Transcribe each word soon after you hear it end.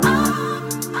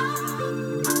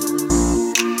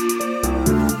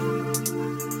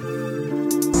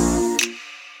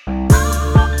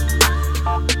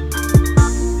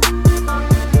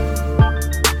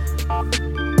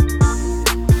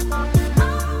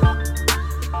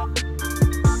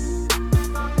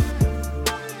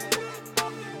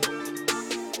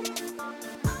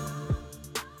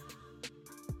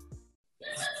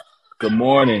Good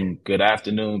morning, good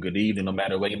afternoon, good evening, no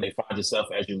matter where you may find yourself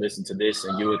as you listen to this,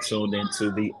 and you are tuned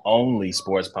into the only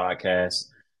sports podcast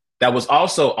that was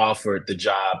also offered the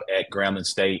job at Grambling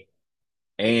State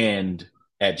and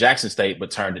at Jackson State, but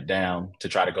turned it down to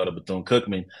try to go to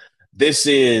Bethune-Cookman. This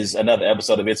is another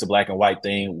episode of It's a Black and White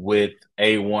Thing with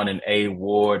A1 and A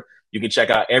Ward. You can check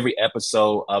out every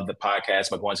episode of the podcast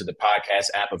by going to the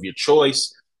podcast app of your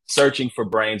choice, searching for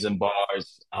Brains and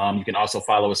Bars. You can also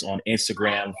follow us on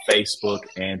Instagram, Facebook,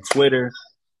 and Twitter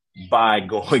by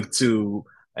going to,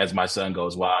 as my son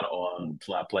goes wild on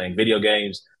playing video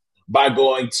games, by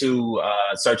going to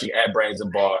searching at Brains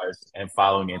and Bars and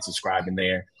following and subscribing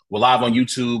there. We're live on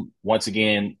YouTube. Once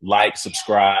again, like,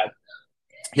 subscribe,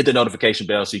 hit the notification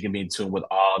bell so you can be in tune with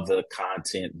all the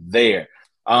content there.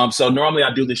 So normally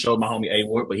I do this show with my homie A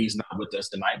Ward, but he's not with us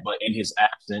tonight. But in his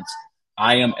absence,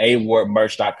 I am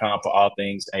awardmerch.com for all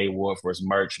things A Ward for his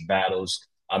merch battles.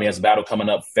 He has a battle coming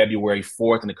up February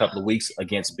 4th in a couple of weeks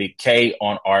against Big K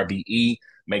on RBE.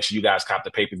 Make sure you guys cop the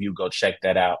pay-per-view. Go check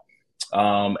that out.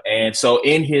 And so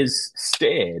in his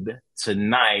stead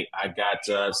tonight, I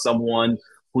got someone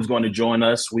who's going to join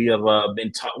us. We have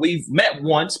we've met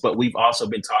once, but we've also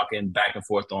been talking back and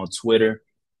forth on Twitter.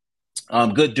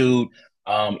 Good dude.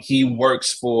 He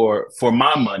works for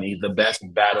my money, the best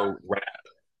battle rap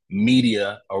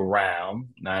media around.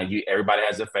 Now, everybody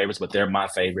has their favorites, but they're my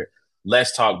favorite.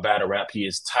 Let's Talk Battle Rap. He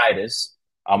is Titus.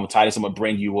 Titus, I'm going to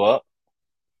bring you up.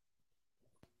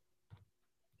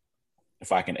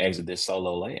 If I can exit this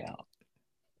solo layout.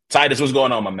 Titus, what's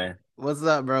going on, my man? What's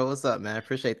up, bro? What's up, man? I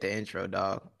appreciate the intro,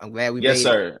 dog. I'm glad we Yes, made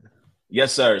sir. it.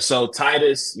 Yes, sir. So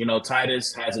Titus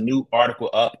has a new article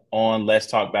up on Let's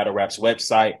Talk Battle Rap's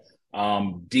website,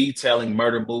 detailing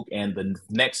Murder Mook and the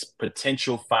next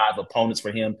potential 5 opponents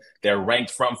for him. They're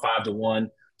ranked from 5 to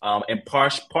 1, in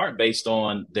part based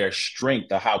on their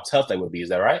strength or how tough they would be. Is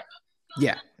that right?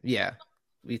 Yeah.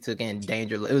 We took in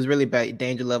danger. It was really bad,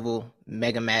 danger level,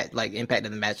 mega match, like impact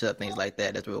of the matchup, things like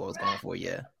that. That's what I was going for.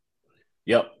 Yeah.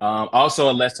 Yep.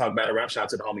 Also, Let's Talk Battle Rap. Shout out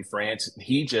to the homie France.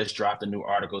 He just dropped a new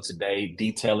article today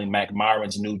detailing Mac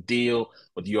Myron's new deal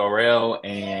with URL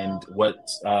and what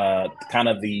kind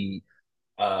of the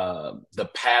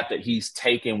path that he's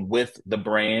taken with the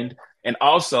brand. And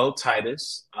also,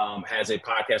 Titus has a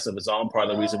podcast of his own. Part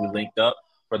of the reason we linked up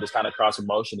for this kind of cross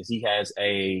promotion is he has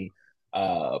a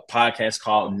podcast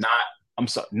called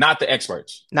Not the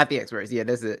Experts. Not the Experts. Yeah,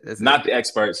 that's it. Not the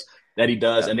Experts that he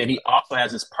does. And then he also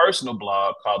has his personal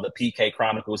blog called the PK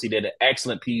Chronicles. He did an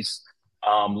excellent piece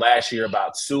last year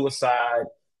about suicide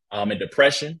and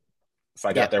depression. If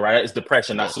I got that right, it's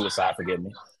depression, not suicide. Forgive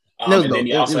me. No, and then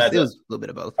he also has a little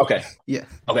bit of both. Okay. Yeah.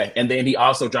 Okay. And then he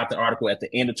also dropped an article at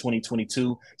the end of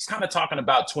 2022. He's kind of talking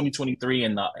about 2023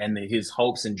 and his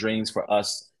hopes and dreams for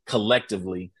us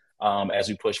collectively as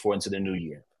we push forward into the new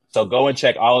year. So go and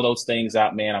check all of those things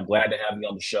out, man. I'm glad to have you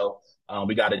on the show.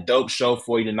 We got a dope show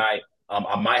for you tonight.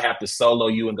 I might have to solo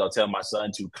you and go tell my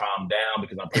son to calm down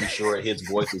because I'm pretty sure his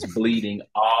voice is bleeding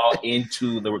all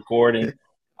into the recording.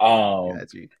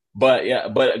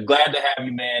 But glad to have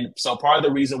you, man. So part of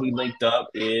the reason we linked up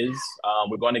is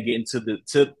we're going to get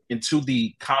into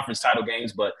the conference title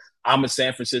games, but I'm a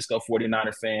San Francisco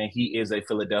 49er fan. He is a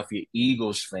Philadelphia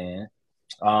Eagles fan.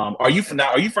 Are you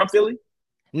from Philly?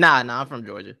 Nah, I'm from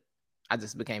Georgia. I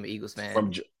just became an Eagles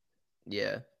fan.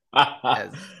 Yeah.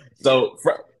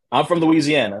 I'm from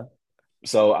Louisiana,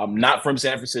 so I'm not from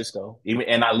San Francisco.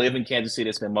 And I live in Kansas City.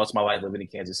 I spent most of my life living in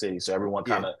Kansas City, so everyone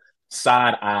kind of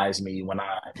side eyes me when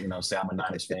I, say I'm a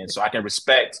Niners fan. So I can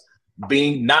respect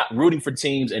being not rooting for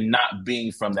teams and not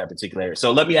being from that particular area.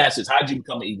 So let me ask this: how did you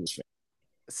become an Eagles fan?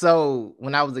 So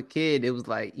when I was a kid, it was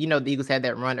like, the Eagles had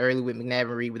that run early with McNabb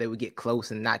and Reed where they would get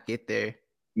close and not get there.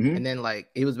 Mm-hmm. And then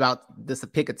it was about just to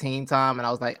pick a team time. And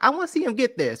I was like, I want to see him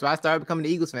get there. So I started becoming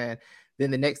an Eagles fan. Then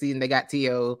the next season they got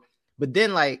T.O. But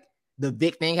then the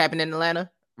big thing happened in Atlanta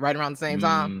right around the same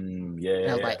time. And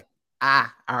I was like, I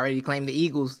already claimed the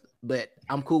Eagles, but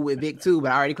I'm cool with Vic too,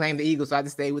 but I already claimed the Eagles. So I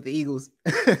just stayed with the Eagles.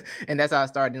 And that's how I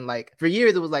started. And for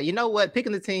years, it was like, you know what?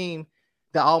 Picking the team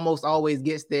that almost always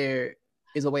gets there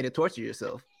is a way to torture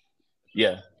yourself.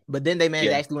 Yeah. But then they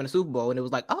managed to actually win a Super Bowl. And it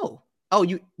was like, oh,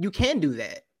 you can do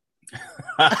that.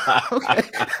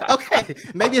 Okay.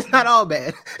 Maybe it's not all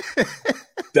bad.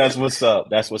 That's what's up.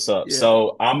 Yeah.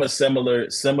 So I'm a similar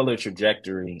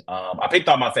trajectory. I picked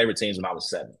all my favorite teams when I was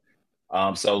 7.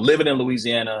 So living in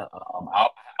Louisiana, I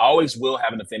always will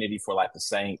have an affinity for the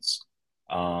Saints,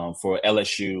 for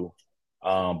LSU.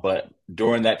 But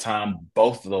during that time,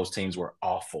 both of those teams were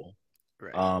awful.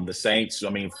 Right. The Saints,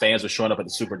 fans were showing up at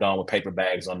the Superdome with paper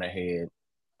bags on their head.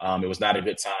 It was not a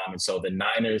good time. And so the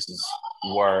Niners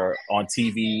were on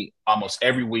TV almost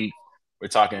every week. We're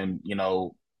talking,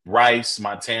 Rice,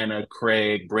 Montana,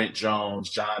 Craig, Brent Jones,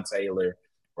 John Taylor,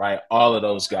 right? All of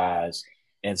those guys.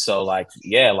 And so, I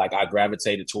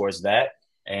gravitated towards that,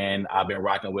 and I've been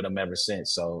rocking with them ever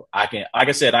since. So I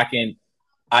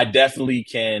definitely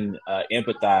can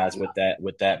empathize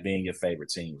with that being your favorite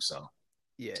team. So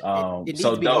yeah, it needs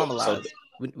to be normalized.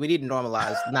 We need to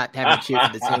normalize not having to cheer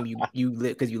for the team you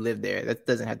live because you live there. That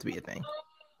doesn't have to be a thing.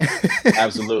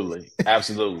 Absolutely.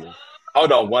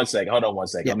 Hold on one second. Yep.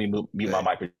 Let me mute my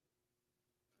mic.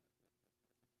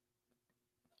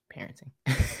 Parenting.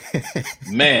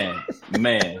 man.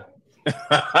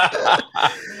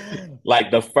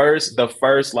 the first,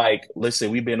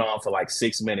 listen, we've been on for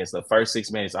 6 minutes. The first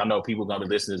 6 minutes, I know people gonna be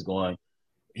listening is going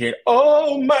here.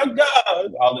 Oh my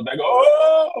God! All the back.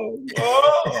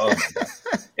 Oh.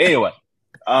 Anyway,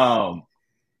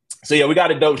 so yeah, we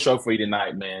got a dope show for you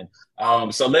tonight, man.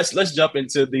 So let's jump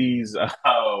into these.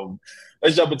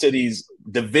 Let's jump into these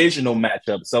divisional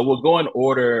matchups. So we'll go in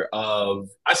order of.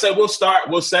 I said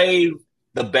we'll save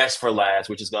the best for last,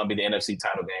 which is going to be the NFC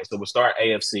title game. So we'll start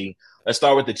AFC. Let's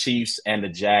start with the Chiefs and the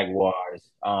Jaguars.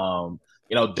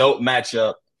 Dope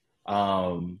matchup.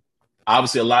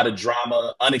 Obviously, a lot of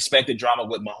drama, unexpected drama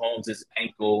with Mahomes'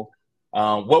 ankle.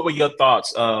 What were your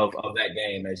thoughts of that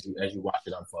game as you watched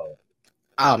it unfold?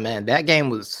 Oh man, that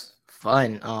game was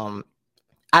fun.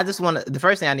 I just want to. The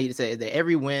first thing I need to say is that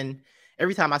every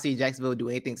time I see Jacksonville do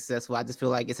anything successful, I just feel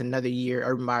like it's another year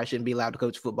Urban Meyer shouldn't be allowed to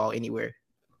coach football anywhere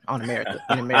in America.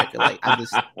 I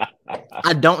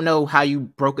don't know how you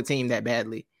broke a team that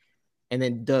badly, and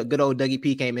then good old Dougie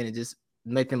P came in and just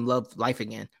made them love life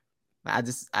again.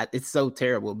 It's so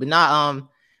terrible. But not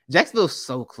Jacksonville's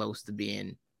so close to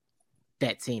being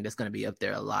that team that's going to be up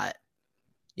there a lot.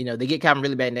 They get Calvin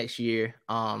really bad next year.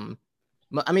 The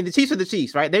Chiefs are the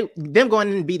Chiefs, right? Them going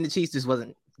in and beating the Chiefs just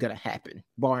wasn't gonna happen,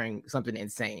 barring something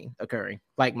insane occurring,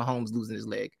 like Mahomes losing his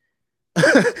leg.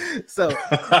 So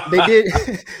they did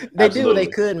what they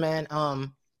could, man.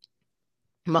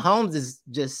 Mahomes is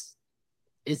just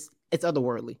it's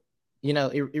otherworldly.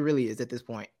 It really is at this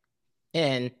point.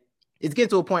 And it's getting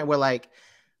to a point where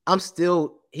I'm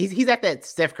still he's at that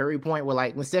Steph Curry point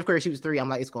where when Steph Curry shoots 3, I'm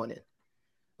like, it's going in.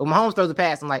 When Mahomes throws a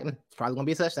pass, I'm like, it's probably gonna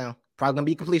be a touchdown, probably gonna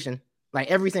be completion,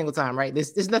 every single time, right?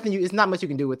 There's nothing it's not much you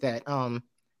can do with that.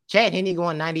 Chad Henne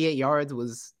going 98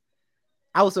 yards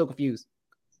I was so confused.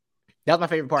 That was my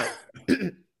favorite part.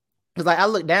 Because I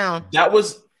looked down. That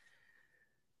was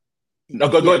no,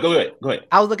 go ahead.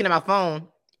 I was looking at my phone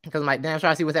because I'm like, damn, I'm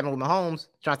trying to see what's happening with Mahomes,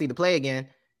 trying to see the play again.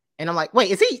 And I'm like,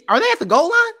 wait, are they at the goal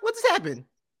line? What just happened?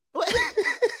 What?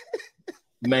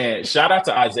 Man, shout out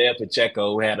to Isaiah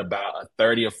Pacheco, who had about a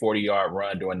 30 or 40-yard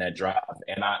run during that drive.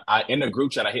 And I in the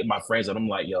group chat, I hit my friends and I'm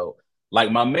like, yo,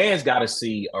 my man's got to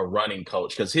see a running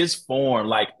coach because his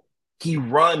form, he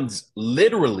runs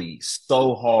literally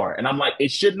so hard. And I'm like,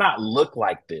 it should not look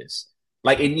like this.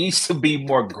 It needs to be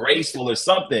more graceful or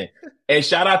something. And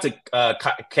shout out to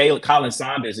Colin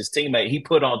Saunders, his teammate. He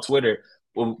put on Twitter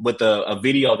with a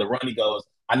video of the run. He goes,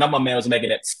 I know my man was making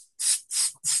that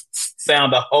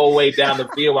sound the whole way down the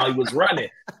field while he was running.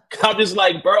 I'm just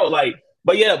like, bro,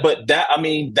 but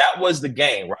that was the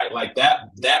game, right?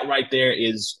 That right there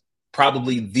is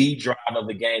probably the drive of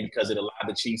the game because it allowed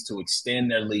the Chiefs to extend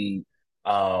their lead,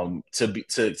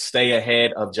 to stay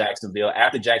ahead of Jacksonville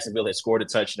after Jacksonville had scored a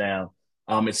touchdown.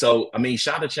 And so,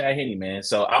 shout out to Chad Henne, man.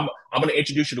 So I'm going to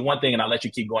introduce you to one thing and I'll let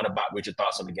you keep going about with your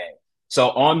thoughts on the game.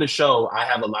 So on the show, I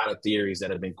have a lot of theories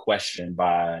that have been questioned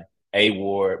by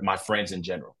A-Ward, my friends in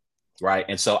general, right?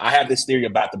 And so I have this theory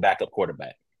about the backup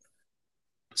quarterback.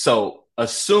 So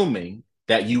assuming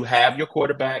that you have your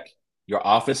quarterback, your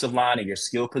offensive line, and your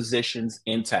skill positions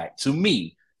intact, to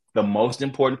me, the most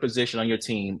important position on your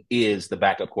team is the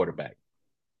backup quarterback.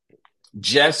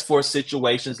 Just for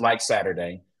situations like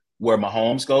Saturday, where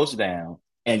Mahomes goes down,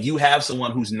 and you have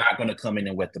someone who's not going to come in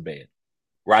and wet the bed,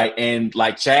 right? And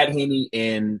Chad Henne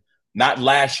in not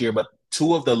last year, but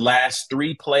 2 of the last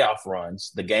 3 playoff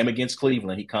runs, the game against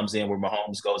Cleveland, he comes in where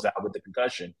Mahomes goes out with the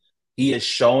concussion. He has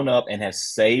shown up and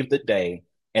has saved the day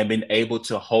and been able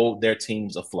to hold their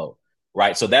teams afloat,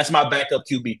 right? So that's my backup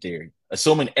QB theory.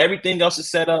 Assuming everything else is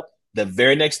set up, the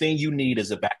very next thing you need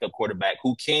is a backup quarterback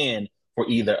who can, for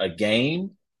either a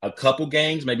game, a couple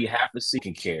games, maybe half a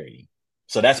season, carry you.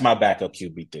 So that's my backup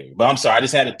QB theory. But I'm sorry, I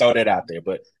just had to throw that out there.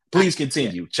 But please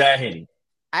continue. Chad Henne.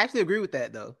 I actually agree with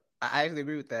that, though. I actually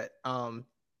agree with that.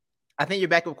 I think your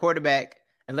backup quarterback,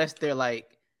 unless they're an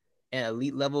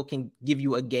elite level, can give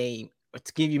you a game, or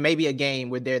to give you maybe a game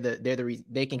where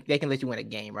they can let you win a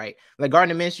game, right?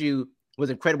 Gardner Minshew was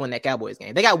incredible in that Cowboys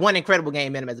game. They got one incredible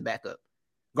game in him as a backup.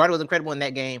 Gardner was incredible in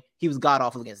that game. He was god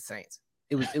awful against the Saints.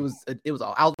 It was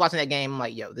all. I was watching that game. I'm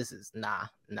like, yo, this is nah.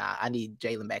 I need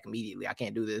Jalen back immediately. I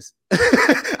can't do this.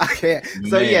 I can't.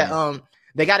 So yeah,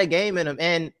 they got a game in them.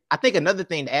 And I think another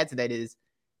thing to add to that is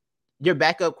your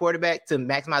backup quarterback, to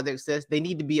maximize their success, they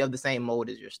need to be of the same mold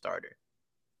as your starter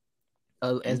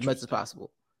as much as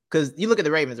possible. Because you look at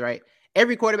the Ravens, right?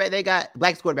 Every quarterback they got,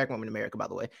 blackest quarterback room in America, by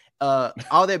the way.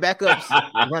 All their backups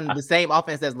run the same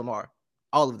offense as Lamar.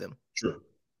 All of them. True.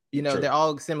 You know, they're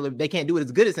all similar. They can't do it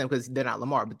as good as him because they're not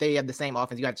Lamar, but they have the same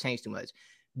offense. You got to change too much.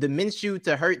 The Minshew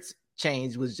to Hurts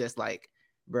change was just like,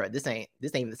 bro, this ain't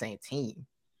even the same team.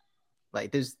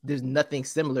 Like, there's nothing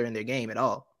similar in their game at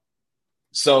all.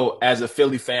 So, as a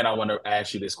Philly fan, I want to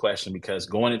ask you this question because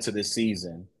going into this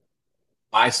season,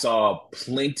 I saw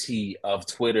plenty of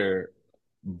Twitter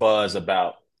buzz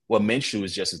about, well, Minshew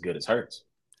is just as good as Hurts.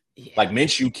 Yeah. Like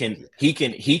Minshew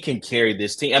can carry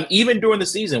this team. I mean, even during the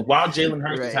season, while Jalen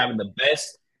Hurts is having the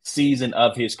best season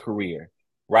of his career,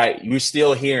 right? You're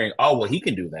still hearing, oh, well, he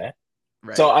can do that.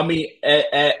 Right. So, I mean,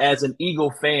 as an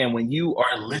Eagle fan, when you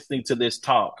are listening to this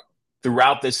talk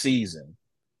throughout the season,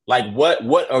 like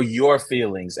what are your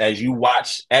feelings as you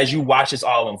watch this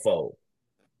all unfold?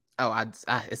 Oh,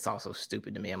 it's also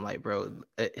stupid to me. I'm like, bro,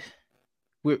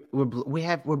 we're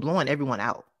blowing everyone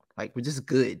out. Like, we're just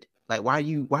good. Like, why are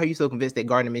you so convinced that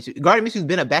Gardner Minshew's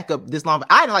been a backup this long?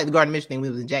 I didn't like the Gardner Minshew thing when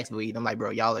he was in Jacksonville. I'm like,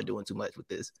 bro, y'all are doing too much with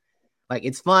this. Like,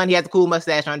 it's fun. He has a cool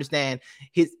mustache. I understand.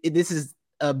 This is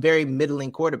a very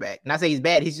middling quarterback. Not say he's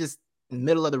bad. He's just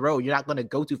middle of the road. You're not going to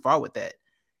go too far with that.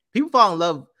 People fall in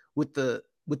love with the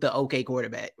okay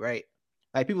quarterback, right?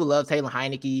 Like, people love Taylor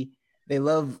Heineke. They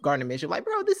love Gardner Minshew. Like,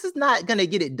 bro, this is not going to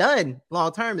get it done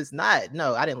long term. It's not.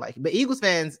 No, I didn't like it. But Eagles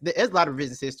fans, there's a lot of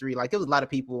revisionist history. Like, there was a lot of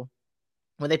people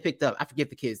when they picked up, I forget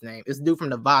the kid's name. It's a dude from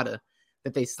Nevada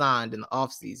that they signed in the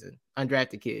offseason,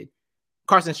 undrafted kid.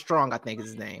 Carson Strong, I think is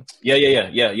his name. Yeah.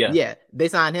 Yeah, they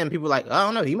signed him. People were like, I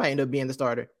don't know. He might end up being the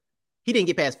starter. He didn't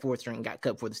get past fourth string and got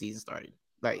cut before the season started.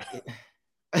 Like,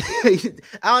 I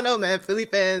don't know, man. Philly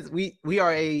fans, we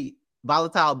are a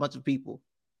volatile bunch of people.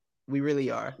 We really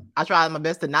are. I try my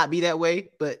best to not be that way,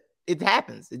 but it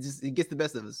happens. It gets the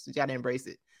best of us. You got to embrace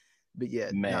it. But yeah,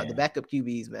 no, the backup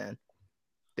QBs, man.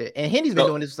 And Henry's been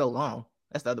doing this for so long.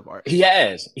 That's the other part. He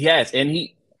has. And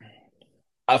he,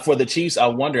 for the Chiefs, I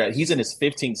wonder, he's in his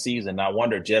 15th season. I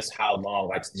wonder just how long,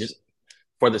 like, just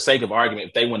for the sake of argument,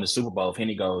 if they win the Super Bowl, if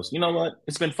Henry goes, you know what?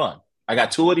 It's been fun. I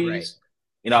got two of these. Right.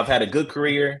 You know, I've had a good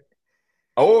career.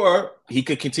 Or he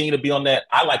could continue to be on that,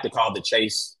 I like to call the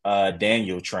Chase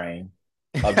Daniel train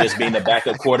of just being the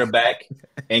backup quarterback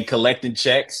and collecting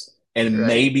checks. And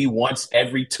maybe once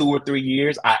every 2 or 3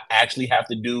 years, I actually have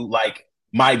to do, like,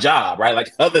 my job, right? Like,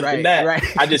 other than that,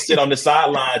 I just sit on the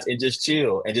sidelines and just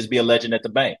chill and just be a legend at the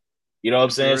bank. You know what I'm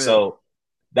saying? So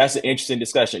that's an interesting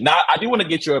discussion. Now, I do want to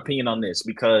get your opinion on this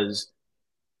because,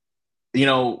 you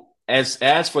know,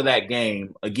 as for that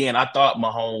game, again, I thought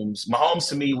Mahomes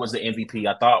to me was the MVP.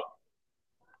 I thought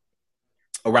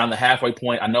around the halfway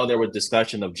point, I know there was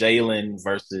discussion of Jalen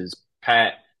versus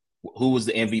Pat, who was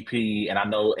the MVP. And I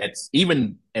know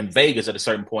even in Vegas at a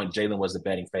certain point, Jalen was the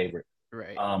betting favorite.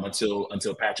 Right. Until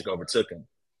Patrick overtook him.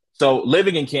 So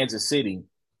living in Kansas City,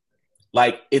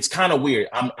 like, it's kind of weird.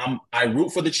 I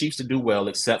root for the Chiefs to do well,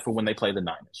 except for when they play the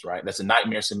Niners, right? That's a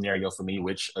nightmare scenario for me,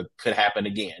 which could happen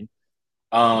again.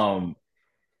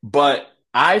 But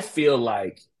I feel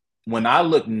like when I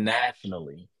look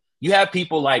nationally, you have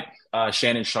people like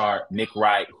Shannon Sharp, Nick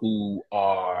Wright, who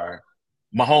are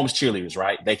Mahomes cheerleaders,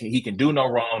 right? He can do no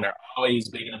wrong. They're always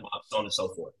bigging him up, so on and so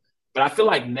forth. But I feel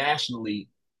like nationally,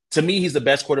 to me, he's the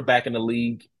best quarterback in the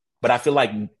league, but I feel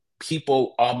like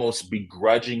people almost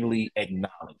begrudgingly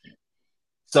acknowledge him.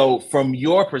 So from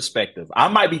your perspective, I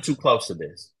might be too close to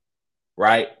this,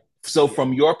 right? So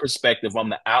from your perspective, on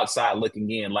the outside looking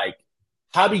in, like,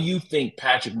 how do you think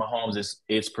Patrick Mahomes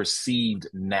is perceived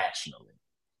nationally?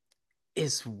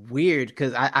 It's weird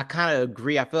because I kind of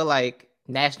agree. I feel like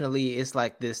nationally, it's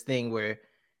like this thing where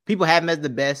people have him as the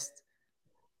best,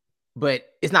 but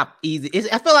it's not easy.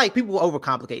 I feel like people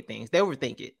overcomplicate things. They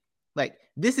overthink it. Like,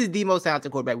 this is the most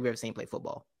talented quarterback we've ever seen play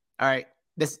football. All right.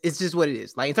 It's just what it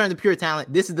is. Like, in terms of pure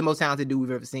talent, this is the most talented dude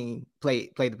we've ever seen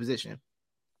play the position.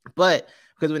 But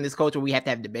because in this culture, we have to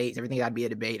have debates. Everything got to be a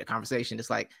debate, a conversation. It's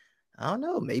like, I don't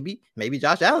know, maybe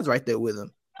Josh Allen's right there with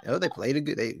him. You know,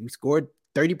 they scored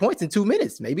 30 points in 2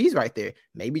 minutes. Maybe he's right there.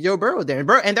 Maybe Joe Burrow's there.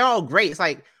 And they're all great. It's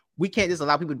like, we can't just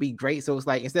allow people to be great. So it's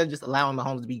like, instead of just allowing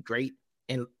Mahomes to be great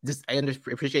and just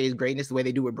appreciate his greatness the way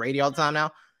they do with Brady all the time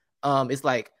now, it's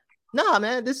like, nah,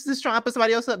 man, this is just trying to put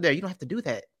somebody else up there. You don't have to do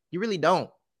that. You really don't.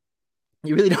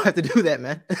 You really don't have to do that,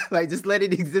 man. Like, just let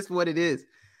it exist for what it is.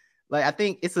 Like, I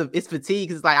think it's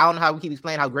fatigue. It's like, I don't know how we keep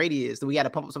explaining how great he is. So we got to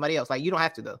pump up somebody else. Like, you don't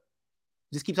have to, though.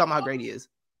 Just keep talking about how great he is.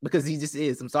 Because he just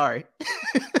is. I'm sorry.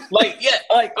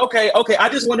 Okay. I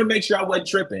just want to make sure I wasn't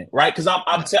tripping, right? Because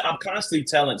I'm constantly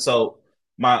telling. So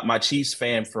my Chiefs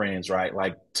fan friends, right?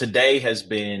 Like, today has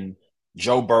been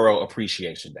Joe Burrow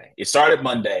Appreciation Day. It started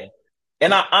Monday,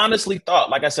 and I honestly thought,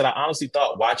 like I said,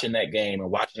 watching that game and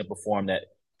watching him perform that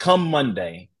come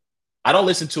Monday. I don't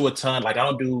listen to a ton. Like, I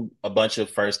don't do a bunch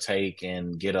of First Take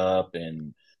and Get Up,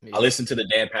 and I listen to the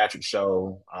Dan Patrick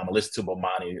Show. I listen to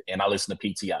Bomani, and I listen to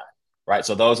PTI. Right,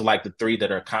 so those are like the three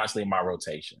that are constantly in my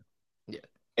rotation. Yeah,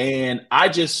 and I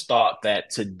just thought that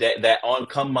today, that on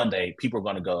come Monday, people are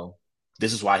going to go,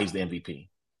 "This is why he's the MVP,"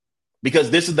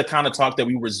 because this is the kind of talk that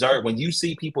we reserve when you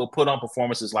see people put on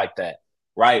performances like that.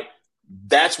 Right,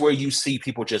 that's where you see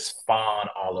people just fawn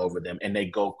all over them and they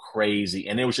go crazy.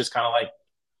 And it was just kind of like,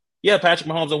 yeah, Patrick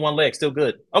Mahomes on one leg, still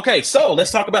good. Okay, so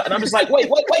let's talk about. And I'm just like, wait,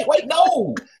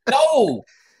 no.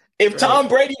 If Tom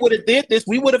Brady would have did this,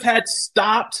 we would have had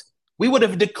stopped. We would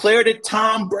have declared it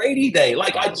Tom Brady Day.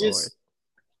 Like,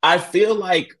 I feel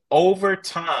like over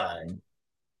time,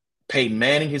 Peyton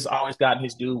Manning has always gotten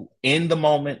his due in the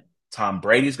moment. Tom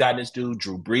Brady's gotten his due.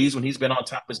 Drew Brees, when he's been on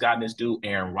top, has gotten his due.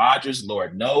 Aaron Rodgers,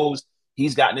 Lord knows,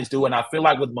 he's gotten his due. And I feel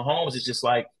like with Mahomes, it's just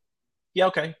like, yeah,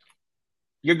 okay,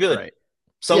 you're good. Right.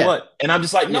 So what? And I'm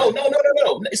just like, no.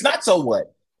 It's not so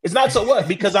what. It's not so what,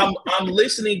 because I'm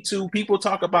listening to people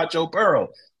talk about Joe Burrow.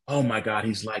 Oh my God,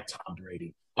 he's like Tom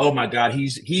Brady. Oh my God,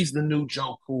 he's the new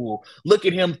Joe Cool. Look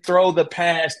at him throw the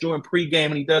pass during pregame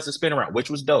and he does the spin around, which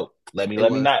was dope. Let me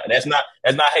not. That's not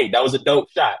hate. That was a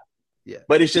dope shot. Yeah.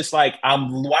 But it's just like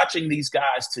I'm watching these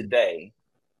guys today.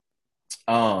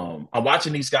 Talk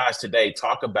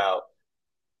about,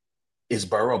 is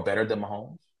Burrow better than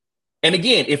Mahomes? And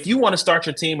again, if you want to start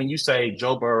your team and you say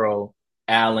Joe Burrow,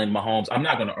 Allen, Mahomes, I'm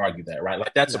not going to argue that, right?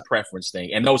 Like, that's a preference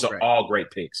thing. And those are all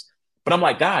great picks. But I'm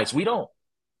like, guys, we don't.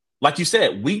 Like you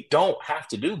said, we don't have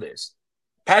to do this.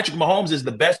 Patrick Mahomes is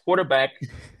the best quarterback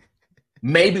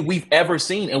maybe we've ever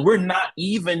seen. And we're not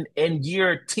even in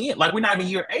year 10. Like, we're not even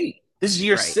year 8. This is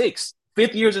year 6.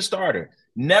 5th year as a starter.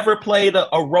 Never played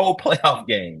a role playoff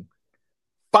game.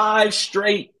 5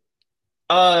 straight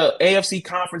AFC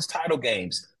conference title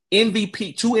games.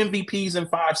 MVP, 2 MVPs in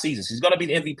 5 seasons. He's going to be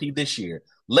the MVP this year.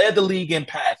 Led the league in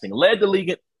passing. Led the league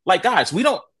in, like, guys,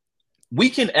 we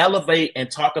can elevate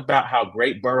and talk about how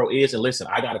great Burrow is. And listen,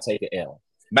 I got to take an L.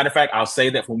 Matter of fact, I'll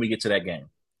say that when we get to that game.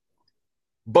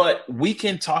 But we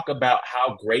can talk about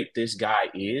how great this guy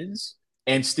is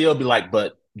and still be like,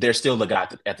 but there's still the guy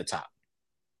at the top,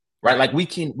 right? Like, we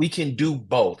can do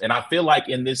both. And I feel like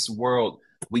in this world,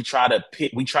 we try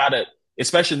to,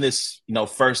 especially in this,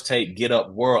 First Take, Get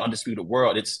Up world, undisputed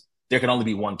world, there can only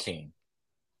be one king.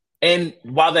 And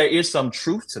while there is some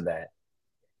truth to that,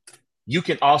 you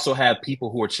can also have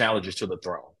people who are challengers to the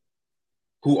throne,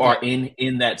 who are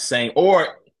in that same, or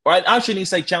I shouldn't even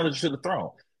say challengers to the throne.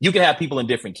 You can have people in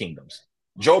different kingdoms.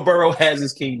 Joe Burrow has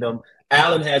his kingdom.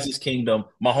 Allen has his kingdom.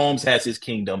 Mahomes has his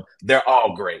kingdom. They're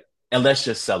all great. And let's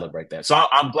just celebrate that. So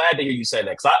I'm glad to hear you say that,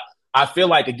 because I feel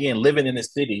like, again, living in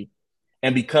this city,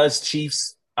 and because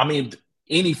Chiefs,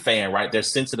 any fan, right, they're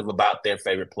sensitive about their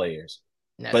favorite players.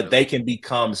 Naturally. But they can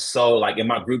become so, like, in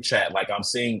my group chat, like,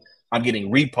 I'm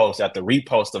getting repost after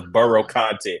repost of Burrow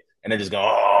content, and they're just going,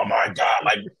 oh my God,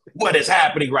 like, what is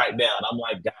happening right now? And I'm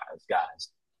like, guys,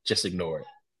 just ignore it.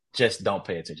 Just don't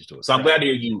pay attention to it. So I'm glad to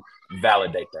hear you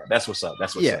validate that. That's what's up.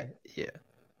 Yeah.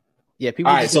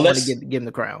 People just don't want to give him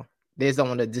the crown. They just don't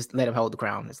want to just let him hold the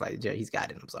crown. It's like, he's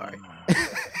got it. I'm sorry.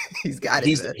 He's got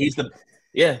it.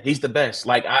 He's the best.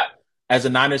 Like, as a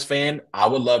Niners fan, I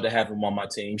would love to have him on my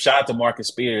team. Shout out to Marcus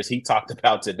Spears. He talked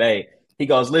about today. He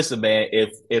goes, listen, man,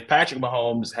 if Patrick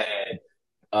Mahomes had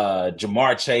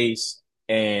Jamar Chase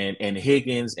and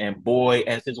Higgins and Boyd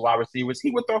as his wide receivers,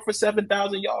 he would throw for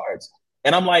 7,000 yards.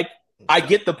 And I'm like, I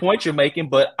get the point you're making,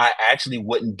 but I actually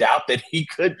wouldn't doubt that he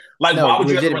could. Like, why would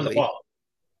you ever run the ball?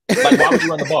 Like, why would you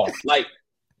run the ball?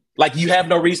 Like you have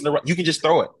no reason to run. You can just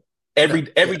throw it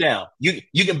every down.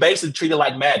 You can basically treat it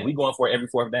like Madden. We going for it every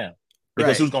 4th down,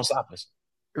 because who's gonna stop us?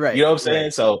 Right. You know what I'm saying?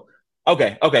 Right. So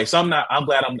okay. So I'm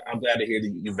glad to hear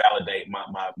that you validate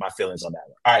my feelings on that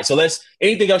one. All right. So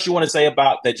anything else you want to say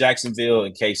about the Jacksonville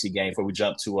and KC game before we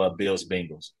jump to Bills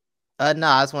Bengals? No,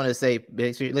 I just want to say,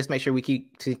 let's make sure we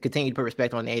continue to put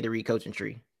respect on the Andy Reid coaching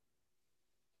tree,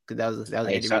 because that was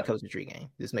an Andy Reid coaching tree game.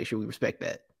 Just make sure we respect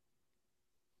that.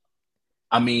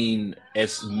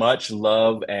 As much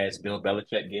love as Bill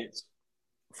Belichick gets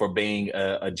for being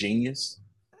a genius,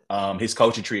 his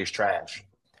coaching tree is trash.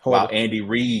 Horrible. While Andy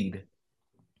Reid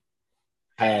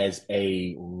has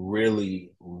a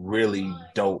really really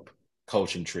dope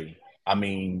coaching tree. I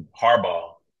mean,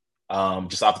 Harbaugh,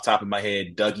 just off the top of my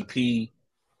head, Dougie P,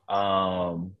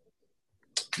 not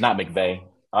McVay.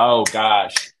 Oh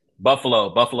gosh,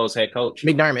 Buffalo's head coach,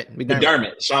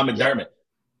 McDermott, Sean McDermott. Yep.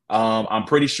 I'm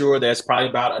pretty sure there's probably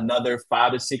about another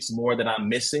 5 to 6 more that I'm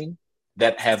missing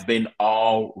that have been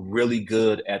all really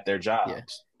good at their jobs. Yeah.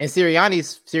 And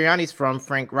Sirianni's from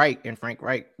Frank Reich, and Frank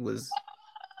Reich was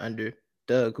under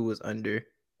Doug, who was under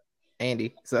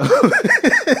Andy. So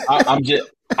I'm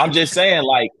just saying,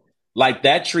 like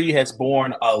that tree has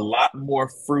borne a lot more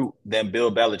fruit than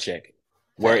Bill Belichick,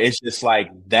 where it's just like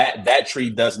that tree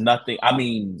does nothing. I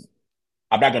mean,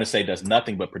 I'm not going to say does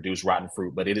nothing but produce rotten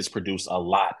fruit, but it has produced a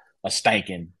lot of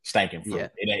stinking fruit. Yeah.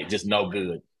 It ain't just no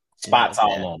good. Spots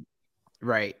all on.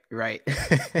 Right.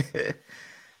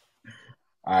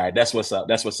 All right, that's what's up.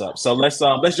 So let's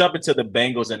jump into the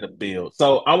Bengals and the Bills.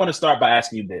 So I want to start by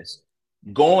asking you this.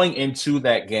 Going into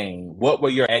that game, what were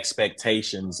your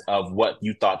expectations of what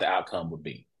you thought the outcome would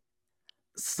be?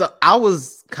 So I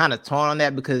was kind of torn on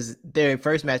that because their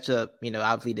first matchup,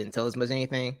 obviously didn't tell us much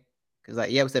anything.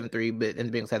 Because it was 7-3, but then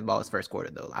the Bengals had the ball his first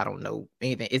quarter, though. I don't know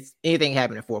anything. Anything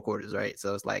happened in 4 quarters, right?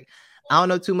 So it's like, I don't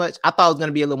know too much. I thought it was going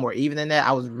to be a little more even than that.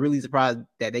 I was really surprised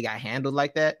that they got handled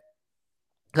like that.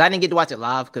 Because I didn't get to watch it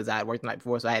live because I had worked the night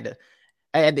before, so I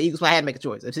had the Eagles, so I had to make a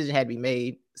choice. A decision had to be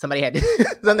made. Something had to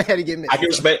get made. I can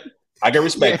respect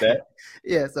that.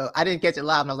 Yeah, so I didn't catch it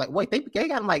live, and I was like, wait, they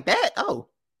got him like that? Oh,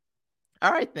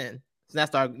 all right then. So then I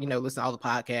started, listening to all the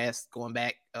podcasts, going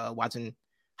back, watching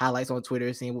highlights on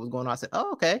Twitter, seeing what was going on. I said,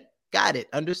 oh, okay, got it,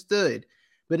 understood.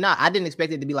 But no, I didn't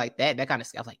expect it to be like that. That kind of,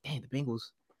 I was like, dang, the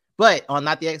Bengals. But on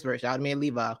Not the Expert, shout out to me and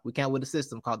Levi, we came up with a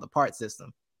system called the PART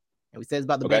system. And we said it's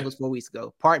about the Bengals 4 weeks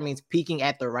ago. PART means peaking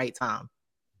at the right time.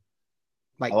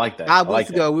 Like I like that. 5 weeks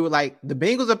ago, we were like, the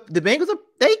Bengals are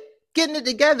they getting it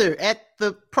together at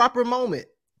the proper moment.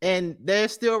 And they're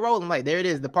still rolling. Like, there it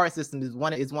is. The PART system is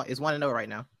 1-0 right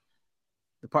now.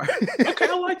 The part. Okay,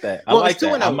 I like that. Well, it's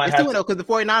 2-0. It's 2-0 because the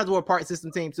 49ers were a PART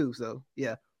system team too. So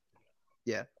yeah.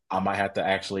 I might have to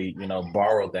actually,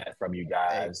 borrow that from you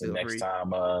guys the next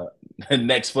time,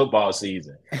 next football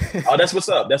season. Oh, that's what's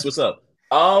up.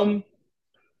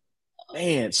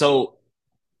 Man, so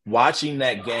watching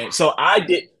that game. So I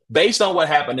did, based on what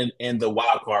happened in the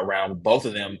wild card round, both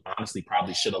of them honestly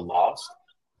probably should have lost.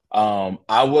 I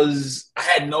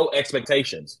had no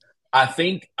expectations. I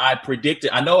think I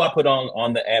predicted. I know I put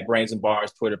on the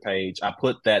 @BrainsandBars Twitter page. I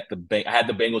put that I had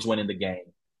the Bengals winning the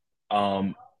game.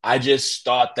 I just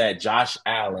thought that Josh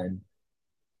Allen,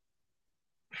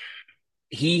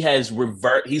 he's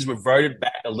reverted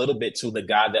back a little bit to the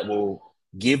guy that will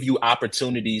give you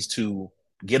opportunities to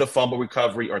get a fumble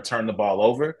recovery or turn the ball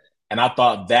over. And I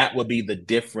thought that would be the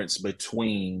difference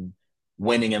between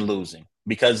winning and losing.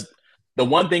 Because the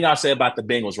one thing I say about the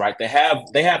Bengals, right? They have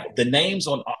the names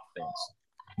on offense,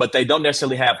 but they don't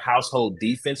necessarily have household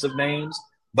defensive names.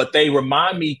 But they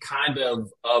remind me kind of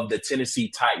the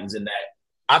Tennessee Titans in that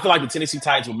I feel like the Tennessee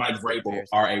Titans with Mike Vrabel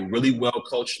are a really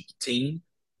well-coached team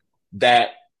that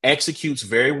executes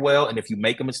very well. And if you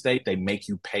make a mistake, they make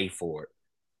you pay for it.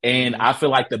 And I feel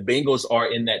like the Bengals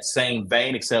are in that same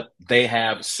vein, except they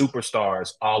have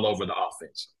superstars all over the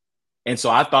offense. And so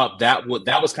I thought that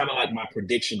was kind of like my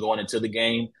prediction going into the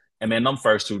game. And man, them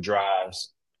first 2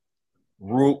 drives,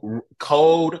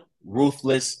 cold,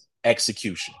 ruthless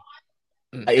execution.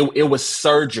 It was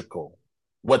surgical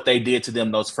what they did to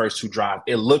them those first 2 drives.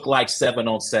 It looked like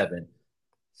 7-on-7.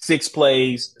 6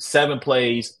 plays, 7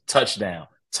 plays, touchdown.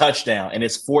 And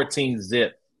it's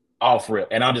 14-zip off rip.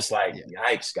 And I'm just like,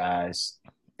 yikes, guys.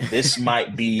 This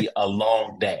might be a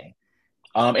long day.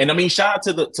 And I mean, shout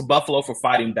out to Buffalo for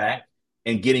fighting back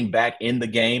and getting back in the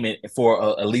game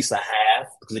for at least a half,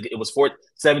 because it was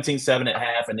 17-7 at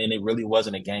half, and then it really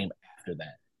wasn't a game after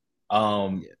that.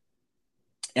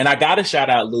 And I got to shout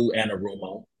out Lou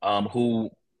Anarumo, who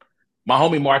my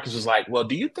homie Marcus was like, well,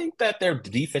 do you think that their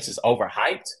defense is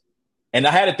overhyped? And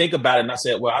I had to think about it, and I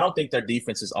said, well, I don't think their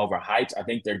defense is overhyped. I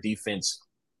think their defense,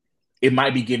 it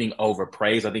might be getting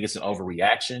overpraised. I think it's an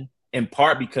overreaction, in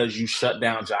part because you shut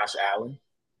down Josh Allen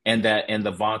and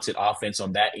the vaunted offense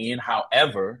on that end.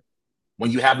 However,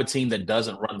 when you have a team that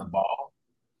doesn't run the ball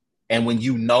and when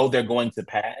you know they're going to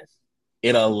pass,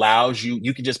 it allows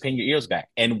you can just pin your ears back.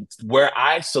 And where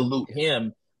I salute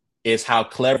him is how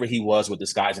clever he was with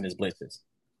disguising his blitzes.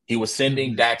 He was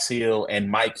sending Dax Hill and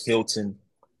Mike Hilton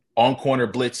on corner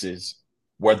blitzes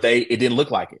where it didn't look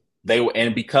like it.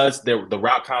 And because the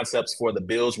route concepts for the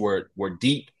Bills were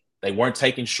deep, they weren't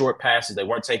taking short passes, they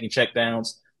weren't taking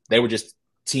checkdowns, they were just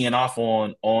teeing off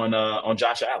on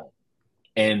Josh Allen.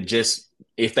 and just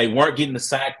if they weren't getting the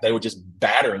sack, they were just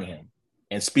battering him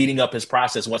and speeding up his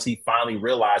process once he finally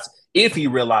realized, if he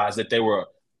realized that they were,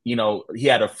 you know, he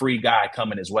had a free guy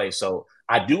coming his way. So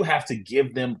I do have to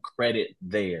give them credit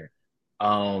there.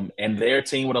 And their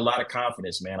team with a lot of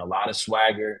confidence, man, a lot of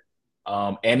swagger.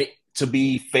 To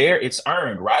be fair, it's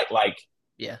earned, right? Like,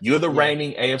 you're the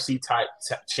reigning AFC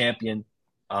champion.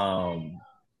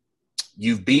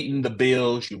 You've beaten the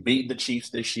Bills, you've beaten the Chiefs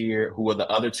this year, who are the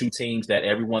other two teams that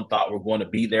everyone thought were going to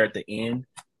be there at the end.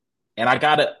 And I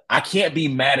can't be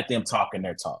mad at them talking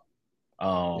their talk.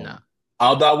 No.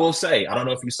 Although I will say, I don't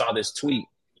know if you saw this tweet.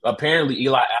 Apparently,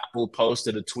 Eli Apple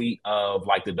posted a tweet of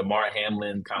like the Damar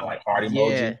Hamlin kind of like heart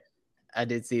emoji. Yeah, I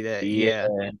did see that. Yeah.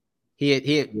 He had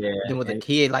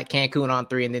like Cancun on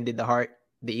 3 and then did the heart,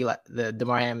 the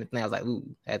Damar Hamlin thing. I was like,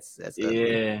 ooh, that's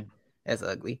ugly. Yeah. That's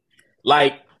ugly.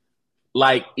 Like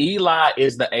Eli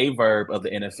is the A-verb of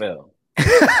the NFL.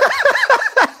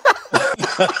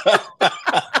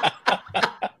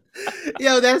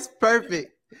 Yo, that's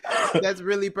perfect. That's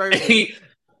really perfect. He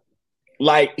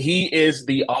is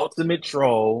the ultimate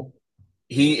troll.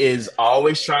 He is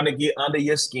always trying to get under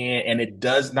your skin, and it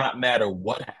does not matter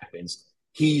what happens.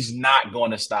 He's not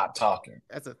going to stop talking.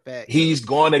 That's a fact. He's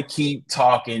going to keep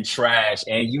talking trash,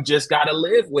 and you just got to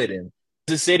live with him.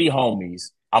 The city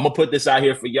homies, I'm going to put this out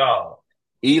here for y'all.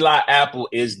 Eli Apple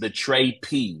is the Trey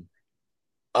P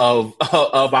of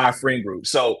our friend group.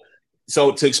 So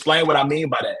to explain what I mean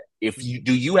by that,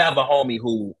 do you have a homie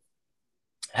who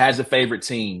has a favorite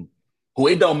team, who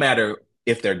it don't matter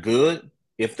if they're good,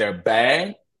 if they're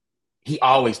bad, he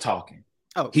always talking.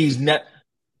 Oh, he's not.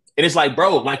 And it's like,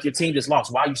 bro, like your team just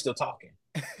lost. Why are you still talking?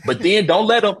 But then don't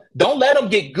let them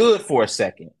get good for a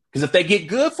second. Because if they get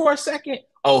good for a second,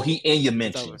 he in your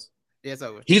mentions. It's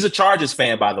over. He's a Chargers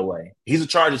fan, by the way. He's a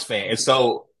Chargers fan. And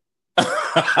so,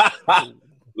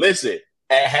 listen,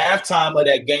 at halftime of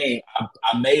that game,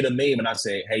 I made a meme and I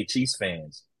said, hey, Chiefs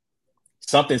fans,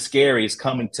 something scary is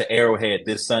coming to Arrowhead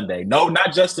this Sunday. No,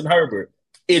 not Justin Herbert.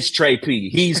 It's Trey P.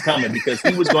 He's coming because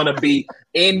he was going to be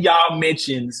in y'all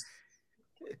mentions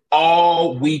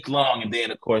all week long. And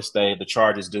then, of course, the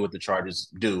Chargers do what the Chargers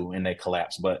do and they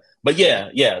collapse. But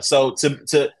yeah. So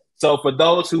for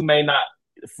those who may not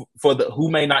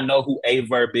know who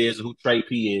A-verb is or who Trey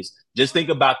P is, just think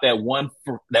about that one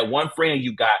friend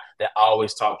you got that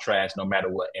always talk trash no matter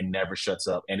what and never shuts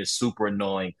up and is super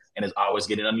annoying and is always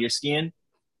getting under your skin.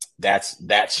 That's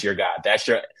your guy.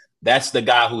 That's the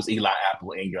guy who's Eli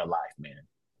Apple in your life, man.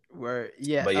 Word.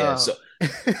 Yeah. But yeah.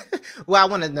 Well, I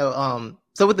want to know.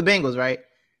 So with the Bengals, right?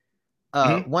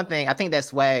 One thing, I think that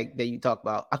swag that you talk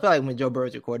about, I feel like when Joe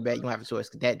Burrow's your quarterback, you don't have a choice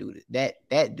because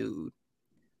that dude,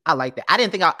 I like that. I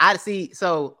didn't think I'd see.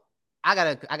 So I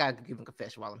gotta give him a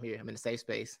confession while I'm here. I'm in a safe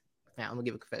space. Now I'm gonna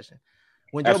give a confession.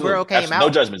 When Joe Burrow came out, no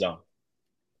judgment zone.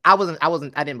 I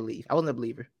didn't believe. I wasn't a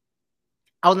believer.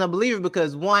 I wasn't a believer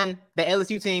because one, the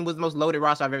LSU team was the most loaded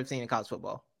roster I've ever seen in college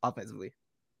football offensively.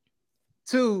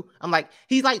 Two, I'm like,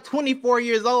 he's like 24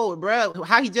 years old, bro.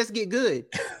 How he just get good?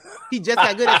 He just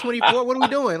got good at 24. What are we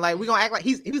doing? Like, we gonna act like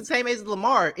he was the same age as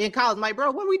Lamar in college. I'm like,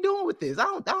 bro, what are we doing with this?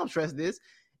 I don't trust this.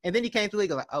 And then he came to the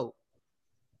league, like, oh,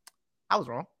 I was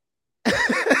wrong.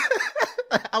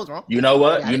 I was wrong. You know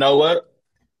what?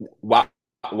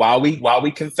 While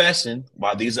we confessing,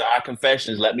 while these are our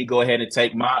confessions, let me go ahead and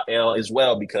take my L as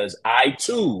well, because I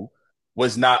too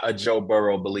was not a Joe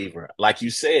Burrow believer. Like you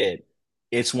said,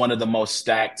 it's one of the most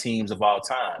stacked teams of all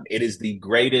time. It is the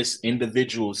greatest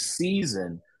individual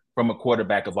season from a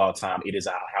quarterback of all time. It is,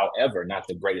 however, not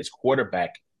the greatest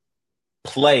quarterback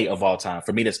play of all time.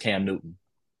 For me, that's Cam Newton.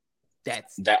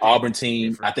 That Auburn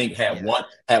team, I think, had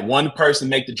one person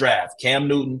make the draft. Cam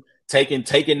Newton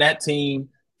taking that team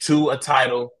to a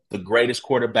title, the greatest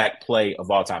quarterback play of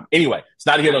all time. Anyway, it's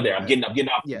not here nor there. I'm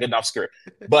getting off skirt.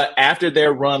 But after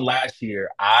their run last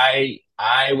year, I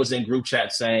was in group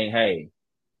chat saying, hey,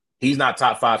 he's not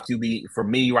top 5 QB for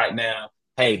me right now.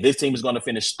 Hey, this team is going to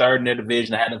finish third in their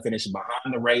division. I had them finish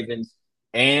behind the Ravens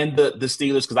and the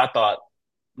Steelers because I thought,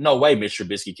 no way Mitch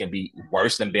Trubisky can be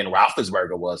worse than Ben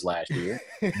Roethlisberger was last year.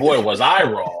 Boy, was I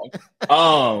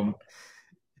wrong.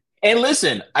 And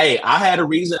listen, hey, I had a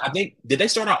reason. I think, did they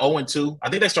start out 0-2? I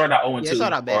think they started out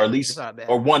 0-2, or at least,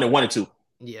 or 1-2.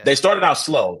 Yeah. They started out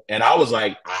slow, and I was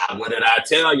like, what did I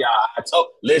tell y'all?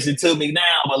 Listen to me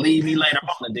now, believe me later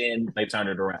on, and then they turned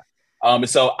it around. And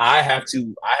so I have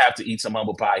to eat some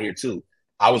humble pie here too.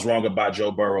 I was wrong about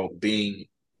Joe Burrow being.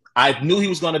 I knew he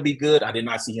was going to be good. I did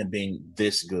not see him being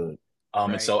this good.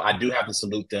 Right. And so I do have to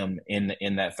salute them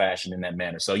in that fashion, in that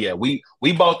manner. So yeah, we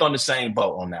both on the same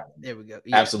boat on that one. There we go.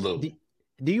 Yeah. Absolutely.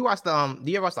 Do you watch the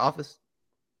Do you ever watch The Office?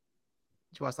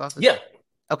 Did you watch The Office? Yeah.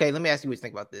 okay, let me ask you what you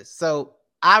think about this. So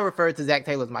I refer to Zach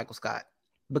Taylor as Michael Scott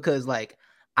because, like,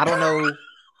 I don't know.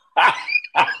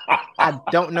 I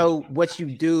don't know what you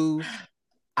do.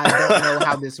 I don't know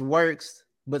how this works,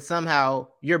 but somehow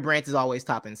your branch is always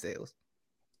top in sales.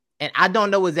 And I don't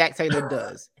know what Zach Taylor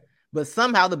does, but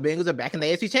somehow the Bengals are back in the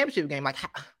AFC Championship game. Like,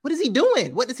 what is he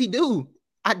doing? What does he do?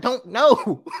 I don't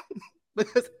know.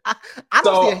 Because I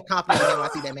don't see a confidence when I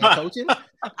see that man coaching.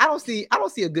 I don't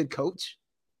see a good coach.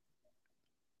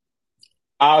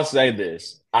 I'll say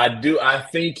this. I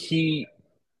think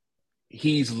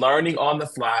he's learning on the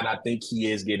fly, and I think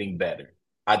he is getting better.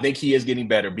 I think he is getting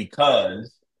better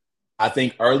because I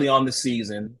think early on the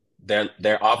season,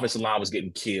 their offensive line was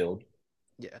getting killed.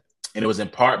 Yeah. And it was in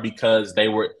part because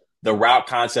the route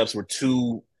concepts were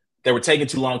taking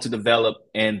too long to develop,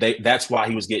 and that's why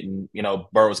he was getting,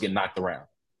 Burrow was getting knocked around.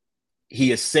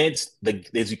 He has since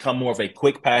it's become more of a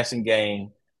quick passing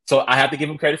game. So I have to give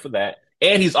him credit for that.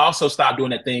 And he's also stopped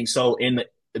doing that thing. So in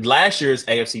last year's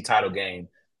AFC title game,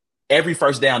 every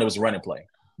first down it was a running play.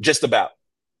 Just about.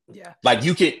 Yeah. Like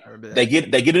they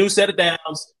get a new set of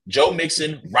downs, Joe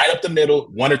Mixon right up the middle,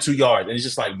 1 or 2 yards. And it's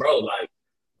just like, bro,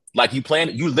 like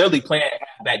you literally playing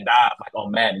halfback dive like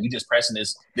on Madden. You just pressing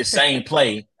this same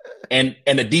play and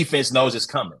the defense knows it's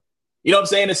coming. You know what I'm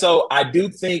saying? And so I do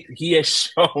think he has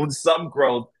shown some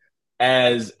growth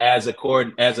as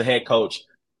a head coach.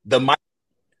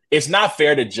 It's not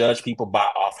fair to judge people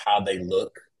off how they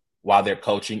look while they're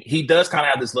coaching. He does kind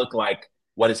of have this look like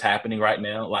what is happening right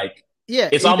now. Like, yeah,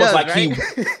 it's almost does, like right?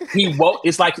 he woke.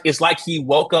 It's like he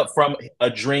woke up from a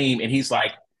dream and he's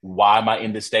like, why am I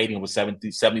in this stadium with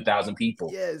 70,000 people?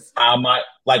 Yes. How am I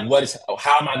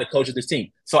the coach of this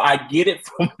team? So I get it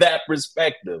from that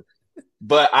perspective.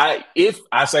 But if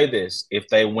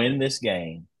they win this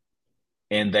game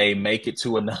and they make it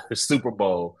to another Super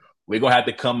Bowl, we're gonna have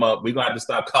to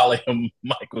stop calling him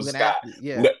Michael Scott.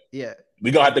 Yeah.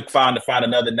 We're gonna have to find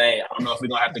another name. I don't know if we're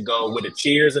gonna have to go with a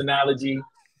Cheers analogy.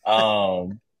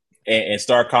 And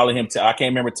start calling him. I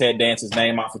can't remember Ted Dance's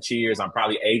name off of Cheers. I'm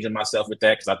probably aging myself with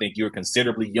that because I think you're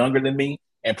considerably younger than me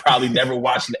and probably never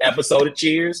watched an episode of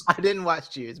Cheers. I didn't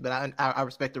watch Cheers, but I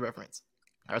respect the reference.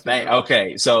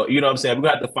 Okay, so you know what I'm saying. We're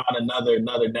gonna have to find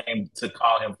another name to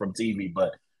call him from TV.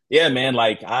 But yeah, man,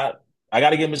 like I got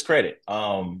to give him his credit.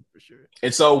 For sure.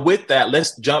 And so with that,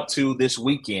 let's jump to this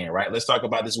weekend, right? Let's talk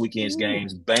about this weekend's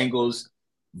games: Bengals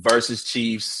versus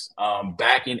Chiefs,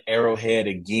 back in Arrowhead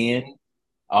again.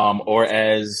 Or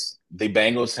as the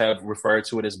Bengals have referred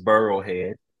to it as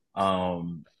Burrowhead.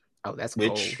 That's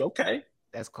cold. Okay.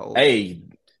 That's cold. Hey,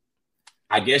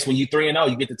 I guess when you 3-0,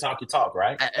 you get to talk your talk,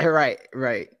 right?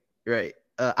 Right.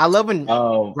 I love when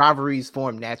rivalries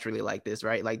form naturally like this,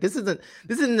 right? Like this isn't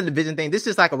a division thing. This is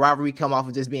just like a rivalry come off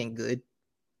of just being good,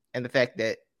 and the fact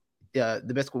that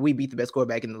we beat the best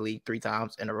quarterback in the league 3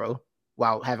 times in a row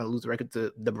while having to lose the record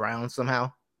to the Browns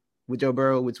somehow with Joe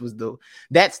Burrow, which was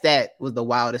that stat was the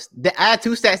wildest. I had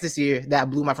 2 stats this year that I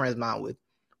blew my friend's mind with.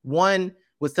 One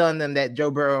was telling them that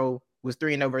Joe Burrow was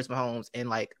 3-0 versus Mahomes and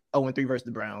like 0-3 versus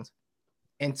the Browns.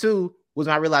 And 2 was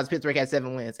when I realized Pittsburgh had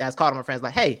 7 wins. And I was calling my friends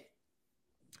like, hey,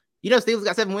 Steelers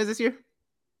got 7 wins this year?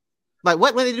 Like,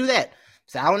 when did they do that?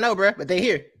 So I don't know, bro, but they're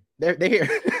here. They're here.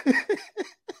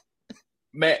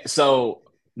 Man, so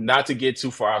not to get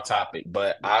too far off topic,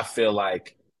 but I feel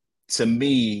like, to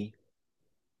me,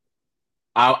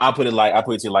 I put it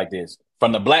to you like this.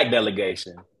 From the black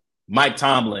delegation, Mike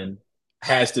Tomlin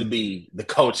has to be the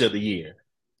coach of the year.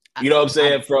 You know what I'm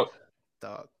saying?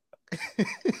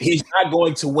 He's not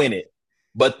going to win it.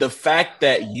 But the fact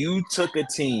that you took a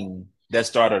team that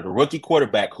started a rookie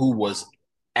quarterback who was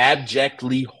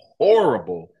abjectly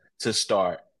horrible to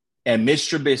start, and Mitch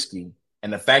Trubisky,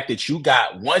 and the fact that you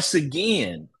got once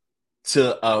again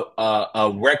to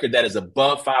a record that is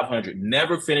above 500,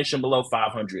 never finishing below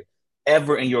 500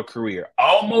 ever in your career,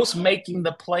 almost making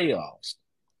the playoffs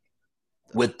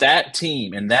with that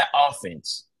team and that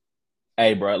offense.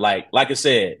 Hey, bro, like I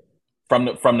said, from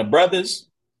the brothers,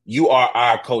 you are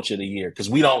our coach of the year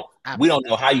because we don't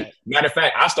know how you. Matter of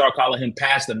fact, I start calling him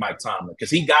Pastor Mike Tomlin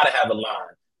because he got to have a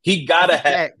line. He gotta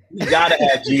have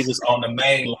Jesus on the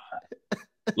main line.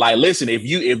 Like, listen, if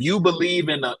you believe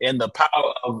in the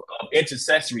power of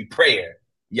intercessory prayer,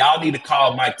 y'all need to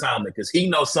call Mike Tomlin because he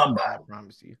knows somebody. I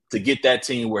promise you, to get that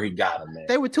team where he got them, man.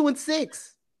 They were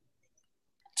 2-6.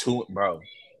 Bro.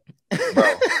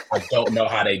 I don't know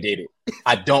how they did it.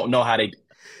 I don't know how they.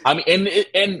 I mean,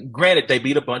 and granted, they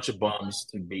beat a bunch of bums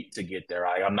to get there.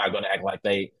 I'm not going to act like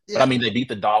they. Yeah. But I mean, they beat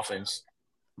the Dolphins,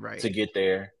 right, to get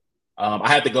there. I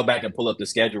had to go back and pull up the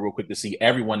schedule real quick to see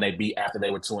everyone they beat after they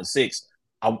were 2-6.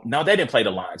 No, they didn't play the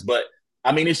Lions, but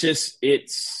I mean,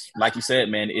 it's like you said,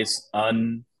 man, it's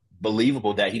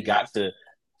unbelievable that he got to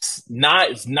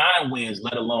nine wins,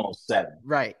 let alone 7.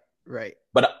 Right.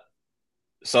 But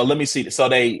so let me see. So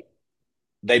they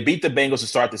beat the Bengals to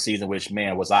start the season, which,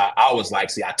 man, I was like,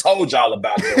 see, I told y'all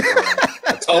about Joe Burrow.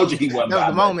 I told you he wasn't. That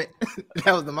was the moment.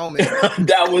 That was the moment.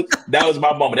 that was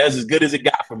my moment. That's as good as it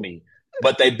got for me.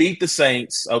 But they beat the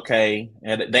Saints, okay,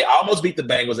 and they almost beat the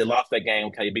Bengals. They lost that game,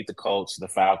 okay. They beat the Colts, the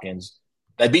Falcons.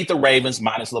 They beat the Ravens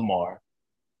minus Lamar.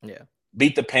 Yeah.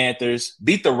 Beat the Panthers.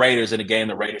 Beat the Raiders in a game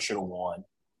the Raiders should have won.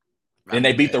 Then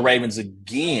they beat the Ravens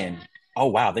again. Oh,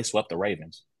 wow, they swept the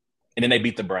Ravens. And then they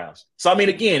beat the Browns. So, I mean,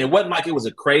 again, it wasn't like it was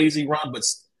a crazy run, but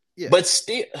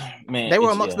still, man. They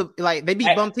were amongst they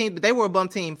beat bum teams, but they were a bum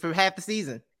team for half the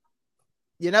season.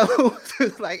 You know?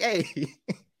 It's like, hey.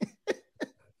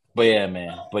 But yeah,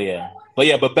 man.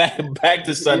 But back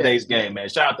to Sunday's game, man.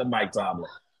 Shout out to Mike Tomlin.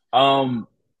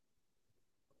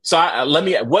 So let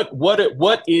me.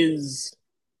 What is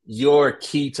your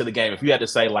key to the game? If you had to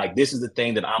say, like, this is the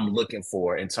thing that I'm looking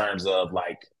for in terms of,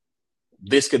 like,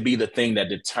 this could be the thing that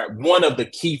one of the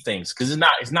key things, because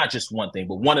it's not just one thing,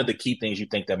 but one of the key things you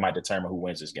think that might determine who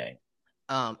wins this game.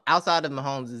 Outside of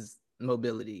Mahomes'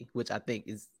 mobility, which I think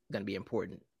is going to be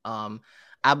important.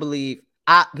 I believe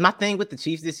my thing with the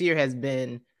Chiefs this year has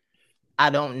been, I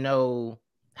don't know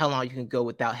how long you can go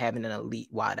without having an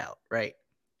elite wideout, right?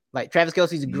 Like, Travis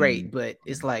Kelce's great, but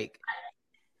it's like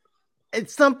at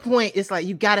some point, it's like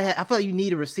you gotta I feel like you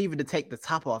need a receiver to take the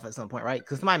top off at some point, right?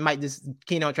 Because somebody might just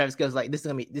keen on Travis Kelce, like, this is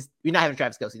gonna be this. You're not having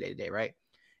Travis Kelce day to day, right?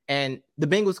 And the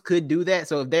Bengals could do that.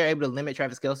 So if they're able to limit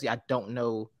Travis Kelce, I don't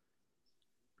know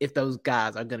if those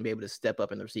guys are gonna be able to step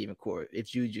up in the receiving corps. If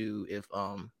Juju, if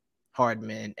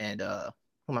Hardman, and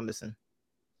who am I missing?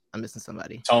 I'm missing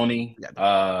somebody. Tony,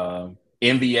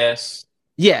 MVS.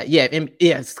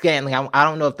 Yeah, Scantling. I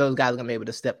don't know if those guys are gonna be able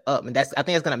to step up, and I think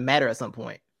that's gonna matter at some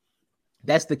point.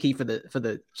 That's the key for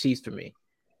the Chiefs for me.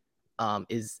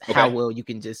 Is how well you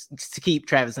can just to keep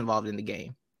Travis involved in the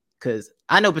game. Because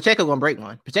I know Pacheco's gonna break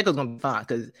one. Pacheco's gonna be fine.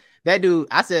 Because that dude,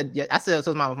 I said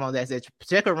so my phone that said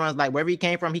Pacheco runs like wherever he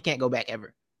came from, he can't go back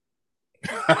ever.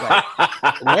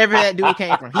 Like, wherever that dude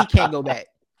came from, he can't go back.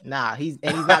 Nah, he's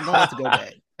not going to go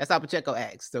back. That's how Pacheco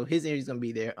acts. So his energy's gonna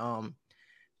be there.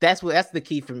 That's the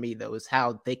key for me though, is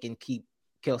how they can keep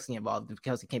Kelce involved. If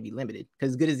Kelce can't be limited,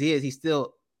 because as good as he is, he's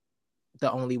still the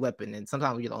only weapon. And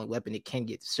sometimes when you're the only weapon, it can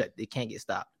get shut. It can't get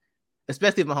stopped,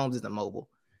 especially if Mahomes isn't mobile.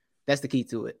 That's the key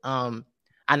to it.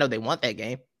 I know they want that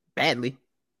game badly.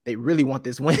 They really want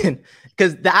this win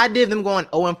because the idea of them going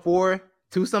 0-4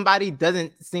 to somebody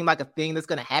doesn't seem like a thing that's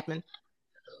going to happen.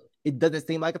 It doesn't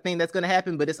seem like a thing that's going to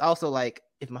happen, but it's also like,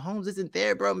 if Mahomes isn't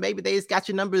there, bro, maybe they just got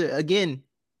your number again.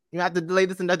 You have to delay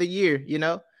this another year, you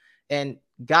know? And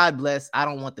God bless, I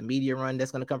don't want the media run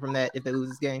that's going to come from that if they lose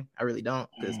this game. I really don't,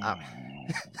 because I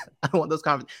don't want those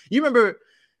conversations. You remember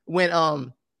when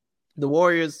the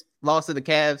Warriors lost to the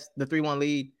Cavs, the 3-1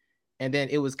 lead, and then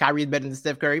it was Kyrie's better than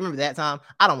Steph Curry? Remember that time?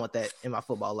 I don't want that in my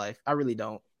football life. I really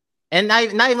don't. And not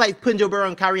even like putting Joe Burrow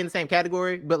and Kyrie in the same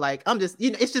category, but like, I'm just,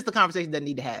 it's just a conversation that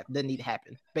doesn't need to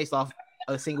happen based off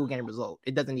a single game result.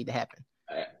 It doesn't need to happen.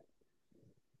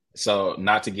 So,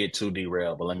 not to get too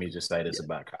derailed, but let me just say this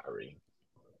about Kyrie.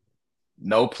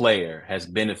 No player has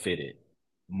benefited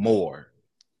more,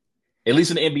 at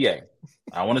least in the NBA.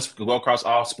 I want to go across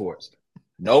all sports.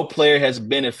 No player has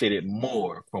benefited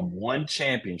more from one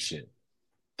championship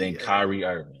than Kyrie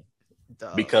Irving.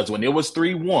 Because when it was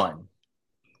 3-1,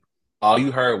 all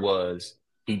you heard was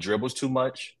he dribbles too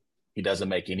much. He doesn't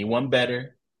make anyone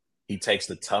better. He takes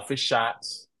the toughest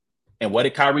shots. And what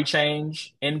did Kyrie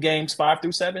change in games 5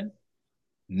 through 7?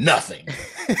 Nothing.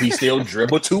 He still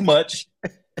dribbled too much.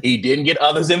 He didn't get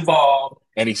others involved.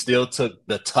 And he still took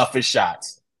the toughest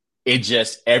shots. It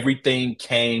just, everything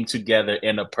came together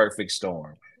in a perfect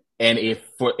storm. And if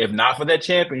not for that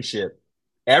championship,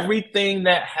 everything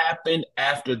that happened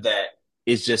after that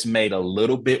is just made a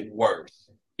little bit worse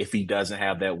if he doesn't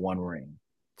have that one ring.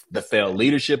 The failed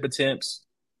leadership attempts,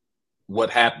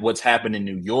 what's happened in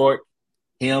New York,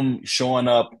 him showing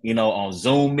up, on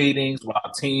Zoom meetings while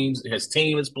his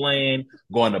team is playing,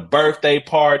 going to birthday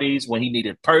parties when he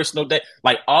needed personal day.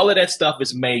 Like, all of that stuff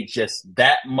is made just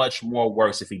that much more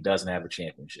worse if he doesn't have a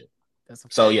championship.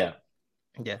 So, yeah.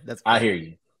 Yeah, I hear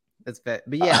you. That's fair.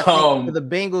 But yeah, I think for the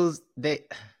Bengals, they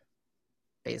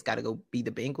just got to go beat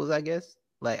the Bengals, I guess.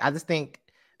 Like, I think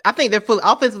they're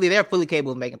offensively, they're fully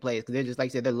capable of making plays because they're just, like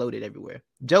you said, they're loaded everywhere.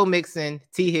 Joe Mixon,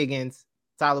 T. Higgins,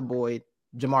 Tyler Boyd,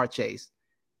 Jamar Chase.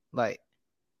 Like,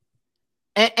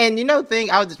 and the thing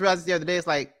I was just realizing the other day, it's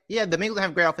like, yeah, the Bengals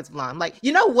have a great offensive line. I'm like,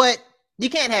 you know what? You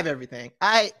can't have everything.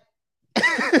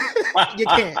 You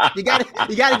can't. You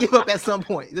gotta give up at some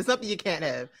point. There's something you can't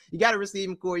have. You got to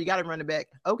receiving core. You got to run it back.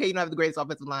 Okay, you don't have the greatest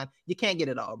offensive line. You can't get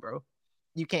it all, bro.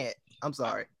 You can't. I'm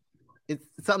sorry.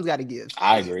 Something's got to give.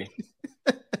 I agree.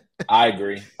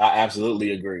 I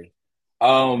absolutely agree.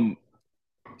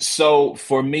 So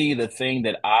for me, the thing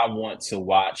that I want to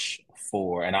watch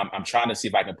for, and I'm trying to see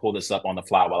if I can pull this up on the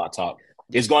fly while I talk,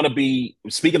 is going to be,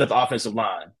 speaking of the offensive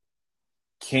line,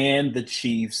 can the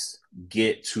Chiefs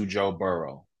get to Joe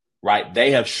Burrow? Right?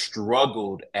 They have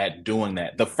struggled at doing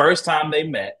that. The first time they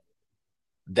met,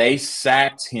 they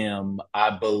sacked him,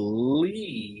 I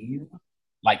believe,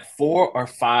 like 4 or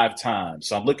 5 times.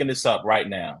 So I'm looking this up right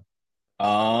now.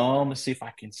 Let's see if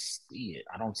I can see it.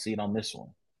 I don't see it on this one.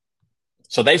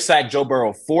 So they sacked Joe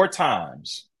Burrow 4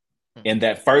 times in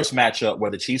that first matchup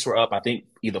where the Chiefs were up, I think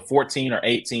either 14 or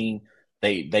 18.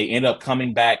 They end up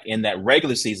coming back in that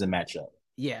regular season matchup.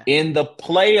 Yeah. In the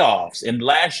playoffs, in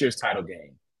last year's title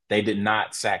game, they did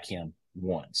not sack him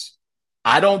once.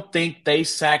 I don't think they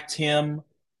sacked him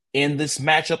in this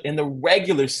matchup in the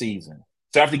regular season.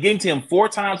 So after getting to him 4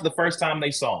 times the first time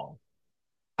they saw him,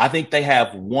 I think they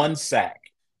have 1 sack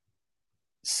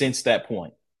since that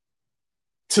point.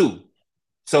 2.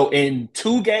 So in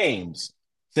 2 games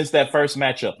since that first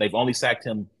matchup, they've only sacked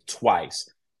him twice.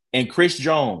 And Chris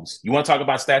Jones, you want to talk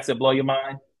about stats that blow your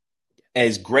mind?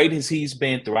 As great as he's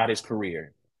been throughout his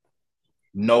career,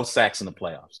 no sacks in the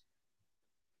playoffs.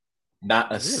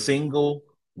 Not a single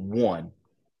one.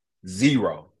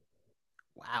 0.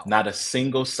 Wow. Not a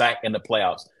single sack in the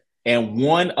playoffs. And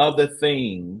one of the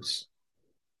things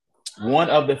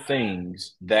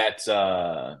that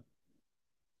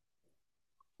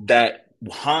that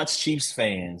haunts Chiefs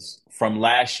fans from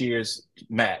last year's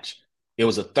match, it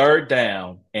was a 3rd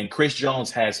down, and Chris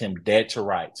Jones has him dead to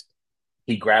rights.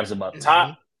 He grabs him up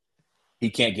top. He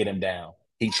can't get him down.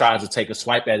 He tries to take a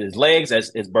swipe at his legs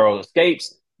as Burrow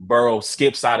escapes. Burrow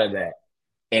skips out of that,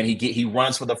 and he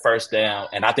runs for the first down.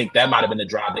 And I think that might have been the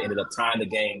drive that ended up tying the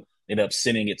game, ended up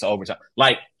sending it to overtime.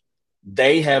 Like,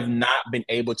 they have not been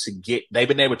able to they've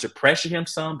been able to pressure him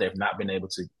some. They've not been able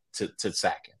to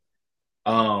sack him.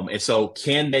 And so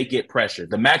can they get pressure?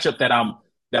 The matchup that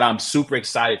I'm super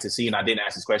excited to see, and I didn't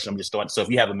ask this question, I'm just starting. So if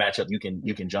you have a matchup, you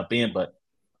can jump in, but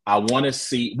I want to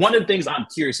see, one of the things I'm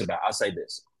curious about, I'll say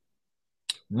this.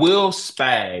 Will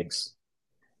Spags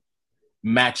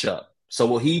match up? So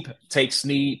will he take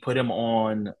Snead, put him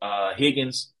on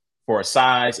Higgins for a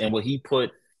size, and will he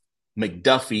put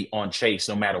McDuffie on Chase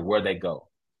no matter where they go?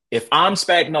 If I'm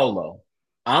Spagnuolo,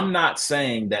 I'm not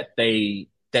saying that he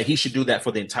should do that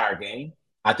for the entire game.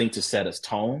 I think to set his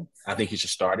tone, I think he should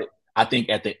start it. I think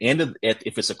at the end of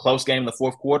if it's a close game in the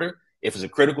 4th quarter, if it's a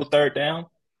critical 3rd down,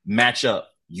 match up.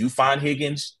 You find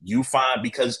Higgins,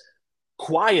 because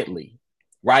quietly,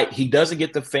 right, he doesn't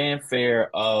get the fanfare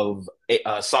of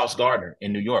Sauce Gardner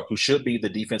in New York, who should be the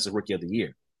defensive rookie of the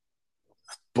year.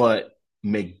 But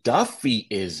McDuffie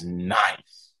is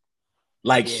nice.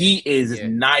 Like, he is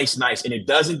nice, and it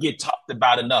doesn't get talked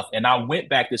about enough. And I went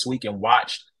back this week and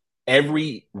watched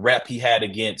every rep he had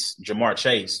against Jamar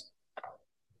Chase.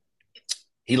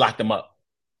 He locked him up.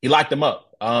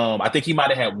 I think he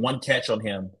might have had 1 catch on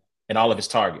him in all of his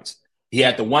targets. He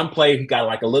had the one play, he got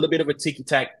like a little bit of a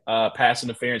ticky-tack pass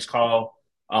interference call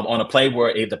on a play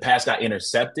where the pass got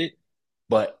intercepted.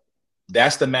 But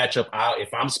that's the matchup.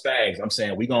 If I'm Spags, I'm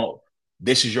saying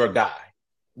this is your guy.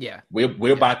 Yeah.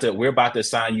 We're about to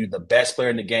assign you the best player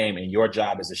in the game, and your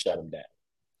job is to shut him down.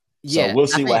 Yeah. So we'll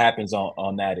see what happens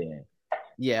on that end.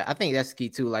 Yeah, I think that's key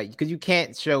too. Like, because you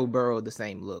can't show Burrow the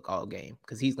same look all game,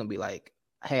 because he's gonna be like,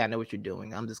 "Hey, I know what you're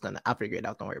doing. I'll figure it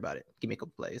out. Don't worry about it. Give me a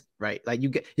couple plays." Right? Like,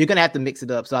 you're gonna have to mix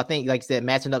it up. So I think, like you said,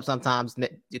 matching up sometimes,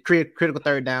 critical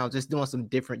 3rd down, just throwing some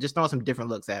different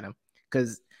looks at him,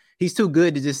 because he's too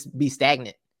good to just be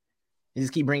stagnant and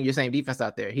just keep bringing your same defense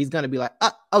out there. He's gonna be like,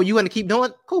 "Oh, you want to keep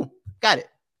doing? Cool, got it.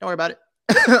 Don't worry about it."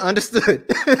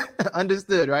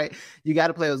 Understood, right? You got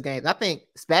to play those games. I think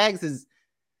Spags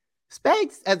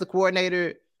as the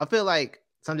coordinator. I feel like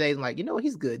some days I'm like,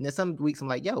 he's good, and then some weeks I'm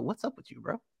like, yo, what's up with you,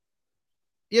 bro?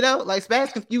 Like,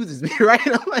 Spags confuses me, right?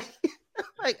 I'm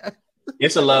like,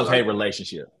 it's a love-hate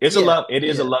relationship. It is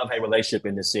a love-hate relationship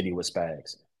in the city with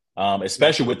Spags,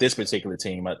 especially with this particular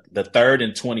team. The 3rd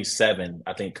and 27,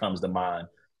 I think, comes to mind,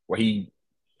 where he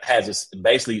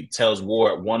basically tells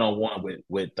Ward one-on-one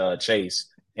with Chase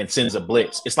and sends a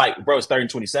blitz. It's like, bro, it's 3rd and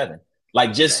 27.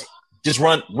 Like, just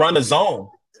run a zone.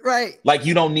 Right. Like,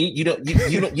 you didn't need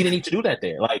to do that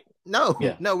there. Like, no,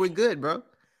 we're good, bro.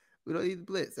 We don't need the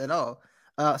blitz at all.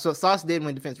 So Sauce did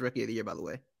win Defensive Rookie of the Year, by the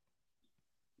way.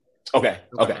 Okay.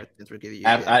 Defensive Rookie of the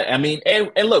Year, I mean,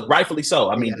 and look, rightfully so.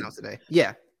 I mean, today.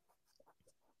 Yeah.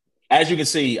 as you can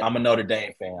see, I'm a Notre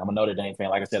Dame fan.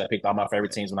 Like I said, I picked all my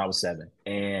favorite teams when I was 7.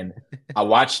 And I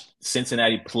watched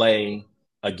Cincinnati play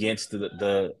against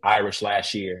the Irish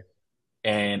last year.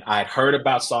 And I'd heard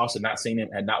about Sauce and not seen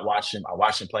him, had not watched him. I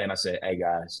watched him play and I said, hey,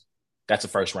 guys, that's a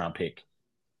first-round pick.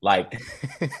 Like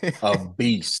a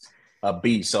beast. A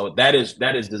beast. So that is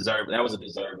deserved. That was a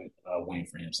deserving win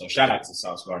for him. So shout out to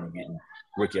Sauce Gardner getting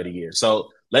Rookie of the Year. So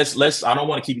let's. I don't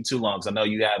want to keep you too long because I know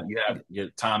you have your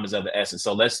time is of the essence.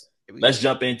 So let's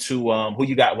jump into who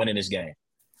you got winning this game.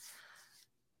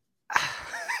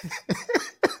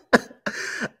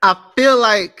 I feel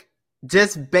like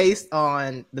just based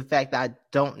on the fact that I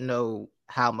don't know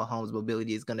how Mahomes'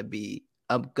 mobility is going to be,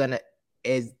 I'm gonna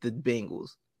edge the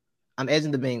Bengals. I'm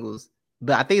edging the Bengals.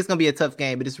 But I think it's going to be a tough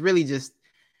game. But it's really just,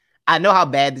 I know how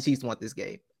bad the Chiefs want this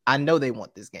game. I know they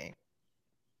want this game.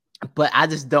 But I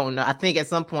just don't know. I think at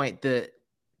some point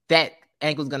that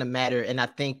ankle is going to matter. And I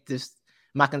think just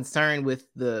my concern with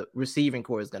the receiving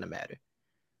core is going to matter.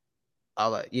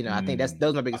 I think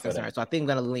those are my biggest concerns. So I think I'm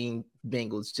going to lean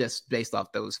Bengals just based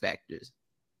off those factors,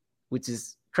 which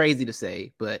is crazy to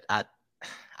say. But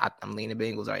I'm leaning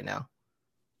Bengals right now.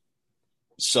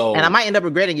 So, and I might end up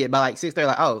regretting it by like 6:30,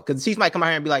 like, oh, because the Chiefs might come out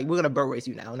here and be like, we're gonna burrow race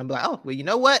you now, and I'm like, oh, well, you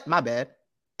know what? My bad.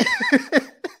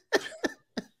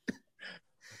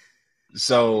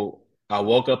 So I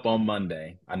woke up on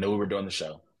Monday. I knew we were doing the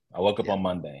show. I woke up on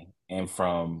Monday, and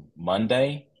from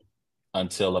Monday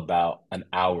until about an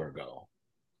hour ago,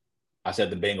 I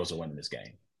said the Bengals are winning this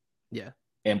game. Yeah.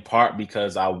 In part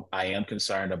because I am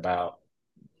concerned about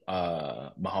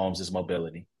Mahomes'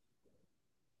 mobility.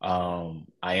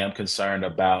 I am concerned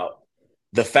about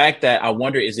the fact that I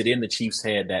wonder, is it in the Chiefs'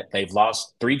 head that they've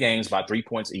lost 3 games by 3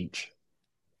 points each,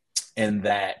 and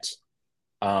that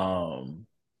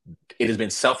it has been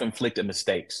self-inflicted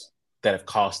mistakes that have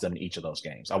cost them each of those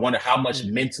games. I wonder how much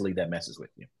mentally that messes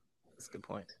with you. That's a good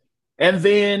point. And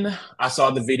then I saw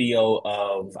the video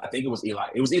of, I think it was Eli.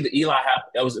 It was either Eli.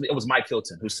 It was Mike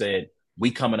Hilton who said,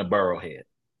 "We coming to Burrowhead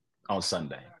on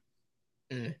Sunday."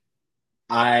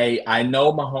 I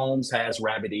know Mahomes has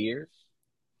rabbit ears.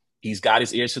 He's got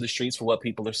his ears to the streets for what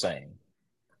people are saying.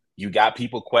 You got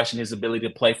people questioning his ability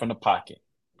to play from the pocket.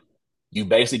 You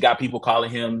basically got people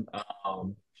calling him,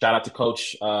 shout out to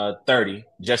Coach 30,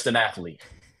 just an athlete,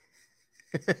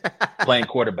 playing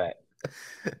quarterback,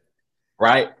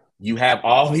 right? You have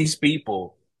all these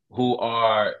people who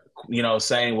are,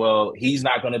 saying, well, he's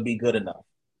not going to be good enough.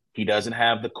 He doesn't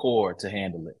have the core to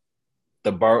handle it.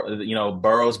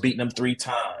 Burrow's beaten him 3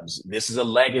 times. This is a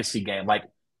legacy game. Like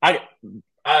I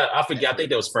forget. I think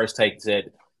that was First Take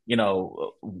said,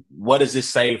 what does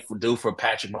this do for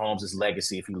Patrick Mahomes'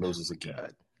 legacy if he loses again?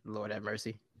 God, Lord have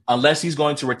mercy. Unless he's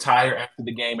going to retire after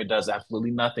the game, it does absolutely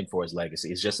nothing for his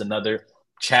legacy. It's just another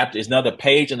chapter. It's another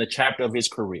page in the chapter of his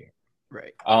career.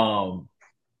 Right.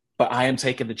 But I am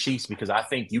taking the Chiefs because I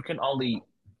think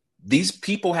these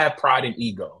people have pride and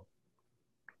ego.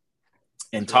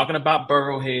 And talking about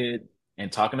Burrowhead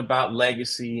and talking about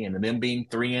legacy and them being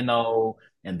 3-0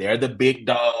 and they're the big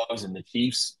dogs and the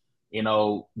Chiefs,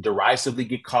 derisively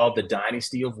get called the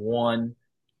dynasty of 1,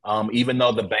 even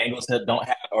though the Bengals don't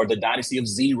have, or the dynasty of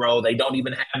 0, they don't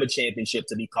even have a championship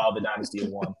to be called the dynasty of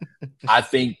 1. I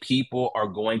think people are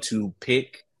going to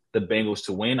pick the Bengals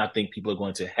to win. I think people are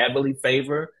going to heavily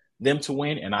favor them to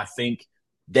win. And I think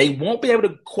they won't be able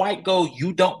to quite go,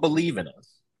 you don't believe in us.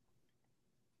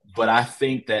 But I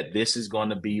think that this is going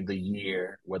to be the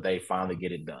year where they finally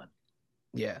get it done.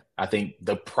 Yeah. I think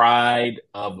the pride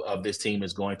of this team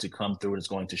is going to come through. It's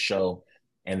going to show,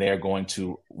 and they're going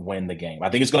to win the game. I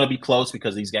think it's going to be close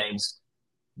because these games,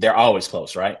 they're always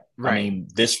close, right? I mean,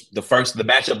 the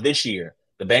matchup this year,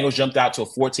 the Bengals jumped out to a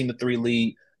 14-3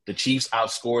 lead. The Chiefs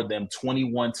outscored them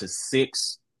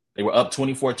 21-6. They were up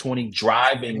 24-20,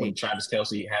 driving when Travis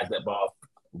Kelce has that ball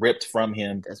ripped from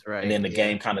him. That's right. And then the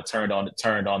game kind of turned on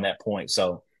that point.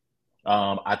 So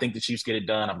I think the Chiefs get it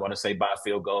done. I'm going to say by a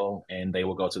field goal, and they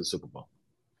will go to the Super Bowl.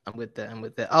 I'm with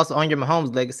that. Also, on your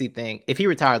Mahomes legacy thing, if he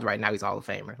retires right now, he's Hall of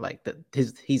Famer. Like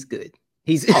he's good.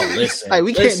 He's like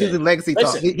we can't do the legacy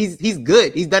talk. He's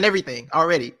good. He's done everything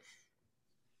already.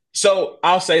 So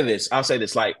I'll say this.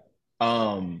 Like,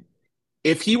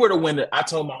 if he were to win it, I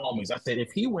told my homies, I said,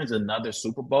 if he wins another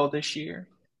Super Bowl this year,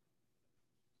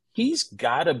 he's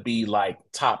got to be like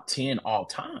top 10 all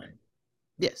time.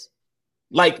 Yes.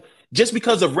 Like, just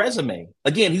because of resume.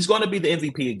 Again, he's going to be the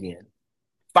MVP again.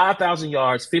 5,000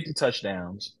 yards, 50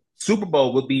 touchdowns. Super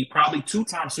Bowl would be probably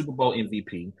 2-time Super Bowl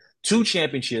MVP, 2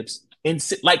 championships.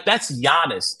 Like, that's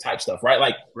Giannis type stuff, right?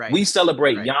 Like, we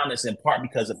celebrate Giannis in part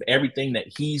because of everything that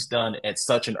he's done at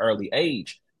such an early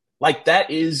age. Like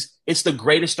it's the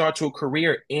greatest start to a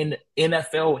career in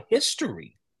NFL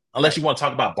history. Unless you want to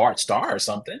talk about Bart Starr or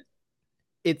something.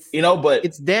 It's but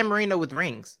it's Dan Marino with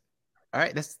rings. All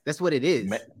right, that's what it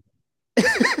is.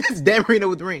 It's Dan Marino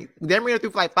with rings. Dan Marino threw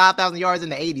for like 5,000 yards in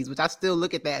the 80s, which I still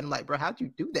look at that and I'm like, bro, how'd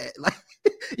you do that? Like,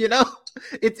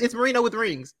 it's Marino with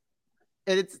rings,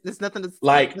 and it's nothing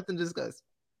to discuss.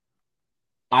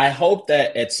 I hope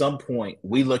that at some point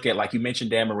we look at, like you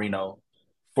mentioned, Dan Marino.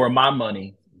 For my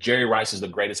money, Jerry Rice is the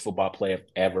greatest football player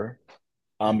ever,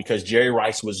 because Jerry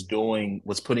Rice was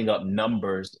putting up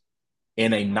numbers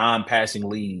in a non-passing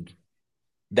league,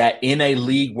 that in a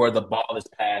league where the ball is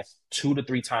passed 2 to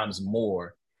 3 times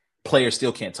more, players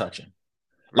still can't touch him.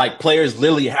 Like, players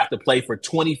literally have to play for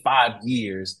 25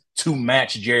 years to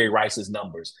match Jerry Rice's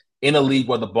numbers in a league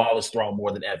where the ball is thrown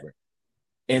more than ever.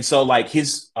 And so, like,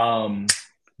 his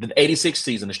the 86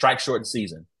 season, the strike shortened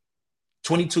season,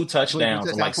 22 touchdowns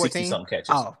and like 60-something catches.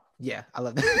 Oh, yeah. I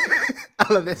love that.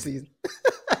 I love that season.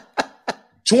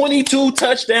 22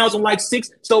 touchdowns and like 6.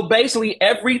 So basically,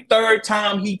 every third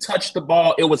time he touched the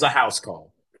ball, it was a house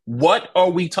call. What are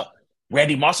we talking?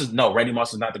 Randy Moss is not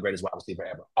the greatest wide receiver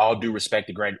ever. All due respect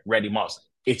to Randy Moss.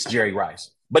 It's Jerry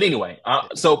Rice. But anyway, my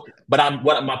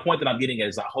point that I'm getting at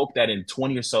is I hope that in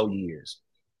 20 or so years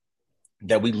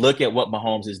that we look at what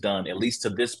Mahomes has done, at least to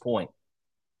this point,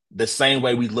 the same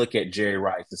way we look at Jerry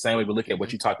Rice, the same way we look at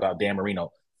what you talked about, Dan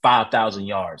Marino, 5,000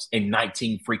 yards in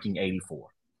 1984.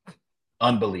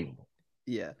 Unbelievable.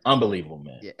 Yeah. Unbelievable,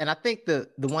 man. Yeah. And I think the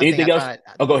one Anything thing else?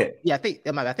 Go ahead. Yeah, I think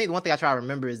the one thing I try to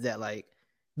remember is that, like,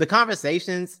 the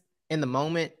conversations in the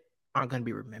moment aren't going to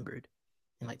be remembered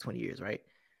in like 20 years, right?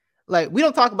 Like, we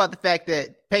don't talk about the fact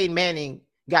that Peyton Manning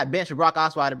got benched for Brock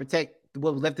Osweiler to protect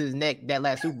what was left of his neck that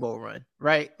last Super Bowl run,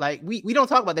 right? Like, we don't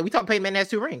talk about that. We talk Peyton Manning has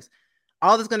 2 rings.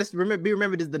 All that's going to be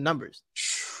remembered is the numbers.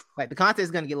 Like, the context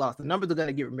is going to get lost. The numbers are going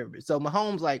to get remembered. So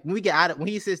Mahomes, like, when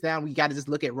he sits down, we got to just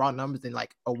look at raw numbers and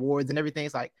like awards and everything.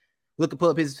 It's like, pull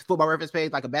up his Football Reference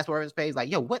page, like a basketball reference page.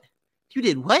 Like, yo, what? You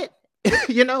did what?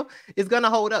 It's going to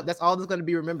hold up. That's all that's going to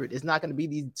be remembered. It's not going to be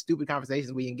these stupid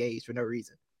conversations we engage for no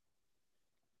reason.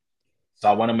 So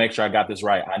I want to make sure I got this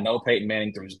right. I know Peyton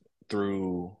Manning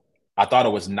threw I thought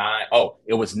it was 9. Oh,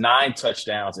 it was 9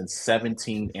 touchdowns and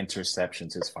 17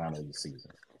 interceptions his final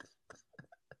season.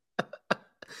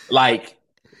 Like,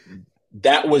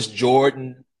 that was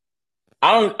Jordan.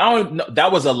 I don't know.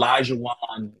 That was Elijah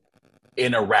Wan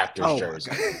in a Raptors jersey.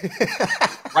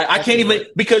 Right? I can't even,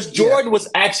 because Jordan was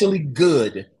actually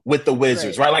good with the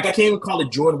Wizards, right? Like, I can't even call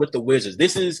it Jordan with the Wizards.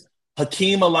 This is this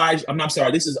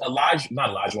is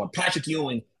Patrick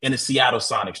Ewing in a Seattle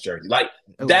Sonics jersey. Like,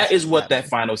 that is what that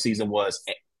final season was.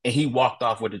 And he walked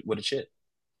off with a chip.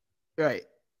 Right.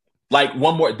 Like,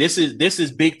 one more. This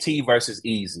is Big T versus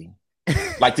Easy.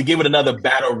 Like, to give it another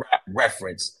battle rap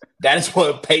reference, that is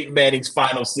what Peyton Manning's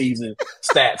final season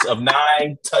stats of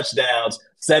 9 touchdowns,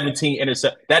 17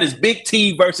 interceptions. That is Big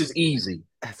T versus Easy.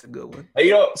 That's a good one.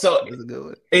 So that's a good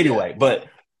one. Anyway, but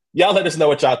y'all let us know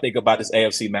what y'all think about this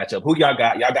AFC matchup. Who y'all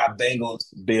got? Y'all got Bengals,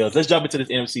 Bills. Let's jump into this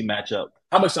NFC matchup.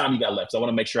 How much time you got left? So I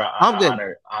want to make sure I'm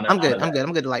good.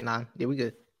 I'm good to like 9. Yeah, we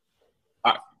good.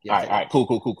 All right.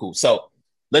 Cool. So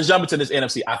let's jump into this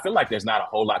NFC. I feel like there's not a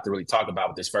whole lot to really talk about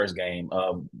with this first game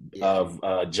of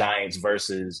Giants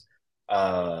versus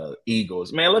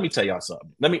Eagles. Man, let me tell y'all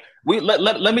something. Let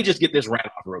me just get this rant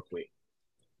off real quick.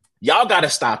 Y'all got to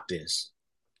stop this.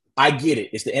 I get it.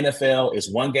 It's the NFL. It's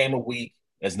one game a week.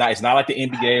 It's not like the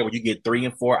NBA where you get 3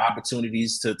 and 4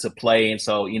 opportunities to play. And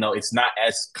so, it's not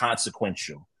as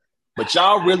consequential. But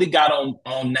y'all really got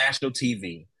on national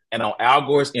TV and on Al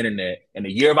Gore's internet in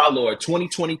the year of our Lord,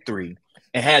 2023,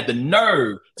 and had the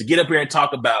nerve to get up here and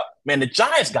talk about, man, the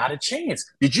Giants got a chance.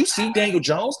 Did you see Daniel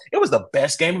Jones? It was the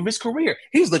best game of his career.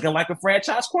 He's looking like a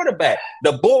franchise quarterback.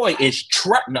 The boy is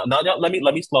no, let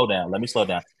me slow down.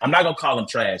 I'm not gonna call him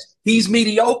trash. He's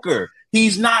mediocre.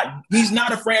 He's not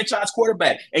a franchise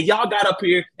quarterback. And y'all got up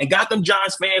here and got them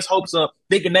Giants fans' hopes up,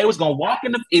 thinking they was gonna walk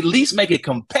in at least make it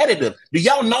competitive. Do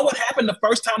y'all know what happened the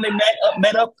first time they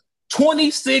met up?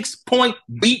 26-point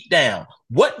beatdown.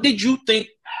 What did you think?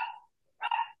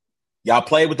 Y'all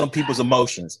played with them people's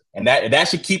emotions, and that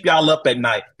should keep y'all up at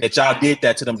night that y'all did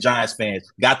that to them Giants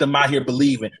fans. Got them out here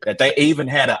believing that they even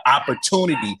had an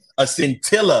opportunity, a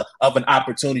scintilla of an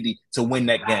opportunity to win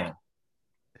that game.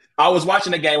 I was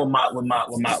watching the game with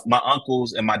my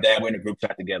uncles and my dad. Were in a group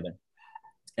chat together,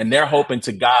 and they're hoping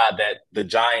to God that the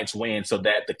Giants win so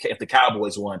that if the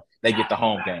Cowboys won, they get the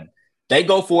home game. They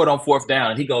go for it on 4th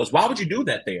down, and he goes, "Why would you do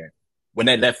that there?" When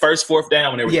that first 4th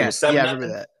down, when it was 7-0. Yeah, I remember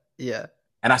that. Yeah.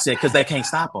 And I said, because they can't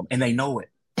stop them, and they know it.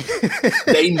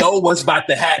 They know what's about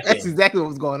to happen. That's exactly what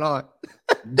was going on.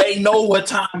 They know what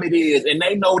time it is, and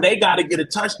they know they got to get a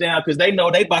touchdown because they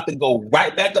know they about to go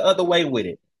right back the other way with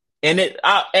it. And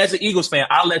as an Eagles fan,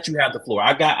 I'll let you have the floor.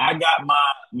 I got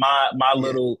my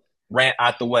little rant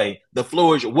out the way. The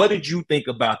floor is. What did you think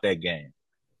about that game?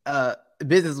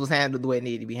 Business was handled the way it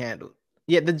needed to be handled.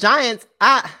 Yeah, the Giants.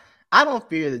 I don't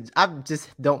fear I just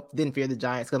didn't fear the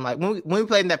Giants because like when we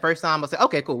played them that first time, I said,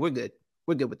 okay, cool, we're good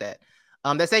with that.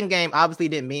 That second game obviously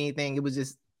didn't mean anything. It was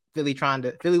just Philly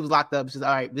was locked up. It's just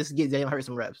all right, let's get Jalen Hurts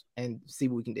some reps and see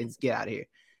what we can get out of here.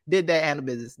 Did that, handle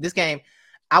business. This game,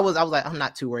 I was like, I'm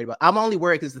not too worried about. I'm only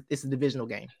worried because it's a divisional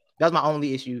game. That's my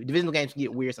only issue. Divisional games can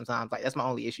get weird sometimes. Like that's my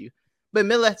only issue. But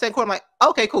middle of the second quarter, I'm like,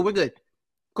 okay, cool, we're good.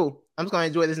 Cool. I'm just gonna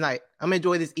enjoy this night. I'm gonna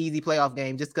enjoy this easy playoff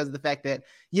game just because of the fact that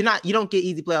you don't get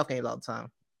easy playoff games all the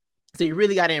time. So you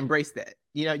really got to embrace that.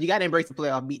 You know, you got to embrace the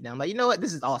playoff beatdown. Like, you know what?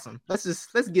 This is awesome. Let's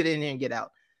get in here and get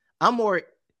out. I think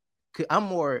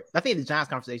the Giants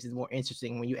conversation is more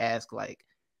interesting when you ask like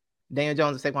Daniel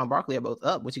Jones and Saquon Barkley are both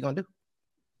up. What you gonna do?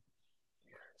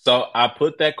 So I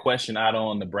put that question out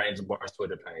on the Brains and Bars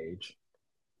Twitter page,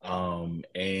 and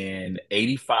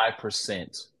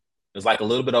 85%. It's like a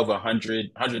little bit over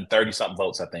 100, 130 something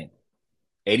votes, I think.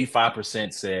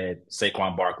 85% said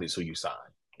Saquon Barkley is who you sign.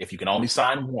 If you can only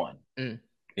sign one,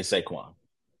 it's Saquon.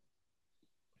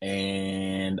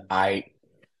 And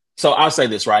so I'll say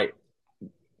this, right?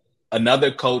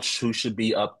 Another coach who should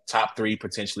be up top 3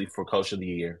 potentially for coach of the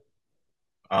year,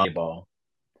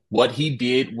 what he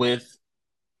did with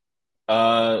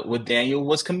Daniel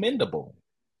was commendable,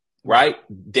 right?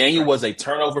 Daniel was a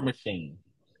turnover machine.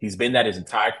 He's been that his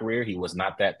entire career. He was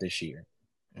not that this year.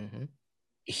 Mm-hmm.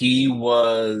 He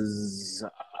was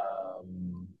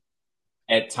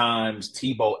at times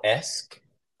Tebow-esque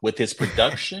with his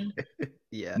production.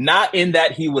 Yeah. Not in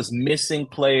that he was missing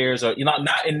players or,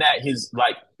 not in that his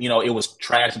it was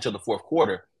trash until the fourth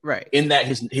quarter. Right. In that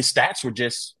his stats were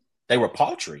they were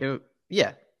paltry.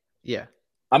 Yeah. Yeah.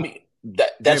 I mean,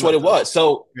 that's what it was.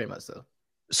 So very much so.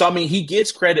 So, I mean, he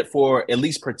gets credit for at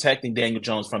least protecting Daniel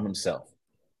Jones from himself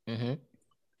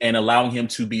and allowing him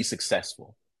to be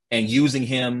successful and using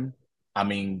him, I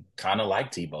mean, kind of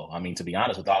like Tebow. I mean, to be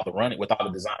honest, with all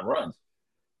the design runs.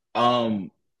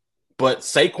 But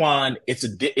Saquon,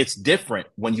 it's different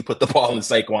when you put the ball in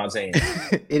Saquon's hands.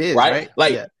 It is, right?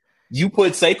 Like, you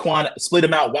put Saquon, split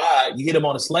him out wide, you hit him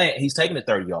on a slant, he's taking it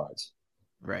 30 yards.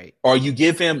 Right. Or you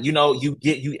give him,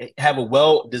 you have a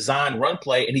well-designed run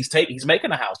play and he's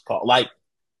making a house call. Like,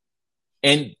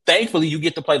 and thankfully you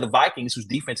get to play the Vikings, whose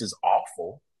defense is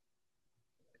awful.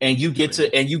 And you get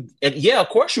of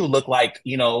course you look like,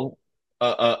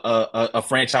 a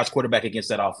franchise quarterback against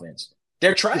that offense.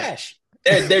 They're trash.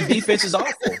 Their defense is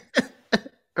awful.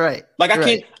 Right. Like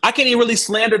I can't even really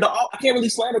slander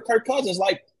Kirk Cousins.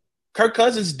 Like, Kirk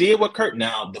Cousins did what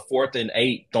now the 4th and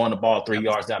 8 throwing the ball 3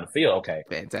 yards down the field. Okay.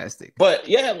 Fantastic. But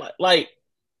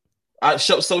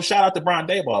so shout out to Brian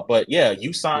Daboll. But yeah,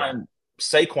 you signed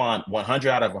Saquon 100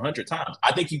 out of 100 times.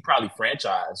 I think you probably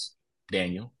franchise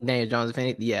Daniel Jones. If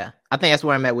anything, yeah. I think that's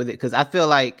where I'm at with it because I feel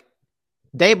like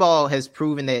Daboll has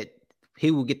proven that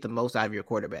he will get the most out of your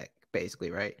quarterback,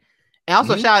 basically, right? And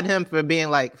also shout out to him for being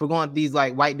for going to these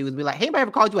white dudes and be like, hey, anybody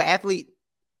ever called you an athlete?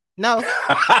 No.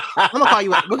 I'm gonna call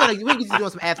you. We're gonna get you doing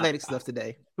some athletic stuff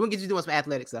today. We're gonna get you doing some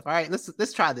athletic stuff. All right,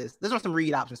 let's try this. Let's run some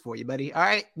read options for you, buddy. All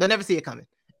right, they'll never see it coming.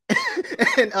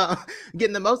 And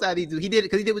getting the most out of these dudes, he did it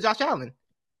because he did with Josh Allen.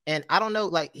 And I don't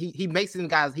know, he makes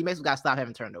guys stop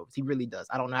having turnovers. He really does.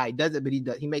 I don't know how he does it, but he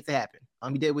does. He makes it happen.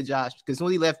 He did it with Josh because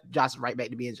when he left, Josh is right back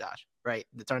to being Josh, right?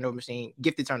 The turnover machine,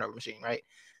 gifted turnover machine, right?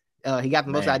 He got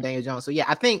the most out of Daniel Jones. So yeah,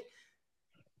 I think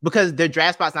because their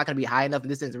draft spot's not going to be high enough, and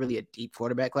this isn't really a deep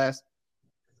quarterback class.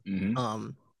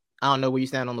 I don't know where you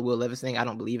stand on the Will Levis thing. I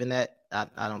don't believe in that.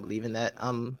 I don't believe in that.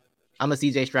 I'm a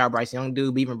CJ Stroud, Bryce Young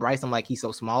dude. But even Bryce, I'm like, he's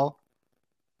so small.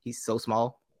 He's so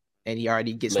small, and he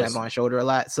already gets slammed on his shoulder a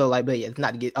lot. So but yeah,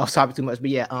 not to get off topic too much. But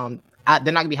yeah, they're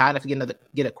not gonna be high enough to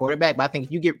get a quarterback. But I think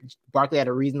if you get Barkley at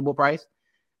a reasonable price,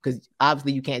 because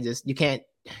obviously you just can't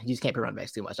pay running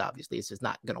backs too much. Obviously, it's just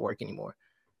not gonna work anymore.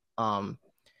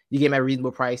 You get him at a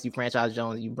reasonable price, you franchise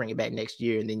Jones, you bring it back next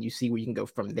year, and then you see where you can go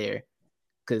from there.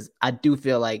 Because I do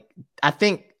feel I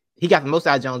think he got the most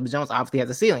out of Jones, but Jones obviously has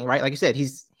a ceiling, right? Like you said,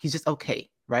 he's just okay,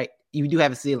 right? You do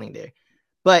have a ceiling there,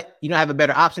 but you don't have a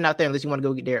better option out there unless you want to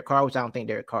go get Derek Carr, which I don't think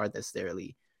Derek Carr is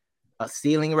necessarily a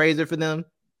ceiling raiser for them,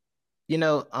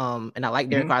 And I like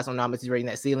Derek Carr, so I don't know how much he's raising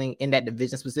that ceiling in that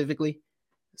division specifically.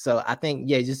 So I think,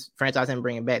 just franchise him and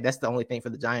bring him back. That's the only thing for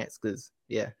the Giants because,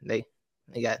 they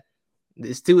got.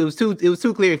 It was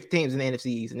two clear teams in the NFC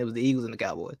East, and it was the Eagles and the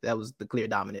Cowboys. That was the clear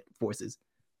dominant forces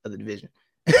of the division.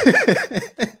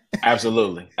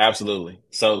 Absolutely.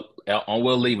 So on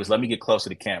Will Levis, let me get close to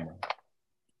the camera.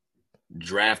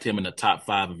 Draft him in the top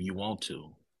 5 if you want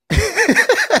to.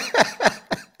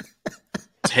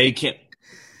 Take him,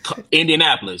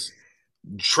 Indianapolis.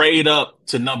 Trade up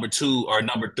to number 2 or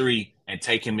number 3 and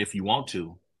take him if you want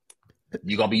to.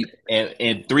 You're gonna be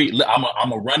and 3. I'm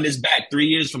gonna run this back 3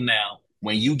 years from now.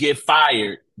 When you get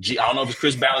fired, I don't know if it's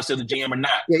Chris Ballard still the GM or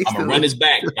not. Yeah, I'm gonna run this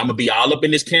back. I'm gonna be all up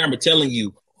in this camera telling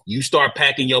you, you start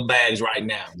packing your bags right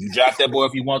now. You draft that boy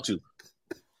if you want to.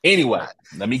 Anyway,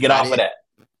 let me get off of that.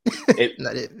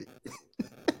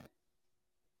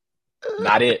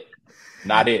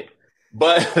 Not it.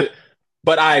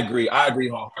 But I agree.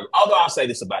 Wholeheartedly. Although I'll say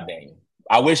this about Daniel.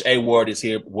 I wish A Ward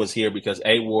was here because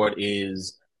A Ward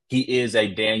is a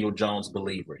Daniel Jones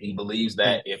believer. He believes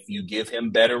that if you give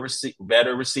him better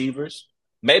receivers,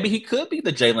 maybe he could be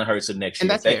the Jalen Hurts of next year.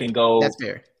 That's fair. Can go. That's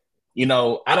fair.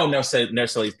 I don't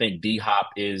necessarily think D-Hop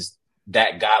is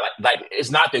that guy. Like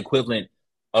it's not the equivalent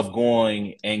of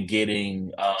going and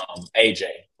getting AJ,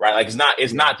 right? Like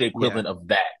it's not the equivalent of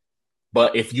that.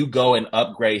 But if you go and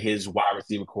upgrade his wide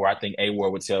receiver core, I think A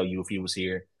Ward would tell you if he was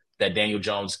here that Daniel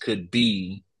Jones could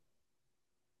be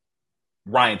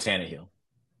Ryan Tannehill.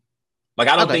 Like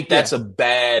I don't think that's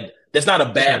not a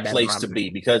bad place to be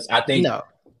because I think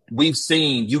we've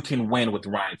seen you can win with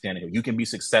Ryan Tannehill. You can be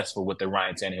successful with the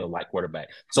Ryan Tannehill like quarterback.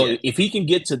 So if he can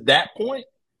get to that point,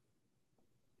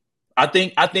 I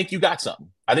think you got something.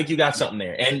 I think you got something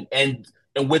there.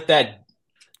 And with that,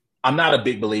 I'm not a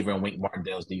big believer in Wink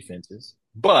Martindale's defenses,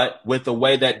 but with the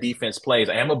way that defense plays,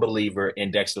 I am a believer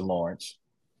in Dexter Lawrence.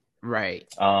 Right.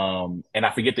 And I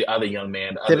forget the other young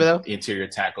man, the other interior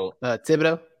tackle.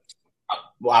 Thibodeau?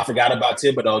 Well, I forgot about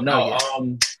Thibodeau. No.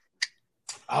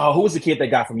 Who was the kid they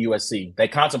got from USC? They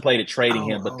contemplated trading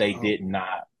him, but they did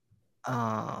not.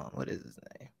 What is his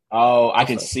name? I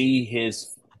can see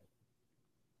his.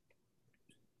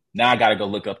 Now I got to go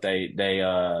look up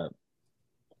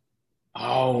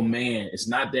oh man, it's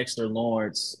not Dexter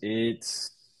Lawrence.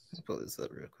 Let's pull this up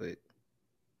real quick.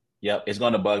 Yep, it's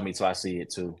going to bug me till I see it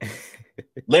too.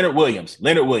 Leonard Williams.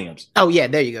 Oh yeah,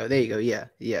 there you go.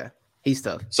 Yeah. He's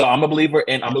tough. So I'm a believer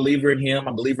in him. I'm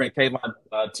a believer in Kayvon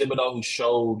Thibodeau, who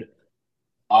showed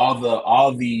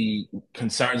all the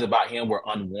concerns about him were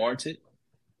unwarranted.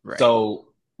 Right. So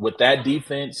with that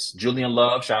defense, Julian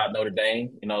Love, shout out Notre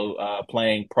Dame,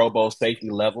 playing Pro Bowl safety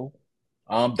level.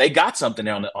 They got something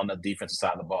there on the defensive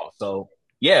side of the ball. So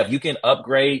yeah, if you can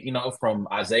upgrade, from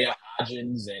Isaiah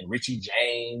Hodgins and Richie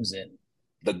James and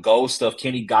the ghost of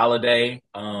Kenny Golladay,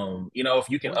 if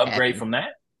you can upgrade from that.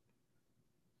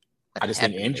 I just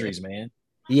think injuries, man.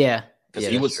 Yeah. Because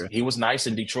he was nice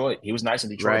in Detroit.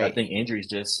 Right. I think injuries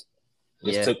just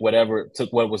took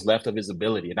what was left of his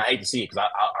ability. And I hate to see it because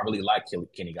I really like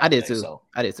Kenny Golladay.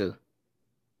 I did too.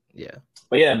 Yeah.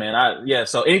 But yeah, man.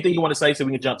 So anything you want to say so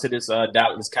we can jump to this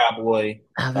Dallas Cowboy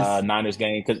Niners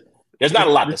game? Because there's not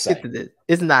a lot to say.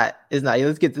 It's not.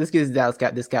 Let's get this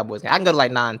Cowboys game. I can go to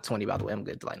like 9:20, by the way. I'm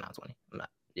good to like 9:20. I'm not.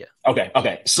 Yeah.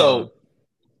 Okay. So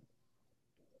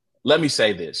let me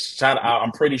say this.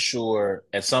 I'm pretty sure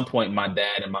at some point my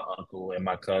dad and my uncle and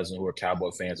my cousin who are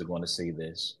Cowboy fans are going to see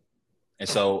this. And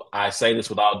so I say this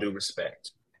with all due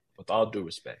respect.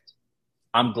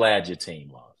 I'm glad your team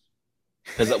lost.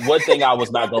 Because one thing I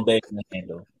was not going to be able to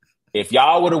handle, if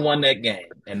y'all would have won that game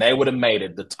and they would have made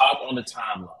it, the talk on the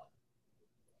timeline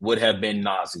would have been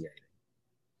nauseating.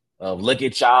 Look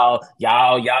at y'all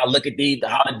look at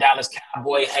all the Dallas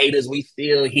Cowboy haters. We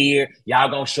still here. Y'all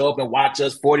gonna show up and watch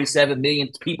us. 47 million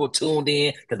people tuned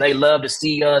in because they love to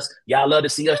see us. Y'all love to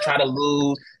see us try to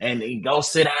lose and go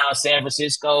sit down in San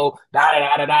Francisco.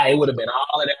 It would have been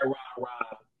all of that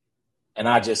rah-rah. And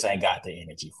I just ain't got the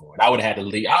energy for it. I would have had to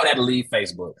leave. I would have to leave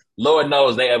Facebook. Lord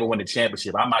knows they ever win the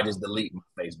championship. I might just delete my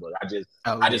Facebook. I just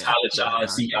holler at y'all and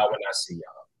see y'all when I see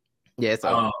y'all. Yeah, it's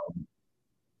over.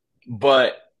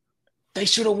 But they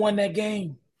should have won that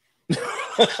game.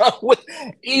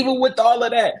 Even with all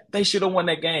of that, they should have won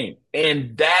that game.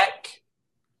 And Dak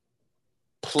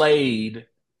played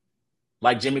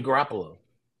like Jimmy Garoppolo.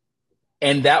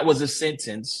 And that was a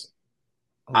sentence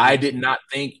I did not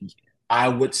think I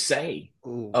would say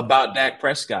about Dak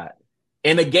Prescott.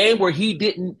 In a game where he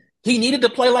needed to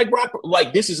play like Brock.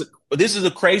 Like this is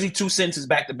a crazy 2 sentences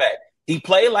back to back. He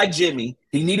played like Jimmy.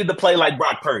 He needed to play like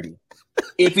Brock Purdy.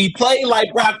 If he played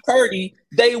like Brock Purdy,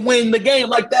 they win the game.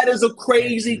 Like that is a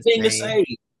crazy thing to say.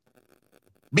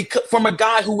 Because from a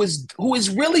guy who is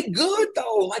really good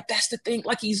though. Like that's the thing.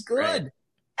 Like he's good. Right.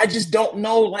 I just don't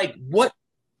know like what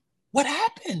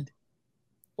happened.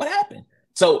 What happened?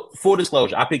 So full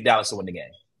disclosure, I picked Dallas to win the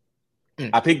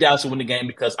game. I picked Dallas to win the game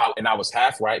because I was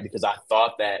half right because I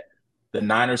thought that the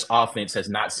Niners offense has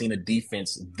not seen a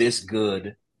defense this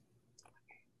good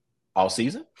all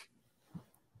season.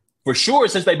 For sure,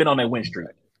 since they've been on their win streak.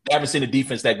 They haven't seen a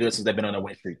defense that good since they've been on their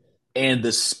win streak. And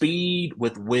the speed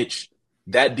with which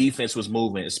that defense was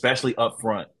moving, especially up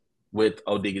front with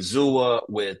Odigizua,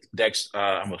 with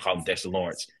I'm going to call him Dexter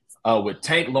Lawrence, with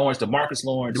Tank Lawrence, DeMarcus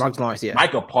Lawrence, yeah.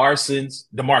 Micah Parsons,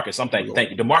 DeMarcus,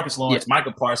 thank you. DeMarcus Lawrence, yeah.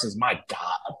 Micah Parsons, my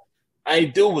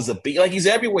God. Dude was a beat. Like, he's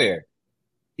everywhere.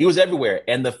 He was everywhere.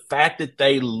 And the fact that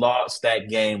they lost that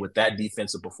game with that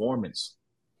defensive performance,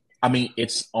 I mean,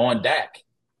 it's on Dak.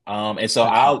 And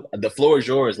so the floor is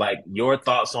yours. Like, your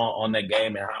thoughts on that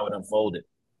game and how it unfolded.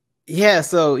 Yeah,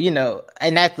 so,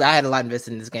 and actually I had a lot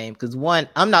invested in this game because, one,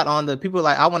 I'm not on the people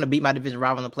like, I want to beat my division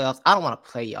rival in the playoffs. I don't want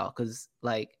to play y'all because,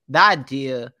 like, the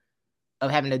idea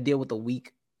of having to deal with the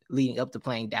week leading up to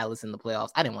playing Dallas in the playoffs,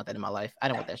 I didn't want that in my life. I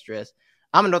didn't want that stress.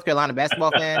 I'm a North Carolina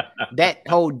basketball fan. That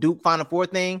whole Duke Final Four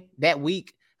thing that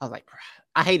week, I was like,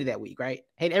 I hated that week, right?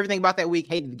 Hated everything about that week.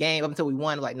 Hated the game up until we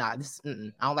won. Like, nah, I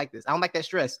don't like this. I don't like that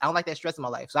stress. I don't like that stress in my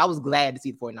life. So I was glad to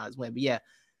see the 49ers win. But yeah,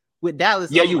 with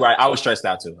Dallas. Yeah, you're right. I was stressed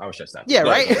out too. Yeah,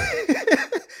 right?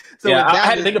 So yeah, Dallas, I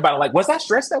had to think about it. Like, was that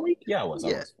stress that week? Yeah, I was.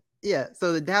 Yeah.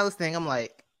 So the Dallas thing, I'm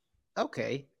like,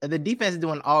 okay. The defense is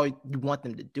doing all you want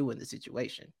them to do in the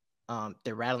situation.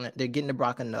 They're rattling. They're getting to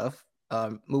Brock enough,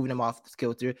 moving them off the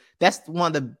kilter. That's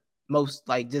one of the most,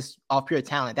 like, just off pure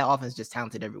talent. That offense is just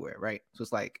talented everywhere, right? So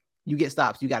it's like, you get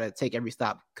stops. You got to take every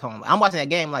stop. I'm watching that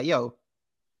game like, yo,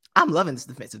 I'm loving this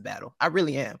defensive battle. I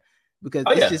really am. Because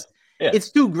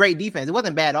it's two great defense. It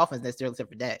wasn't bad offense necessarily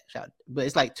except for that shot, but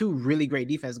it's like two really great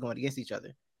defenses going against each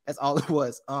other. That's all it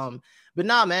was. But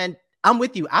nah, man, I'm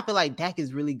with you. I feel like Dak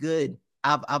is really good.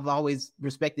 I've always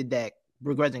respected Dak,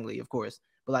 begrudgingly, of course,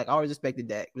 but like I always respected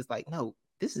Dak. It's like, no,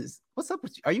 what's up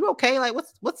with you? Are you okay? Like,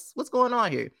 what's going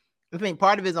on here? I mean,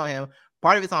 part of it's on him,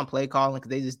 part of it's on play calling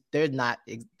because they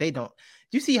don't.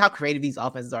 Do you see how creative these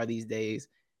offenses are these days?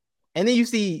 And then you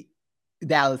see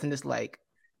Dallas, and it's like,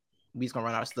 we just gonna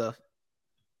run our stuff.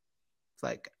 It's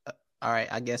like, all right,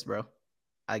 I guess, bro.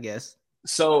 I guess.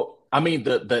 So, I mean,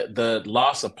 the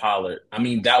loss of Pollard, I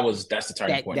mean, that's the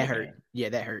turning point. That hurt. Yeah,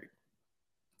 that hurt.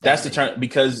 That's the turn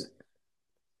because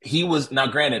he was, now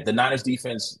granted, the Niners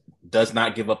defense does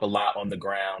not give up a lot on the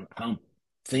ground. I don't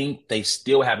think they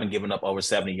still haven't given up over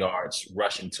 70 yards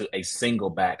rushing to a single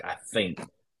back, I think.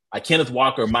 Kenneth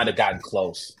Walker might have gotten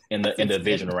close in the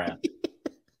division round.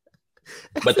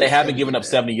 But they haven't given up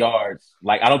 70 yards.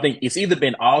 Like, I don't think it's either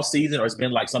been all season or it's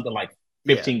been like something like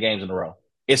 15 games in a row.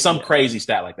 It's some crazy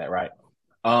stat like that, right?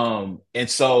 And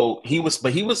so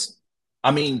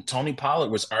Tony Pollard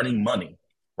was earning money,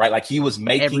 right? Like, he was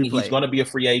he's going to be a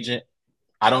free agent.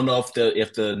 I don't know if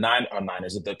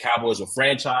the Cowboys will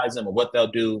franchise him or what they'll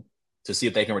do to see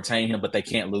if they can retain him, but they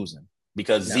can't lose him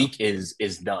because Zeke is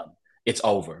done. It's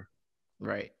over.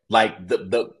 Right. Like,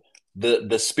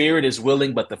 the spirit is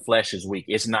willing, but the flesh is weak.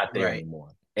 It's not there anymore.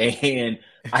 And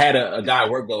I had a guy at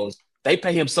work goes, they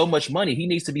pay him so much money, he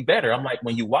needs to be better. I'm like,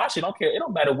 when you watch it, I don't care. It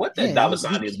don't matter what that dollar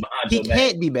sign is behind him. He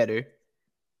can't be better.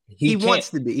 He wants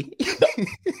to be.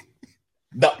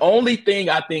 The only thing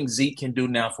I think Zeke can do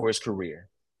now for his career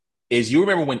is, you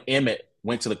remember when Emmett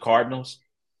went to the Cardinals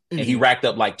and he racked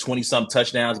up like 20-some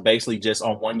touchdowns basically just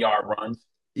on 1-yard runs?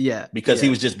 Yeah. Because he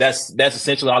was just, that's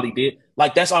essentially all he did.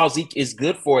 Like, that's all Zeke is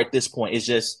good for at this point. It's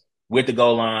just, we're at the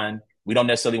goal line. We don't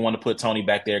necessarily want to put Tony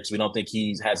back there because we don't think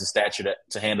he has the stature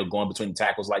to handle going between the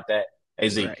tackles like that. Hey,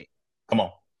 Zeke, come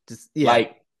on. But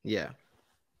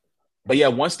yeah,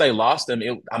 once they lost him,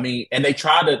 and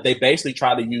they basically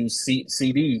tried to use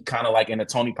CD kind of like in a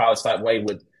Tony Pollard type way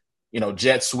with,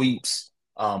 jet sweeps,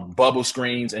 bubble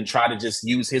screens, and try to just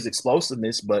use his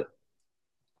explosiveness. But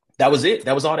that was it.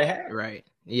 That was all they had. Right.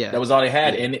 Yeah. That was all they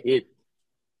had. Yeah. And it,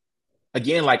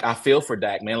 again, like, I feel for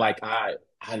Dak, man. Like, I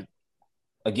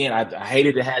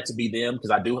hated it had to be them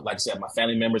because I do, like I said, my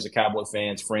family members are Cowboy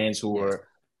fans, friends who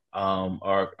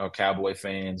are Cowboy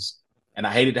fans. And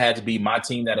I hated it had to be my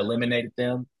team that eliminated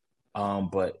them.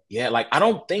 But yeah, like, I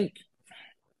don't think,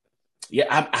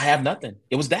 I have nothing.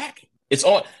 It was Dak. It's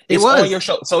on your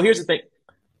show. So here's the thing.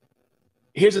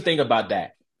 Here's the thing about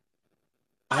Dak.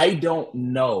 I don't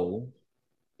know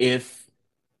if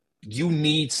you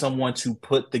need someone to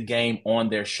put the game on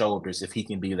their shoulders if he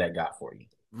can be that guy for you.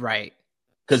 Right.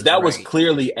 Because that was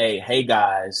clearly hey,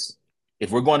 guys,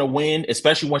 if we're going to win,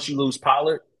 especially once you lose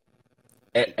Pollard,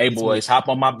 hey boys, hop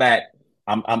on my back.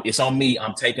 It's on me.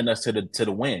 I'm taking us to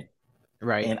the win.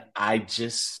 Right. And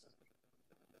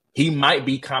he might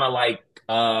be kind of like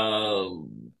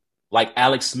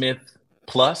Alex Smith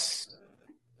plus.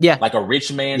 Yeah. Like a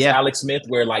rich man's Alex Smith,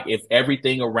 where, like, if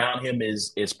everything around him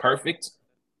is perfect,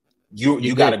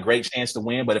 you got a great chance to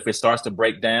win. But if it starts to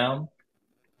break down,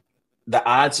 the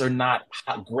odds are not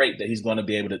great that he's going to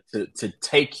be able to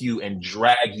take you and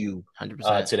drag you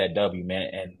to that W, man.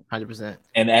 And 100%.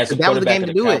 And as a quarterback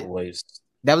of the Cowboys,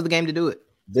 that was the game to do it.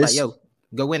 Like, yo,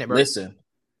 go win it, bro.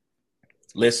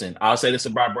 Listen. I'll say this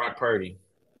about Brock Purdy.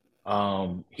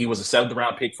 He was a 7th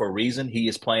round pick for a reason. He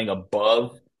is playing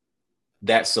above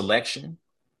that selection.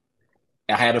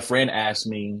 I had a friend ask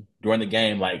me during the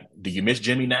game, like, do you miss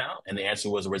Jimmy now? And the answer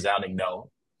was a resounding no.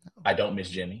 I don't miss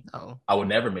Jimmy. I will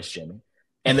never miss Jimmy.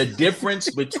 And the difference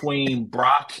between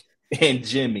Brock and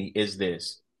Jimmy is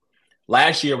this.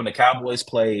 Last year when the Cowboys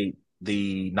played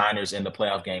the Niners in the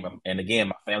playoff game, and again,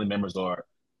 my family members are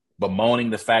bemoaning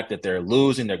the fact that they're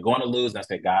losing, they're going to lose. And I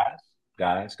said, guys,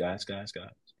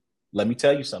 let me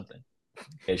tell you something.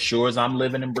 As sure as I'm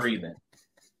living and breathing,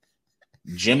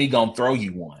 Jimmy gonna throw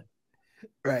you one.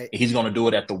 Right. He's gonna do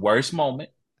it at the worst moment.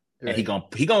 Right. And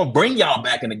he gonna bring y'all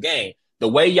back in the game. The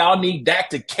way y'all need Dak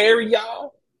to carry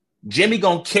y'all, Jimmy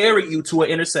gonna carry you to an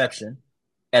interception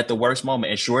at the worst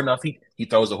moment. And sure enough, he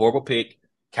throws a horrible pick.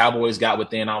 Cowboys got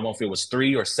within, I don't know if it was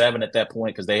 3 or 7 at that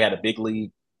point because they had a big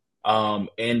lead.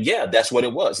 And yeah, that's what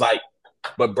it was. Like,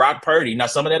 but Brock Purdy, now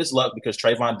some of that is luck because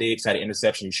Trayvon Diggs had an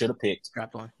interception he should have picked.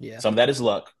 Yeah. Some of that is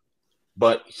luck,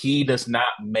 but he does not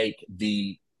make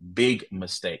the big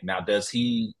mistake. Now, does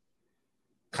he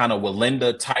kind of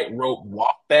Walinda tightrope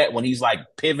walk that when he's like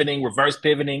pivoting, reverse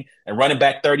pivoting, and running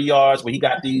back 30 yards where he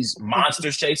got these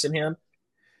monsters chasing him?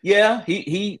 Yeah,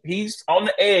 he's on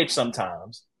the edge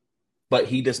sometimes, but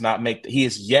he does not make. He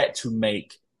is yet to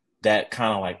make that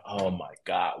kind of like, oh my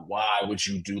God, why would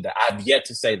you do that? I've yet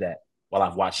to say that while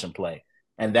I've watched him play,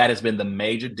 and that has been the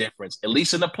major difference, at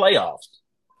least in the playoffs,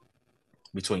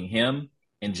 between him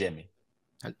and Jimmy.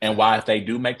 And why, if they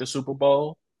do make the Super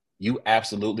Bowl, you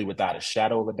absolutely, without a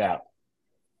shadow of a doubt,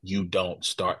 you don't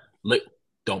start. Look,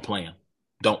 don't play him.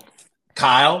 Don't,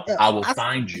 Kyle. I will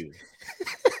find you.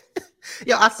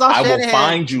 Yo, I will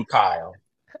find you, Kyle.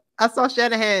 I saw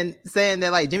Shanahan saying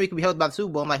that like Jimmy could be held by the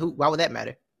Super Bowl. I'm like, why would that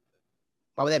matter?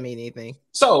 Why would that mean anything?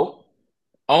 So,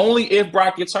 only if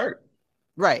Brock gets hurt.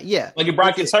 Right, yeah. Like if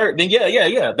Brock gets hurt, then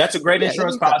yeah. That's a great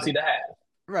insurance policy to have.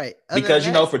 Right. Because,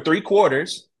 for 3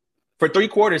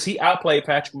 quarters, he outplayed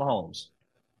Patrick Mahomes.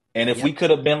 And if we could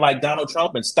have been like Donald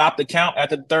Trump and stopped the count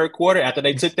after the 3rd quarter, after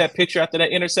they took that picture after that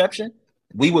interception,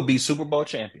 we would be Super Bowl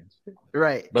champions.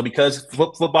 Right. But because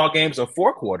football games are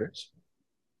 4 quarters,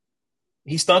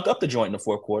 he stunk up the joint in the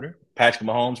 4th quarter. Patrick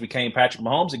Mahomes became Patrick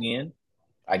Mahomes again.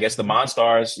 I guess the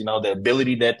Monstars, the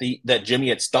ability that Jimmy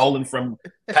had stolen from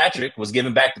Patrick was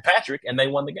given back to Patrick, and they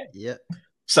won the game. Yeah.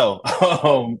 So,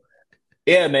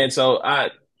 yeah, man. So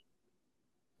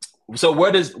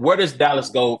where does Dallas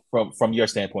go from your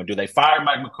standpoint? Do they fire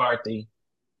Mike McCarthy?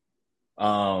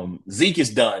 Zeke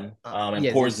is done, and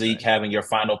poor Zeke having your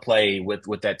final play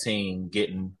with that team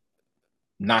getting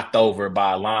knocked over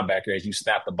by a linebacker as you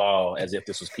snap the ball as if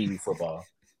this was Pee Wee football.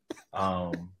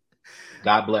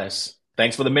 God bless.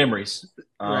 Thanks for the memories.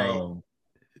 Right.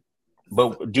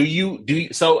 But do you?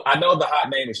 So I know the hot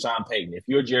name is Sean Payton. If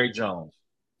you're Jerry Jones,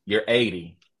 you're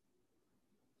 80.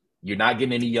 You're not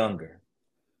getting any younger.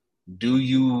 Do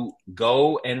you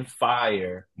go and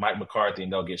fire Mike McCarthy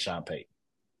and go get Sean Payton?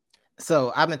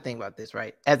 So I've been thinking about this,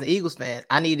 right? As an Eagles fan,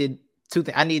 I needed 2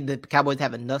 things. I need the Cowboys to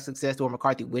have enough success to where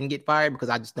McCarthy wouldn't get fired because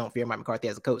I just don't fear Mike McCarthy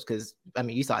as a coach. Because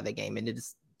you saw that game, and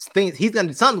something's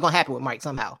gonna happen with Mike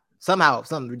somehow. Somehow,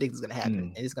 something ridiculous is gonna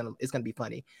happen, and it's gonna be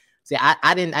funny. See,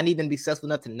 I need them to be successful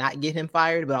enough to not get him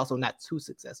fired, but also not too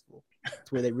successful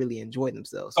to where they really enjoy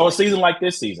themselves. So a season like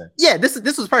this season, yeah, this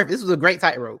was perfect. This was a great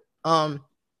tightrope. But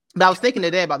I was thinking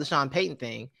today about the Sean Payton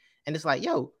thing, and it's like,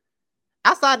 yo,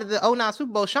 outside of the 2009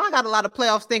 Super Bowl, Sean got a lot of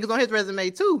playoff stinkers on his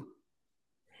resume too.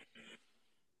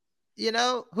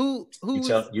 Who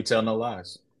you tell no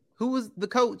lies. Who was the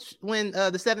coach when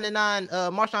the 7-9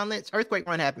 Marshawn Lynch earthquake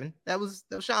run happened? That was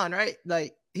Sean, right?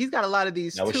 Like he's got a lot of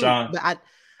these that was too. Sean. But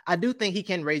I do think he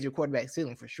can raise your quarterback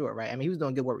ceiling for sure, right? I mean, he was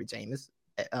doing good work with Jameis.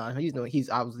 He's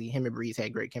obviously, him and Breeze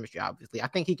had great chemistry, obviously. I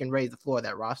think he can raise the floor of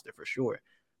that roster for sure.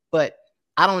 But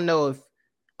I don't know if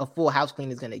a full house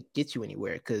clean is going to get you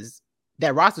anywhere because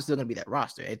that roster is still going to be that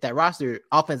roster. If that roster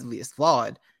offensively is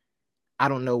flawed, I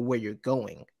don't know where you're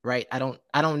going, right? I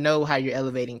don't know how you're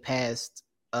elevating past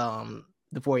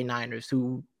the 49ers,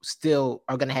 who still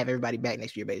are going to have everybody back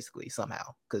next year, basically, somehow,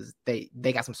 because they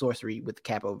got some sorcery with the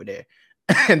cap over there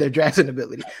and their drafting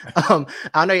ability. I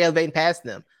don't know you're elevating past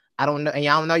them. I don't know, and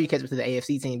I don't know you catch up to the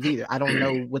AFC teams either. I don't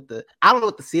know what the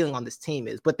ceiling on this team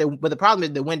is, but the problem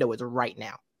is the window is right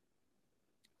now.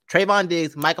 Trayvon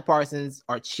Diggs, Micah Parsons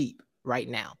are cheap right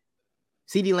now.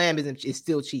 CeeDee Lamb is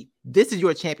still cheap. This is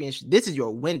your championship. This is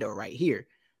your window right here.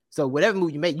 So whatever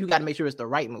move you make, you got to make sure it's the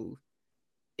right move.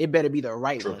 It better be the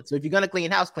right one. So if you're gonna clean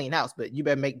house, but you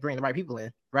better bring the right people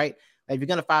in, right? Like if you're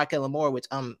gonna fire Kellen Moore, which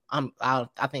I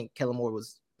think Kellen Moore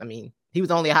was, I mean, he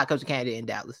was only a hot coaching candidate in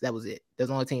Dallas. That was it. There's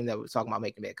the only team that was talking about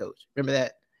making that coach. Remember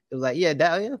that? It was like,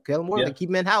 Kellen Moore, keep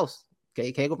him in house.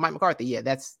 Okay, can't go for Mike McCarthy. Yeah,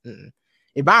 that's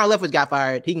if Byron Leftwich got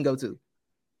fired, he can go too.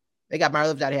 They got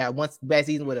Byron Leftwich out here once bad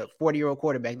season with a 40-year-old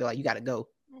quarterback. They're like, you got to go.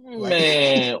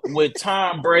 Man, with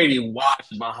Tom Brady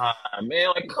watched behind, man,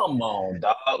 like, come on,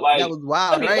 dog. Like, that was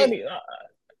wild, right?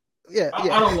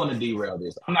 I don't want to derail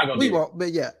this. I'm not gonna. We won't,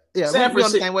 but yeah. San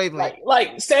Francisco,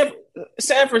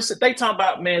 San Francisco. They talking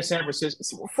about, man, San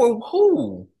Francisco for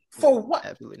who? For what?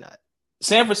 Absolutely not.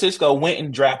 San Francisco went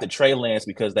and drafted Trey Lance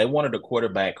because they wanted a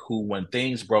quarterback who, when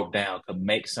things broke down, could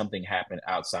make something happen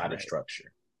outside of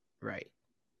structure. Right.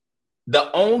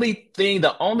 The only thing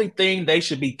they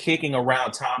should be kicking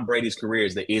around Tom Brady's career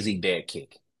is the "is he dead"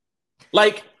 kick.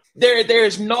 Like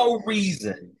there's no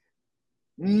reason,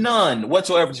 none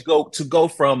whatsoever, to go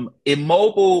from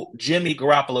immobile Jimmy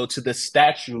Garoppolo to the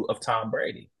statue of Tom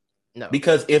Brady. No,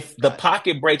 because if the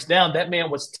pocket breaks down, that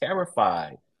man was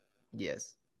terrified.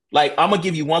 Yes. Like, I'm gonna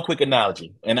give you one quick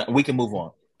analogy, and we can move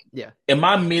on. Yeah. In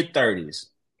my mid-30s,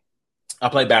 I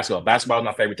play basketball. Basketball is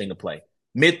my favorite thing to play.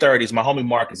 Mid-30s, my homie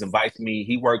Marcus invites me.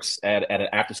 He works at an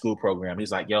after-school program.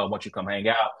 He's like, yo, I want you to come hang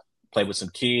out, play with some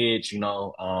kids, and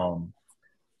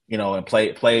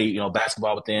play,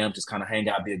 basketball with them, just kind of hang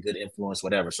out, be a good influence,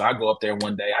 whatever. So I go up there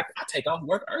one day. I take off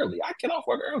work early. I get off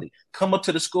work early. Come up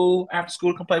to the school, after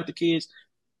school, come play with the kids.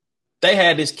 They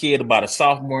had this kid about a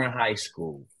sophomore in high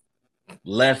school,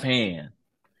 left hand.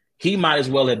 He might as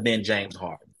well have been James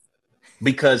Harden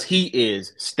because he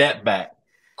is step back,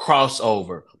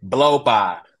 crossover, blow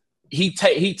by. He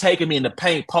taking me in the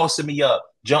paint, posting me up,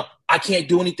 jump. I can't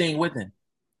do anything with him.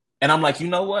 And I'm like, you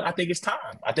know what? I think it's time.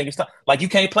 Like, you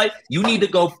can't play. You need to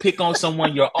go pick on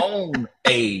someone your own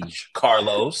age,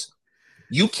 Carlos.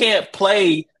 You can't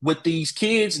play with these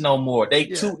kids no more. They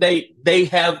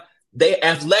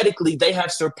athletically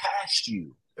have surpassed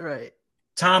you. Right.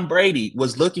 Tom Brady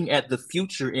was looking at the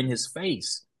future in his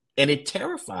face, and it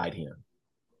terrified him.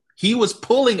 He was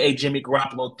pulling a Jimmy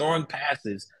Garoppolo, throwing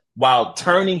passes while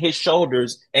turning his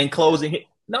shoulders and closing it.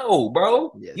 No,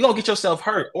 bro. Yes. You're going to get yourself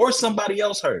hurt or somebody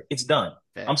else hurt. It's done.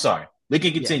 Okay. I'm sorry. We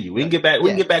can continue. We can get back. We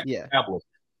can get back to the Cowboys.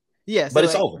 Yeah. So but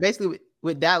it's over. Basically,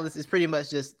 with Dallas, it's pretty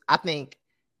much just, I think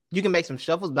you can make some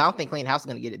shuffles, but I don't think clean house is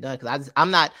going to get it done because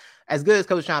I'm not as good as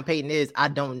Coach Sean Payton is.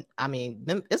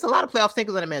 It's a lot of playoff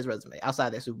sinkers on that man's resume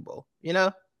outside that Super Bowl. You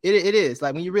know, it is.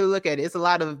 Like, when you really look at it, it's a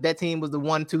lot of that team was the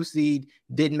 1-2 seed,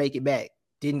 didn't make it back,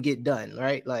 didn't get done.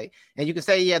 Right. Like, and you can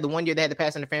say, the 1 year they had the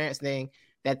pass interference thing,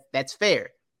 that's fair.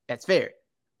 That's fair.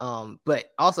 But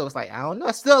also it's like, I don't know.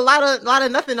 It's still a lot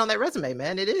of nothing on that resume,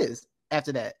 man. It is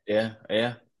after that. Yeah.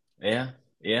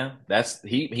 That's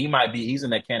he might be. He's in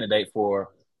that candidate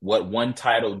for what one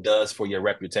title does for your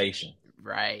reputation.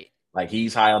 Right. Like,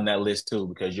 he's high on that list too,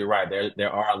 because you're right.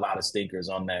 There are a lot of stinkers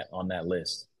on that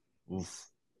list. Oof.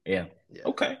 Yeah.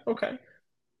 Okay.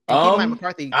 Mike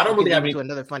McCarthy, I don't really have to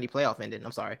another funny playoff ending.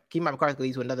 I'm sorry. Keep Mike McCarthy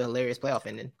leads to another hilarious playoff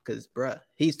ending because,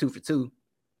 he's 2 for 2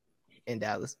 in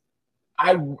Dallas.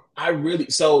 I really,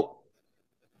 so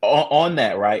on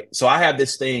that, right? So I have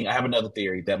another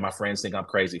theory that my friends think I'm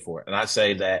crazy for. And I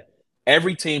say that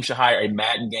every team should hire a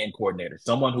Madden game coordinator,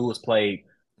 someone who has played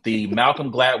the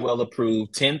Malcolm Gladwell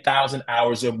approved 10,000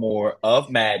 hours or more of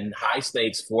Madden, high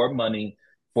stakes, for money,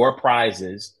 for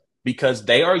prizes, because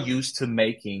they are used to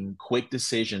making quick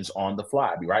decisions on the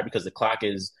fly, right? Because the clock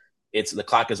is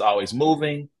always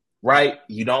moving, right?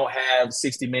 You don't have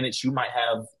 60 minutes. You might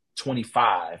have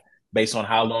 25 based on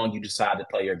how long you decide to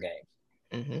play your game.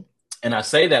 Mm-hmm. And I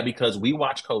say that because we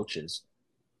watch coaches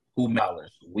who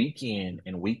week in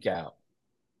and week out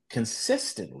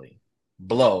consistently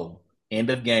blow end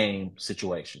of game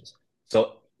situations.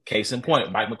 So case in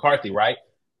point, Mike McCarthy, right?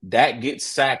 That gets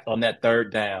sacked on that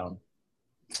third down.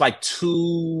 It's like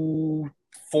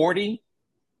 240,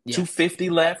 250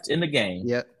 left in the game.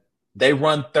 Yep. They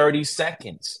run 30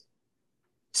 seconds.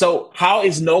 So how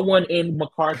is no one in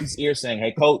McCarthy's ear saying,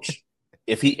 hey, coach,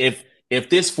 if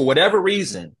this, for whatever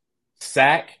reason,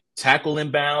 sack, tackle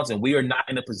inbounds, and we are not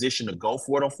in a position to go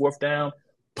for it on fourth down,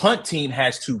 punt team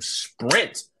has to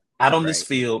sprint out on this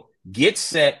field, get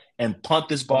set, and punt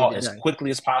this ball as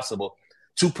quickly as possible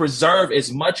to preserve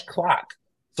as much clock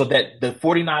so that the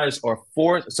 49ers are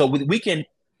forced. So we can,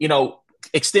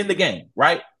 extend the game,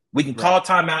 right? We can call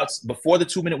timeouts before the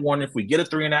 2-minute warning. If we get a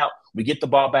 3 and out, we get the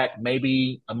ball back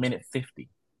maybe a minute 50.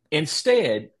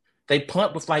 Instead, they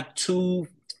punt with like 2:50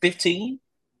 15.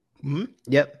 Mm-hmm.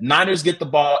 Yep. Niners get the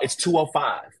ball. It's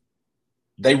 2:05.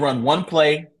 They run one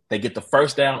play. They get the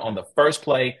first down on the first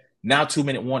play. Now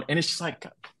 2-minute one, and it's just like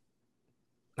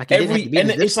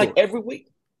it's like every week.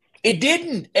 It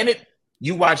didn't, and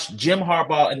you watch Jim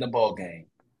Harbaugh in the ball game.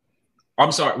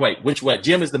 I'm sorry, wait, which way?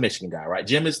 Jim is the Michigan guy, right?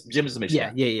 Jim is the Michigan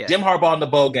guy. Yeah. Jim Harbaugh in the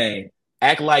bowl game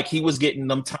act like he was getting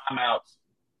them timeouts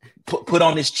put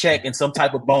on his check and some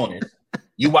type of bonus.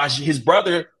 You watch his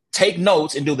brother take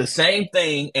notes and do the same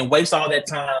thing and waste all that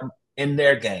time in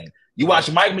their game. You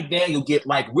watch Mike McDaniel get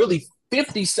like really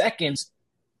 50 seconds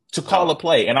to call a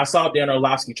play. And I saw Dan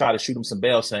Orlovsky try to shoot him some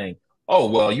bail saying, oh,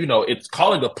 well, it's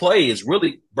calling a play is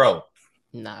really, bro.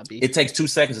 Nah, B. It takes 2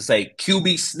 seconds to say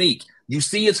QB sneak. You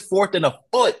see it's 4th and a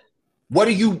foot. What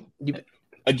are you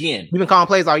again? You've been calling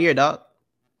plays all year, dog.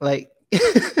 Like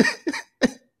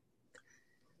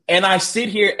and I sit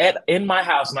here in my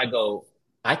house and I go,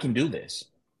 I can do this.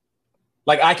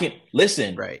 Like I can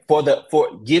listen right.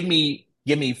 give me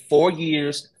 4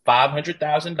 years,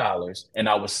 $500,000, and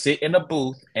I will sit in a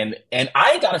booth and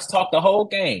I ain't got to talk the whole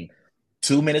game.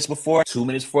 2 minutes before, 2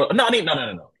 minutes before. No.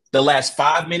 The last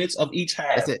 5 minutes of each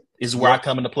half is where I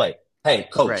come into play. Hey,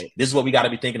 coach, This is what we got to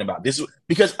be thinking about. This is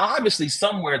because obviously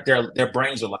somewhere their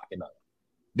brains are locking up.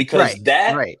 Because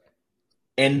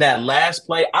in that last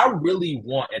play, I really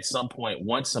want at some point,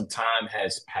 once some time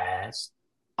has passed,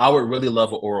 I would really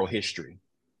love an oral history.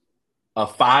 A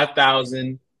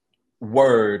 5,000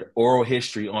 word oral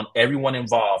history on everyone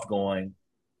involved going,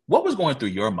 what was going through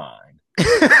your mind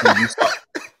when you saw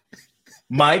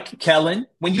Mike Kellen,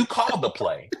 when you called the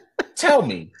play? Tell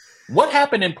me, what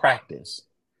happened in practice?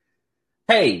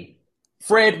 Hey,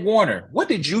 Fred Warner, what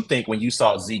did you think when you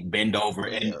saw Zeke bend over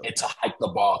and to hike the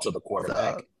ball to the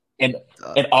quarterback? And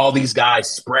all these guys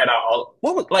spread out.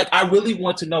 I really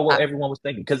want to know what everyone was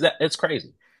thinking because it's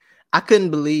crazy. I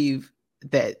couldn't believe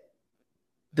that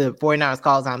the 49ers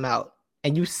calls time out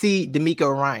and you see D'Amico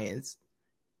Ryans.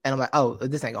 And I'm like, oh,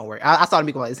 this ain't gonna work. I saw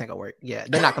D'Amico like, this ain't gonna work. Yeah,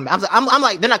 they're not coming back. I'm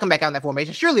like, they're not coming back out in that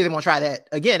formation. Surely they won't try that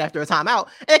again after a timeout.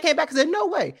 And they came back and said, no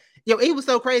way. It was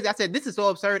so crazy. I said, this is so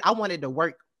absurd. I want it to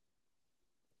work.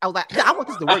 I was like, I want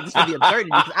this to work. This should be absurdity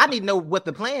because I need to know what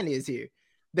the plan is here.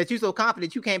 That you're so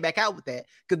confident you came back out with that.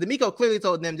 Because D'Amico clearly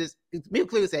told them D'Amico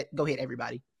clearly said, go hit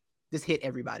everybody. Just hit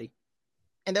everybody.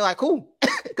 And they're like, cool.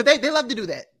 Because they love to do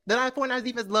that. The 49ers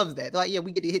defense loves that. They're like, yeah,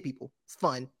 we get to hit people. It's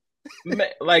fun.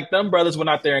 Like them brothers went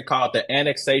out there and called the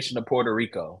annexation of Puerto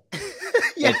Rico.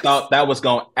 And thought that was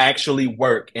going to actually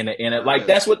work in it. Like,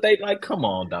 that's what they like. Come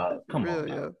on, dog. Come on.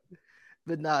 Dog.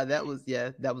 But nah, that was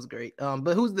great.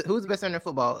 But who's the best center in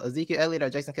football? Ezekiel Elliott or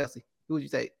Jason Kelce? Who would you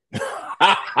take?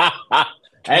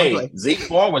 Hey, Zeke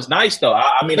form was nice though.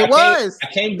 I mean, I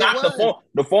can't knock the form.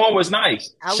 The form was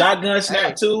nice. Shotgun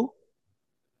snap too.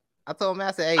 I told him,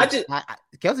 I said, hey,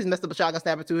 Kelce's messed up a shotgun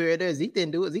snap or two here or there. Zeke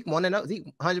didn't do it. Zeke 1-0.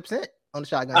 Zeke 100% on the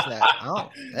shotgun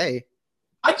snap. Hey.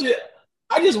 I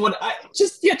just want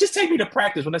just take me to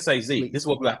practice when they say Zeke. This is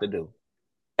what we have to do.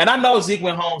 And I know Zeke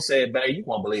went home and said, "Babe, you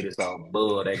won't believe this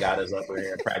bull they got us up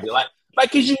here in practice."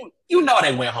 Like, cause you know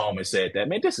they went home and said that.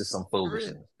 Man, this is some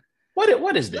foolishness.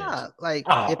 What is this? Yeah, like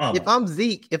if I'm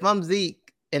Zeke,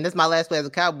 and this is my last play as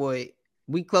a Cowboy,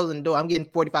 we closing the door. I'm getting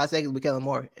 45 seconds with Kellen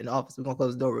Moore in the office. We're gonna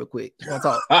close the door real quick. We're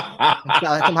gonna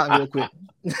talk. Come out real quick.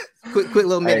 quick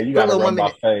little minute. Hey, you gotta run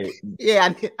my fade.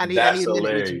 Yeah, I need That's a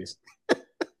minute hilarious.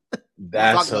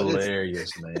 That's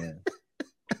hilarious, man.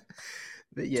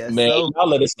 But yeah, man, y'all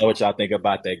let us know what y'all think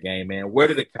about that game, man. Where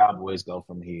do the Cowboys go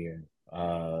from here?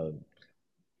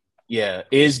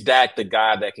 Is Dak the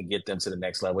guy that can get them to the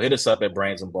next level? Hit us up at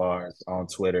Brains and Bars on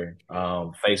Twitter,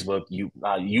 Facebook,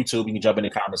 YouTube. You can jump in the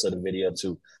comments of the video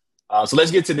too. So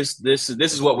let's get to this. This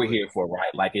is what we're here for,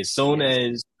 right? Like as soon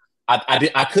as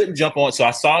I couldn't jump on, so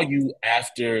I saw you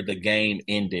after the game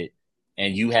ended,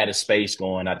 and you had a space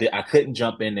going. I couldn't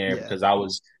jump in there because I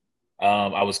was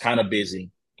kind of busy.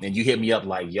 And you hit me up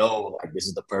like, yo, like this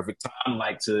is the perfect time,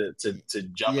 like to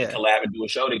jump and collab and do a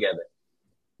show together.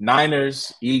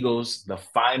 Niners, Eagles, the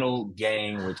final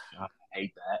game, which I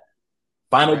hate that.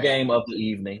 Final game of the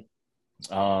evening.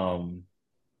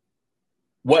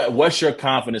 What's your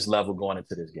confidence level going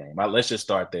into this game? Let's just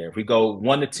start there. If we go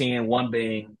 1 to 10, 1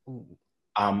 being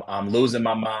I'm losing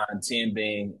my mind, 10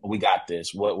 being we got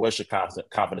this. What's your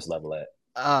confidence level at?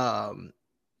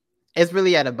 It's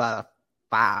really at about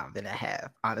 5.5,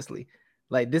 honestly.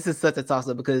 Like, this is such a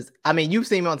toss-up because, I mean, you've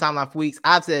seen me on timeline for weeks.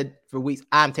 I've said for weeks,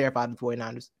 I'm terrified of the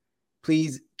 49ers.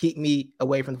 Please keep me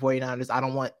away from the 49ers. I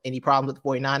don't want any problems with the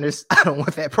 49ers. I don't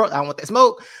want that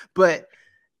smoke. But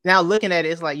now looking at it,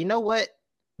 it's like, you know what?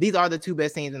 These are the two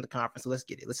best teams in the conference. So let's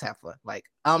get it. Let's have fun. Like,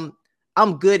 I'm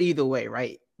good either way,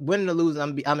 right? win or lose,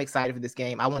 I'm excited for this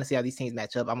game. I want to see how these teams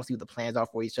match up. I want to see what the plans are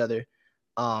for each other.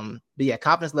 But yeah,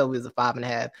 confidence level is a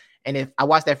 5.5. And if I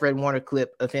watch that Fred Warner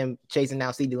clip of him chasing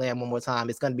down CeeDee Lamb one more time,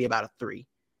 it's going to be about a 3.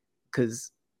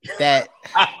 Because that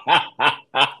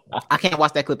I can't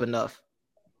watch that clip enough.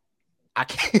 I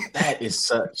can't. That is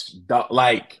such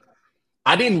like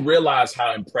I didn't realize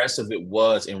how impressive it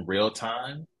was in real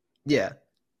time. Yeah.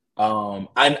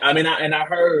 I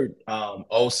heard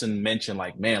Olsen mention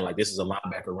like, man, like this is a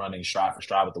linebacker running stride for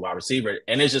stride with the wide receiver,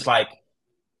 and it's just like,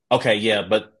 okay, yeah,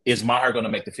 but is Maher going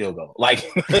to make the field goal? Like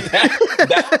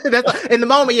that's in the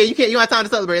moment, yeah, you don't have time to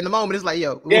celebrate. In the moment, it's like,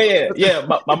 yo, yeah.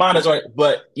 My mind is right,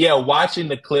 but yeah, watching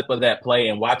the clip of that play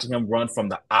and watching him run from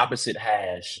the opposite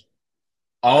hash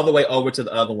all the way over to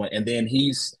the other one, and then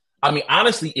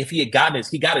honestly, if he got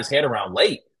his head around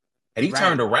late. And he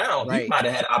turned around, he might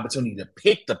have had an opportunity to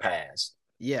pick the pass.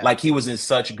 Yeah. Like he was in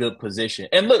such good position.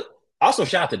 And look, also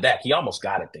shout out to Dak. He almost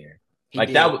got it there.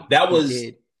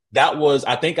 That was,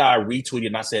 I think I retweeted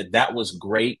and I said, that was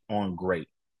great on great.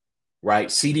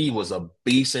 Right? CD was a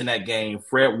beast in that game.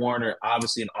 Fred Warner,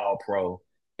 obviously an all-pro.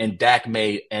 And Dak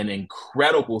made an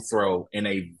incredible throw in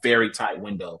a very tight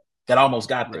window that almost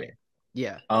got there.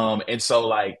 Yeah. And so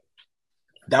like,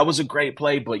 that was a great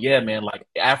play, but yeah, man, like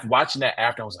after watching that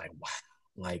I was like, wow,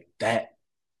 like that,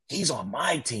 he's on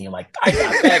my team. Like I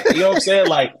got that, you know what I'm saying?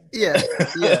 Like, yeah.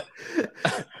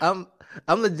 I'm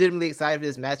legitimately excited for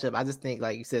this matchup. I just think,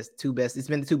 like you said, it's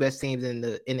been the two best teams in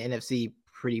the NFC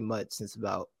pretty much since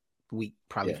about week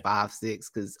probably 5, 6.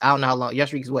 Because I don't know how long.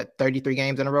 Yesterday is what 33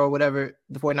 games in a row or whatever.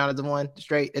 The 49ers have won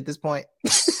straight at this point.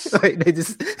 Like they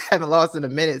just haven't lost in a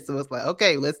minute. So it's like,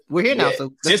 okay, we're here now.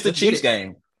 So since the Chiefs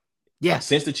game. Yeah.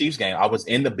 Since the Chiefs game, I was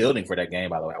in the building for that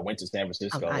game, by the way. I went to San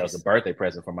Francisco. Oh, nice. That was a birthday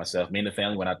present for myself. Me and the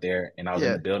family went out there and I was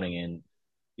in the building and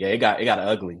yeah, it got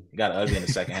ugly. It got ugly in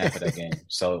the second half of that game.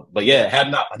 So, but yeah,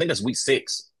 I think that's week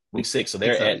 6. So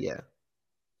they're at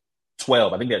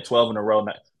 12. I think they're 12 in a row.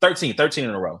 13 in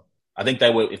a row. I think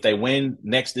they would, if they win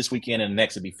this weekend and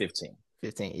next it'd be 15.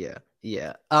 15,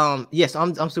 yeah. Yes,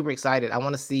 I'm super excited. I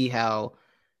want to see how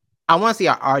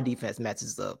our defense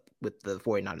matches up with the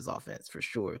 49ers offense for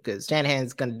sure, because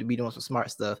Shanahan's going to be doing some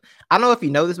smart stuff. I don't know if you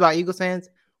know this about Eagles fans.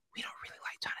 We don't really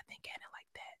like Jonathan Gannon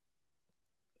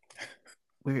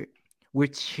like that. We're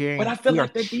cheering. But I feel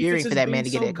like we're cheering for that man to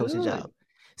get that coaching job.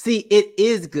 See, it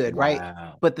is good,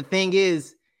 right? But the thing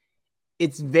is,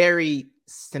 it's very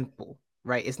simple,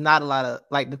 right? It's not a lot of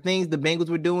like the things the Bengals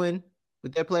were doing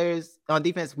with their players on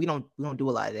defense. We don't do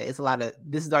a lot of that. It's a lot of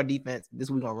this is our defense. This is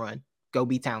what we're gonna run. Go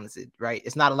be talented, right?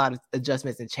 It's not a lot of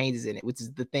adjustments and changes in it, which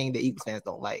is the thing that Eagles fans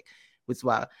don't like. Which is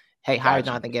why, hey, hire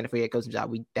Jonathan Gannon for your coaching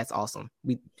job. That's awesome.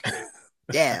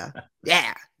 Get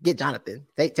Jonathan.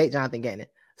 Take Jonathan Gannon.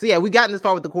 So yeah, we gotten this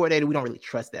far with the coordinator. We don't really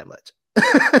trust that much.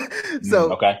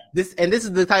 So this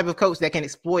is the type of coach that can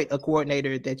exploit a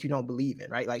coordinator that you don't believe in,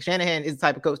 right? Like Shanahan is the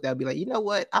type of coach that'll be like, you know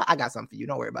what? I got something for you.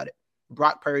 Don't worry about it.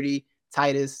 Brock Purdy,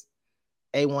 Titus,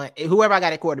 A1, whoever I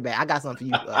got at quarterback, I got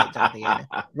something for you, Jonathan Gannon.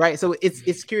 Right? So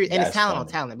it's curious, and it's talent on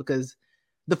talent, because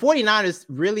the 49ers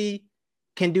really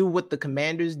can do what the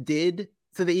Commanders did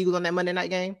to the Eagles on that Monday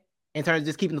night game in terms of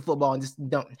just keeping the football and just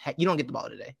you don't get the ball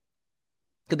today.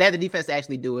 Because they had the defense to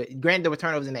actually do it. Granted, there were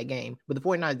turnovers in that game, but the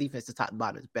 49ers defense to top to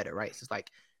bottom is better, right? So it's like,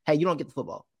 hey, you don't get the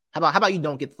football. How about you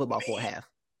don't get the football for a half?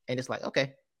 And it's like,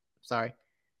 okay, sorry.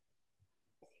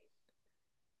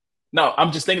 No,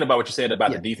 I'm just thinking about what you said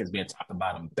about the defense being top to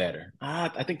bottom better.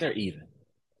 I think they're even.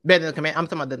 Better than the I'm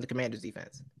talking about the Commanders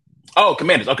defense. Oh,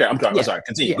 Commanders. Okay, I'm sorry. I'm sorry.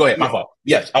 Continue. Go ahead. My fault.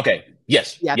 Yes. Okay.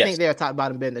 Yes. Yeah, I think they're top to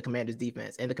bottom better than the Commanders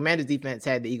defense. And the Commanders defense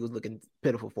had the Eagles looking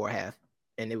pitiful for a half.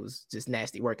 And it was just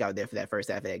nasty work out there for that first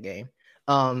half of that game.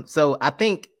 So I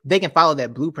think they can follow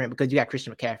that blueprint because you got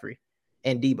Christian McCaffrey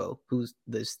and Debo, who's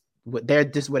they're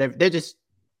just whatever. They're just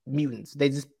mutants. They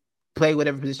just play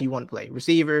whatever position you want to play.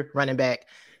 Receiver, running back.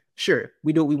 Sure,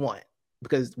 we do what we want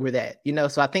because we're that,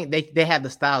 So I think they have the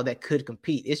style that could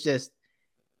compete. It's just,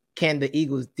 can the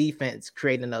Eagles defense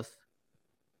create enough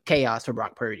chaos for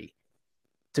Brock Purdy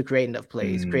to create enough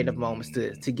plays, create enough moments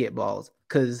to get balls?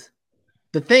 Because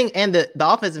the thing and the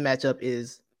offensive matchup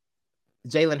is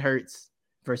Jalen Hurts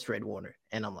versus Fred Warner.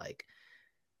 And I'm like,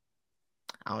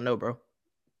 I don't know, bro.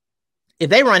 If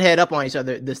they run head up on each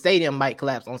other, the stadium might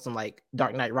collapse on some like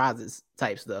Dark Knight Rises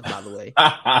type stuff, by the way.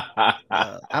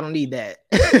 I don't need that.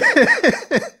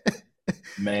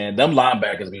 Man, them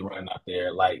linebackers be running out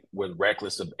there like with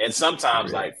reckless, and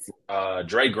sometimes like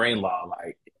Dre Greenlaw,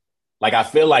 like I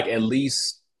feel like at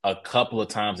least a couple of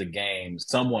times a game,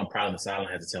 someone probably in the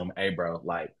sideline has to tell him, "Hey, bro,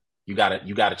 like you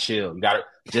gotta chill, you gotta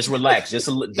just relax, just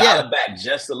dial it back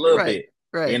just a little bit."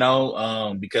 Right.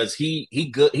 Because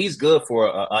he's good for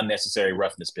an unnecessary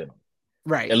roughness penalty.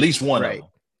 Right. At least one of Right. them.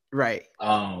 Right.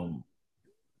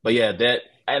 But yeah,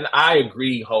 and I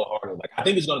agree wholeheartedly. Like, I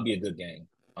think it's going to be a good game.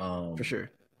 For sure.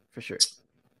 For sure.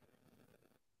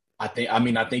 I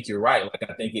think you're right. Like,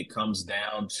 I think it comes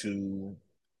down to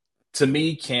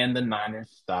me, can the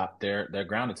Niners stop their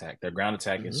ground attack? Their ground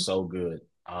attack is so good.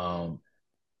 I'm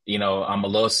a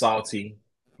little salty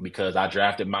because I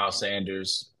drafted Miles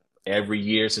Sanders every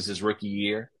year since his rookie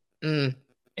year. Mm.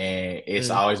 And it's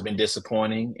always been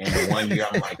disappointing. And the one year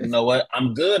I'm like, you know what?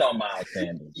 I'm good on Miles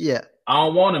Sanders. Yeah. I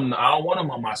don't want him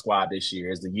on my squad this year.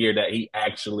 It's the year that he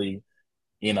actually,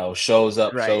 shows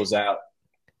up, shows out.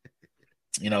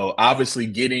 Obviously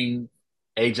getting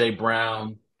AJ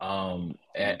Brown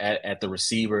at the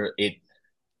receiver, it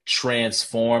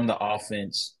transformed the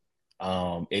offense.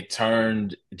 It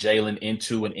turned Jalen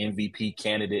into an MVP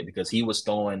candidate because he was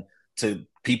throwing to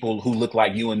people who look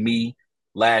like you and me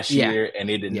last year, and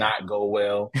it did not go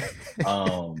well.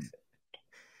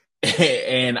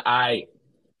 And I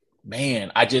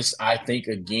think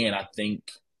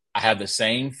I have the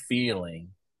same feeling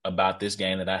about this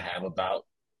game that I have about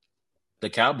the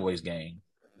Cowboys game,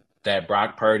 that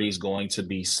Brock Purdy is going to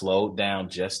be slowed down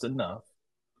just enough,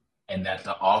 and that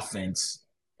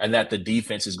the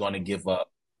defense is going to give up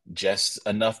just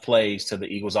enough plays to the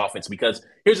Eagles offense. Because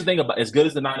here's the thing about, as good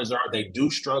as the Niners are, they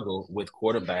do struggle with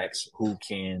quarterbacks who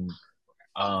can,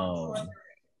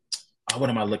 what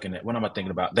am I looking at? What am I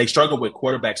thinking about? They struggle with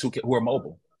quarterbacks who are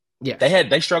mobile. Yeah.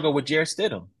 They struggled with Jarrett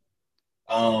Stidham.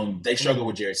 They struggled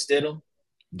with Jarrett Stidham.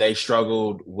 They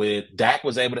struggled with Dak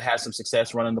was able to have some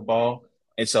success running the ball.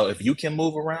 And so if you can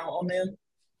move around on them,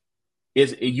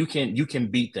 you can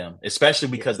beat them, especially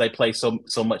because they play so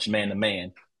much man to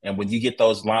man. And when you get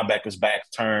those linebackers back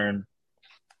turn,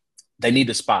 they need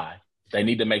to spy. They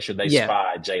need to make sure they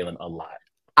spy Jalen a lot.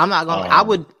 I'm not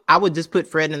gonna. I would just put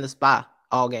Fred in the spy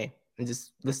all game and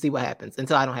just let's see what happens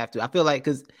until I don't have to. I feel like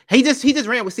because he just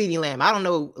ran with CeeDee Lamb. I don't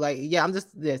know. Like, yeah, I'm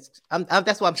just this.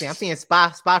 That's what I'm saying. I'm seeing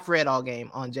spy Fred all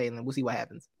game on Jalen. We'll see what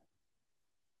happens.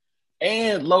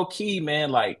 And low key,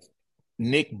 man, like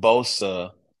Nick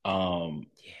Bosa,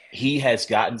 he has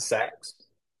gotten sacks.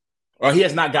 Or he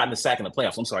has not gotten a sack in the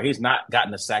playoffs. I'm sorry. He's not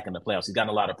gotten a sack in the playoffs. He's gotten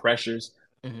a lot of pressures.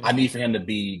 I need for him to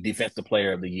be Defensive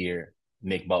Player of the Year,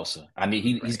 Nick Bosa.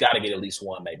 He's got to get at least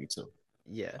one, maybe two.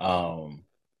 Yeah.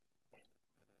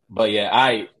 But yeah,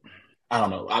 I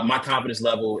don't know. My confidence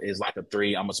level is like a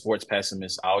 3. I'm a sports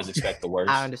pessimist. I always expect the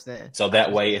worst. I understand. So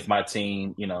that way, if my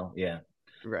team, yeah.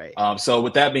 Right. So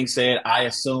with that being said,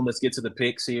 let's get to the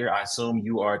picks here. I assume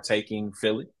you are taking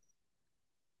Philly.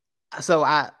 So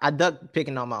I ducked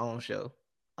picking on my own show,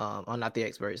 on Not the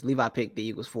Experts. Levi picked the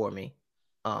Eagles for me.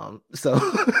 But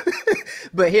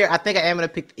here I think I am gonna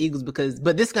pick the Eagles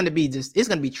but this is gonna be it's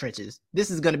gonna be trenches. This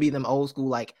is gonna be them old school,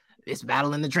 like it's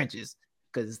battle in the trenches,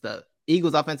 because it's the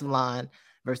Eagles offensive line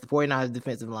versus the 49ers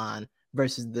defensive line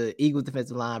versus the Eagles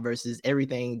defensive line versus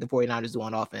everything the 49ers do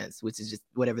on offense, which is just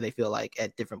whatever they feel like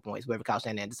at different points, whatever Kyle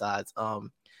Shanahan decides.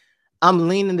 I'm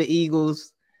leaning the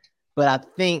Eagles, but I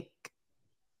think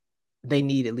they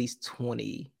need at least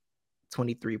 20,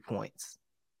 23 points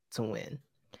to win.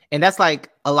 And that's like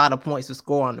a lot of points to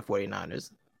score on the 49ers.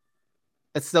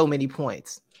 That's so many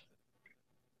points.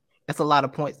 That's a lot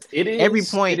of points. It is. Every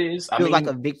point feels like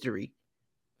a victory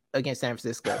against San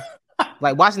Francisco.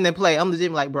 Like watching them play, I'm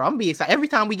legit like, bro, I'm gonna be excited. Every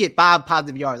time we get 5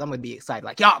 positive yards, I'm gonna be excited.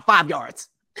 Like, y'all, 5 yards.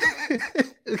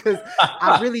 Because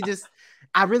I really just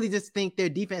think their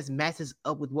defense matches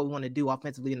up with what we want to do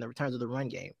offensively in the returns of the run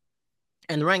game.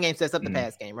 And the run game sets up the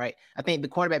pass game, right? I think the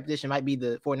cornerback position might be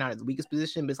the 49ers' weakest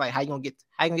position, but it's like, how you gonna get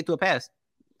to a pass?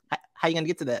 How you gonna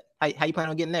get to that? How you plan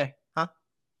on getting there? Huh?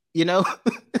 Yeah.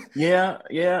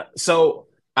 So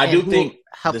I do think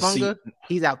Hufanga,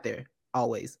 he's out there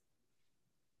always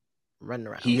running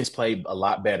around. He has played a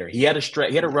lot better. He had a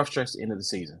rough stretch at the end of the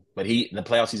season, but in the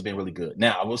playoffs he's been really good.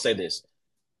 Now I will say this: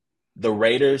 the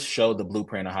Raiders showed the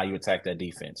blueprint on how you attack that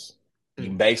defense. You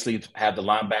basically have the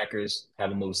linebackers have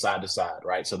them move side to side,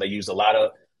 right? So they use a lot of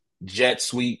jet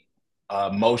sweep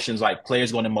motions, like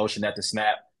players going in motion at the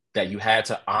snap, that you had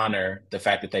to honor the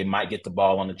fact that they might get the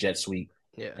ball on the jet sweep.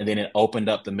 Yeah. And then it opened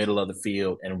up the middle of the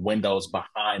field and windows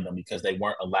behind them because they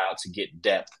weren't allowed to get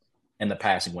depth in the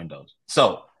passing windows.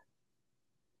 So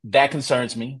that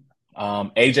concerns me.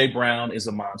 AJ Brown is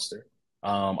a monster.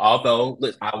 Although,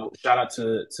 look, shout out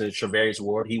to Travarius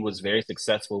Ward. He was very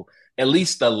successful. At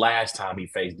least the last time he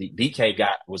faced DK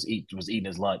was eating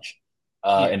his lunch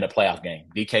in the playoff game.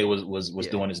 DK was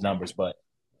doing his numbers, but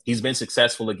he's been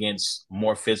successful against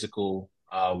more physical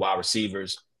wide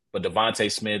receivers. But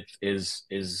Devontae Smith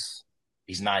he's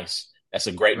nice. That's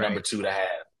a great number 2 to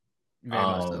have. Very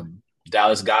much so.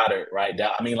 Dallas Goedert, right?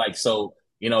 I mean, like, so,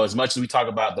 as much as we talk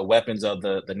about the weapons of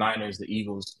the Niners, the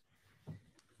Eagles,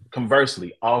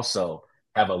 conversely, also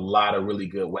have a lot of really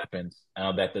good weapons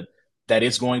that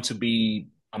it's going to be,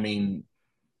 I mean,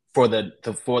 for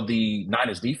the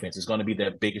Niners defense, it's going to be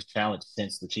their biggest challenge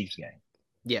since the Chiefs game.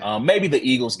 Yeah. Maybe the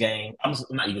Eagles game.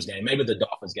 Not Eagles game. Maybe the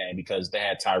Dolphins game because they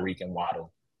had Tyreek and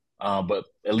Waddle. But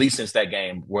at least since that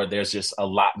game where there's just a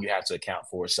lot you have to account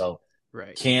for. So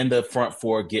can the front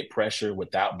four get pressure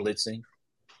without blitzing,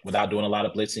 without doing a lot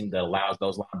of blitzing that allows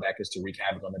those linebackers to wreak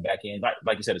havoc on the back end?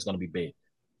 Like you said, it's going to be big.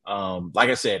 Like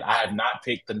I said, I have not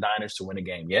picked the Niners to win a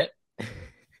game yet.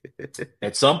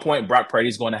 At some point, Brock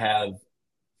Purdy's going to have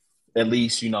at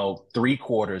least,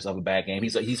 3/4 of a bad game.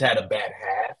 He's had a bad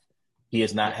half. He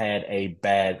has not had a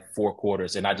bad 4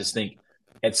 quarters. And I just think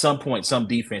at some point, some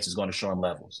defense is going to show him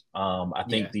levels. I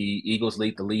think the Eagles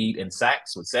lead the lead in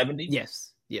sacks with 70.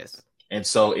 Yes. And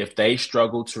so if they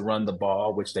struggle to run the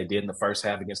ball, which they did in the first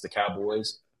half against the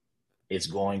Cowboys, it's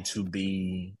going to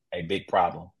be a big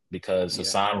problem because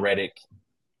Hassan Reddick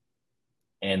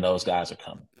and those guys are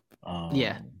coming.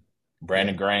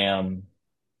 Brandon Graham.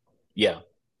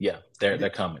 They're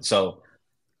coming. So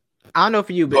I don't know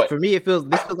for you, but for me, this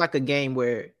feels like a game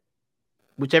where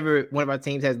whichever one of our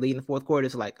teams has lead in the fourth quarter,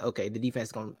 it's like, okay, the defense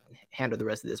is going to handle the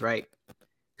rest of this, right?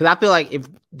 Because I feel like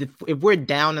if we're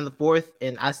down in the fourth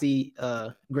and I see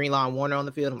Greenlaw and Warner on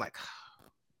the field, I'm like,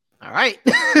 all right,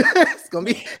 it's gonna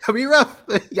be rough.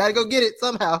 You gotta go get it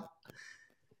somehow.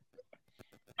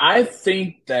 I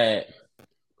think that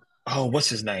what's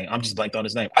his name? I'm just blanked on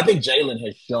his name. I think Jalen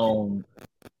has shown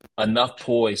enough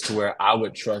poise to where I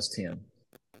would trust him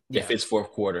if it's fourth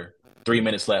quarter, 3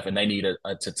 minutes left, and they need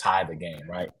to tie the game,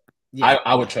 right? Yeah.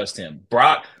 I would trust him.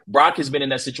 Brock has been in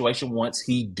that situation once.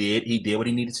 He did what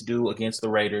he needed to do against the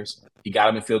Raiders. He got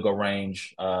him in field goal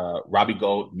range. Robbie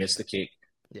Gould missed the kick.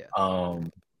 Yeah.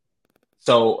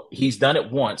 So he's done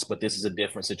it once, but this is a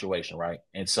different situation, right?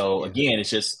 And so again, it's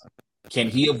just, can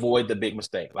he avoid the big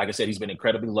mistake? Like I said, he's been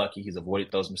incredibly lucky. He's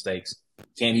avoided those mistakes.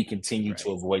 Can he continue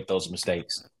to avoid those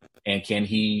mistakes? And can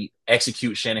he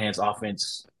execute Shanahan's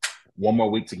offense one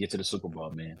more week to get to the Super Bowl,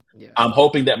 man? Yeah. I'm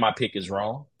hoping that my pick is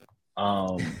wrong.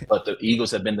 But the Eagles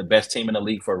have been the best team in the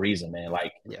league for a reason, man.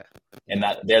 And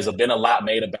there's been a lot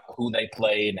made about who they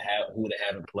played and who they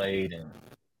haven't played, and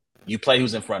you play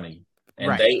who's in front of you.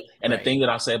 And the thing that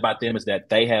I'll say about them is that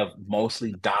they have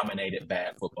mostly dominated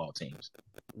bad football teams.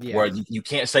 Yeah. Where you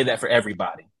can't say that for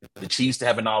everybody. The Chiefs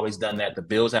haven't always done that. The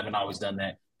Bills haven't always done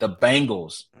that. The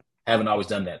Bengals haven't always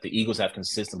done that. The Eagles have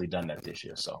consistently done that this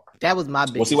year. So that was my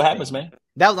biggest we'll see what happens, man.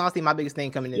 That was honestly my biggest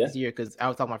thing coming in this year because I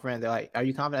was talking to my friends. They're like, "Are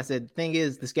you confident?" I said, "The thing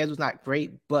is, the schedule's not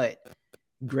great, but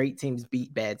great teams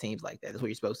beat bad teams like that. That's what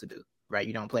you're supposed to do, right?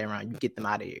 You don't play around. You get them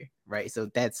out of here, right? So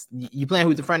that's you playing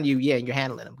who's in front of you, and you're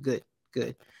handling them. Good.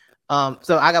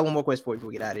 So I got one more question for you before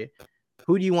we get out of here.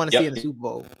 Who do you want to see in the Super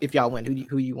Bowl if y'all win?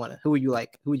 Who you want to? Who would you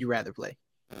like? Who would you rather play?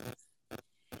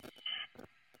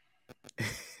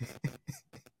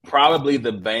 Probably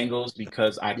the Bengals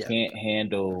because I can't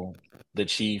handle the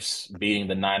Chiefs beating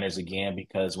the Niners again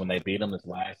because when they beat them in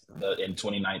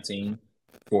 2019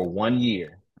 for 1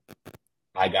 year,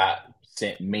 I got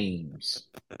sent memes.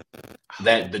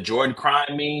 That the Jordan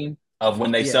crying meme of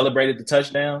when they celebrated the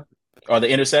touchdown or the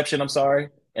interception, I'm sorry,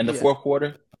 in the fourth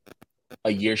quarter,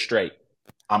 a year straight.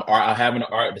 I'm having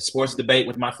the sports debate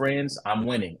with my friends. I'm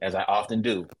winning, as I often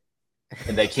do.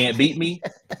 And they can't beat me.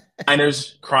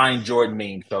 Niners crying Jordan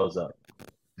meme shows up.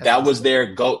 That was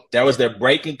their go. That was their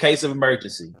break in case of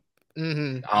emergency.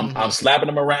 I'm slapping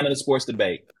them around in the sports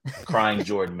debate. Crying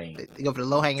Jordan meme. They go for the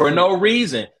low hanging for no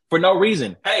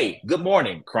reason. Hey, good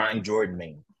morning. Crying Jordan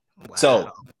meme. Wow. So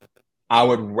I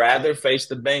would rather face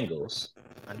the Bengals.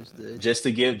 Understood.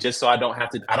 Just so I don't have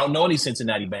to. I don't know any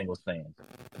Cincinnati Bengals fans.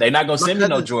 They're not gonna send me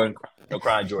no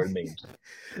crying Jordan memes.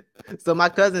 So my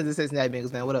cousin's a Cincinnati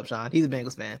Bengals fan. What up, Sean? He's a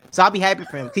Bengals fan. So I'll be happy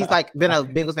for him. He's been a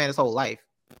Bengals fan his whole life.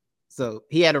 So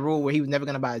he had a rule where he was never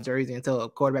gonna buy a jersey until a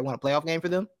quarterback won a playoff game for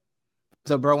them.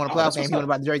 So bro won a playoff game. He want to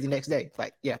buy the jersey next day. It's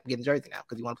like, yeah, I'm getting the jersey now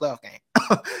because he won a playoff game.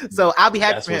 So I'll be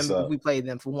happy for him if we play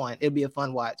them. For one, it'll be a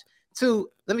fun watch. Two,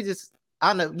 I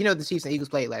don't know. You know the Chiefs and Eagles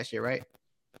played last year, right?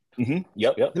 Mm-hmm.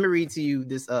 Yep. Let me read to you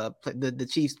this the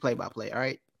Chiefs play-by-play. All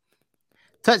right.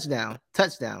 Touchdown,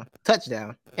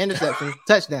 interception,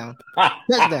 touchdown. I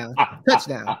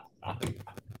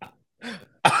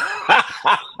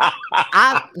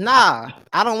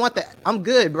don't want that. I'm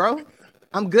good, bro.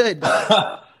 I'm good.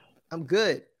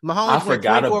 Mahomes went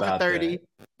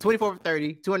 24 for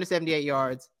 30, 278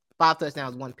 yards, 5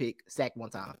 touchdowns, 1 pick, sacked 1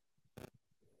 time.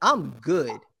 I'm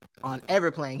good on ever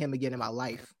playing him again in my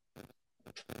life.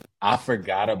 I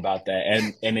forgot about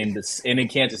that. And in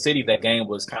Kansas City, that game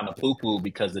was kind of poo-poo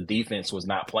because the defense was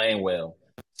not playing well.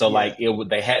 So like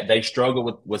they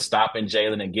struggled with stopping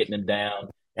Jalen and getting him down.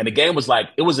 And the game was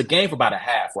it was a game for about a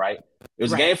half, right? It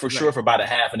was a game for sure for about a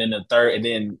half, and then the third, and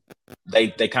then they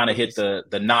kind of hit the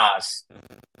NOS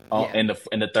in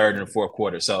the third and the fourth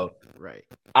quarter. So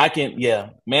I can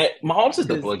man, Mahomes is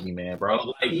the boogeyman, bro.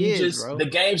 Like bro. The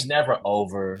game's never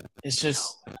over. It's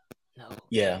just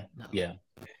no.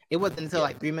 It wasn't until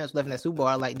 3 minutes left in that Super Bowl.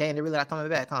 I was like, dang, they're really not coming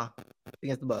back, huh?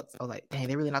 Against the Bucs. I was like, dang,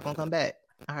 they're really not gonna come back.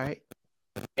 All right.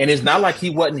 And it's not like he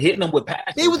wasn't hitting them with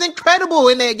passes. He was incredible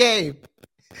in that game.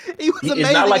 He was amazing.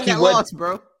 It's not like he lost,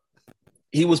 bro.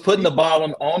 He was putting the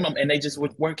ball on them, and they just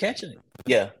weren't catching it.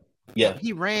 Yeah.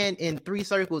 He ran in 3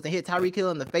 circles and hit Tyreek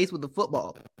Hill in the face with the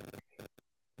football.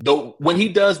 When he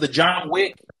does the John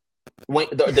Wick,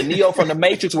 the Neo from the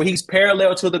Matrix, where he's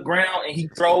parallel to the ground and he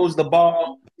throws the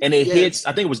ball and it hits,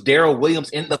 I think it was Darrell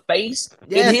Williams in the face.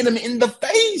 It hit him in the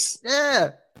face.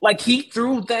 Yeah. Like he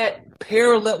threw that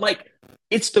parallel, like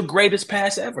it's the greatest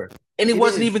pass ever. And it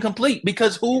wasn't even complete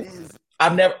because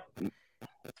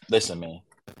listen, man.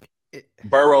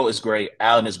 Burrow is great.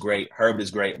 Allen is great. Herbert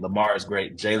is great. Lamar is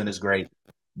great. Jalen is great.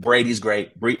 Brady's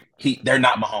great. They're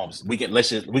not Mahomes. We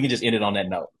can just end it on that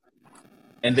note.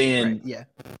 And then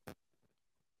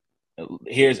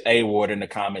here's A Ward in the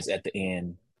comments at the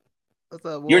end. What's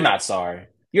up, Ward? You're not sorry.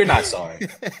 You're not sorry.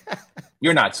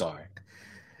 You're not sorry.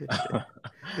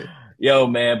 Yo,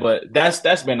 man, but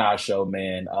that's been our show,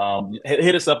 man.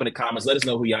 Hit us up in the comments. Let us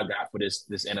know who y'all got for this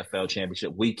NFL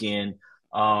championship weekend.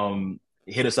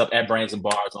 Hit us up at Brains and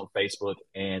Bars on Facebook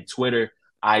and Twitter,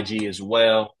 IG as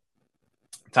well.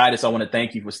 Titus, I want to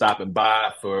thank you for stopping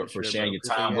by, for sharing your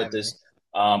time with us.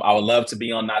 I would love to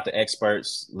be on Not the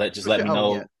Experts. Let me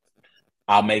know. Yeah.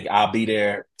 I'll be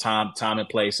there time and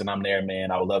place, and I'm there,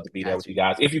 man. I would love to be there with you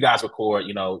guys. If you guys record,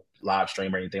 live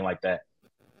stream or anything like that.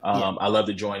 I love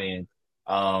to join in.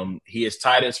 He is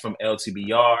Titus from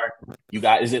LTBR. You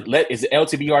guys, is it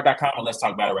LTBR.com or Let's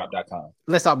Talk BattleRap.com?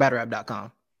 Let's Talk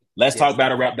BattleRap.com. Let's Talk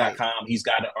BattleRap.com. He's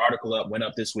got an article went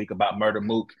up this week about Murder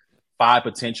Mook, 5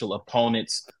 potential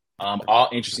opponents. All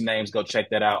interesting names. Go check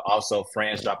that out. Also,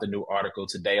 Franz dropped a new article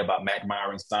today about Matt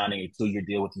Myron signing a 2-year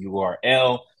deal with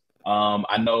URL.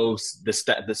 I know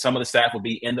some of the staff will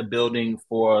be in the building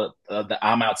for the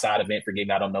I'm Outside event. Forgive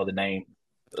me, I don't know the name.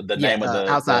 Name of the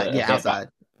outside.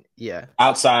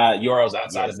 Outside URL's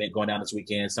outside event going down this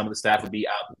weekend. Some of the staff will be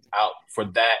out for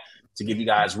that to give you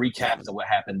guys recaps of what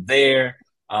happened there.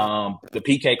 The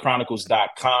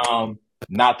PKChronicles.com,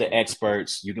 Not the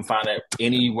Experts. You can find that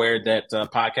anywhere that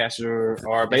podcasts are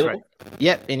available. Right.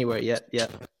 Yep, anywhere.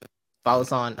 Yep. Follow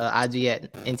us on IG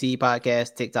at NTE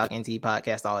Podcast, TikTok NTE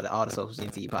Podcast, all the socials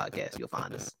NTE Podcast. You'll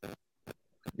find us.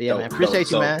 Yeah, man.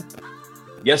 Appreciate you, man.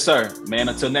 Yes, sir. Man,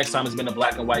 until next time, it's been a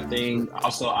black and white thing.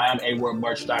 Also, I am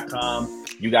awordmerch.com.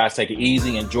 You guys take it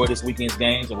easy. Enjoy this weekend's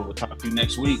games, and we will talk to you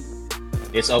next week.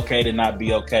 It's okay to not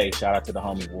be okay. Shout out to the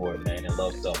homie Ward, man, and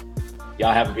love stuff.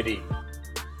 Y'all have a good evening.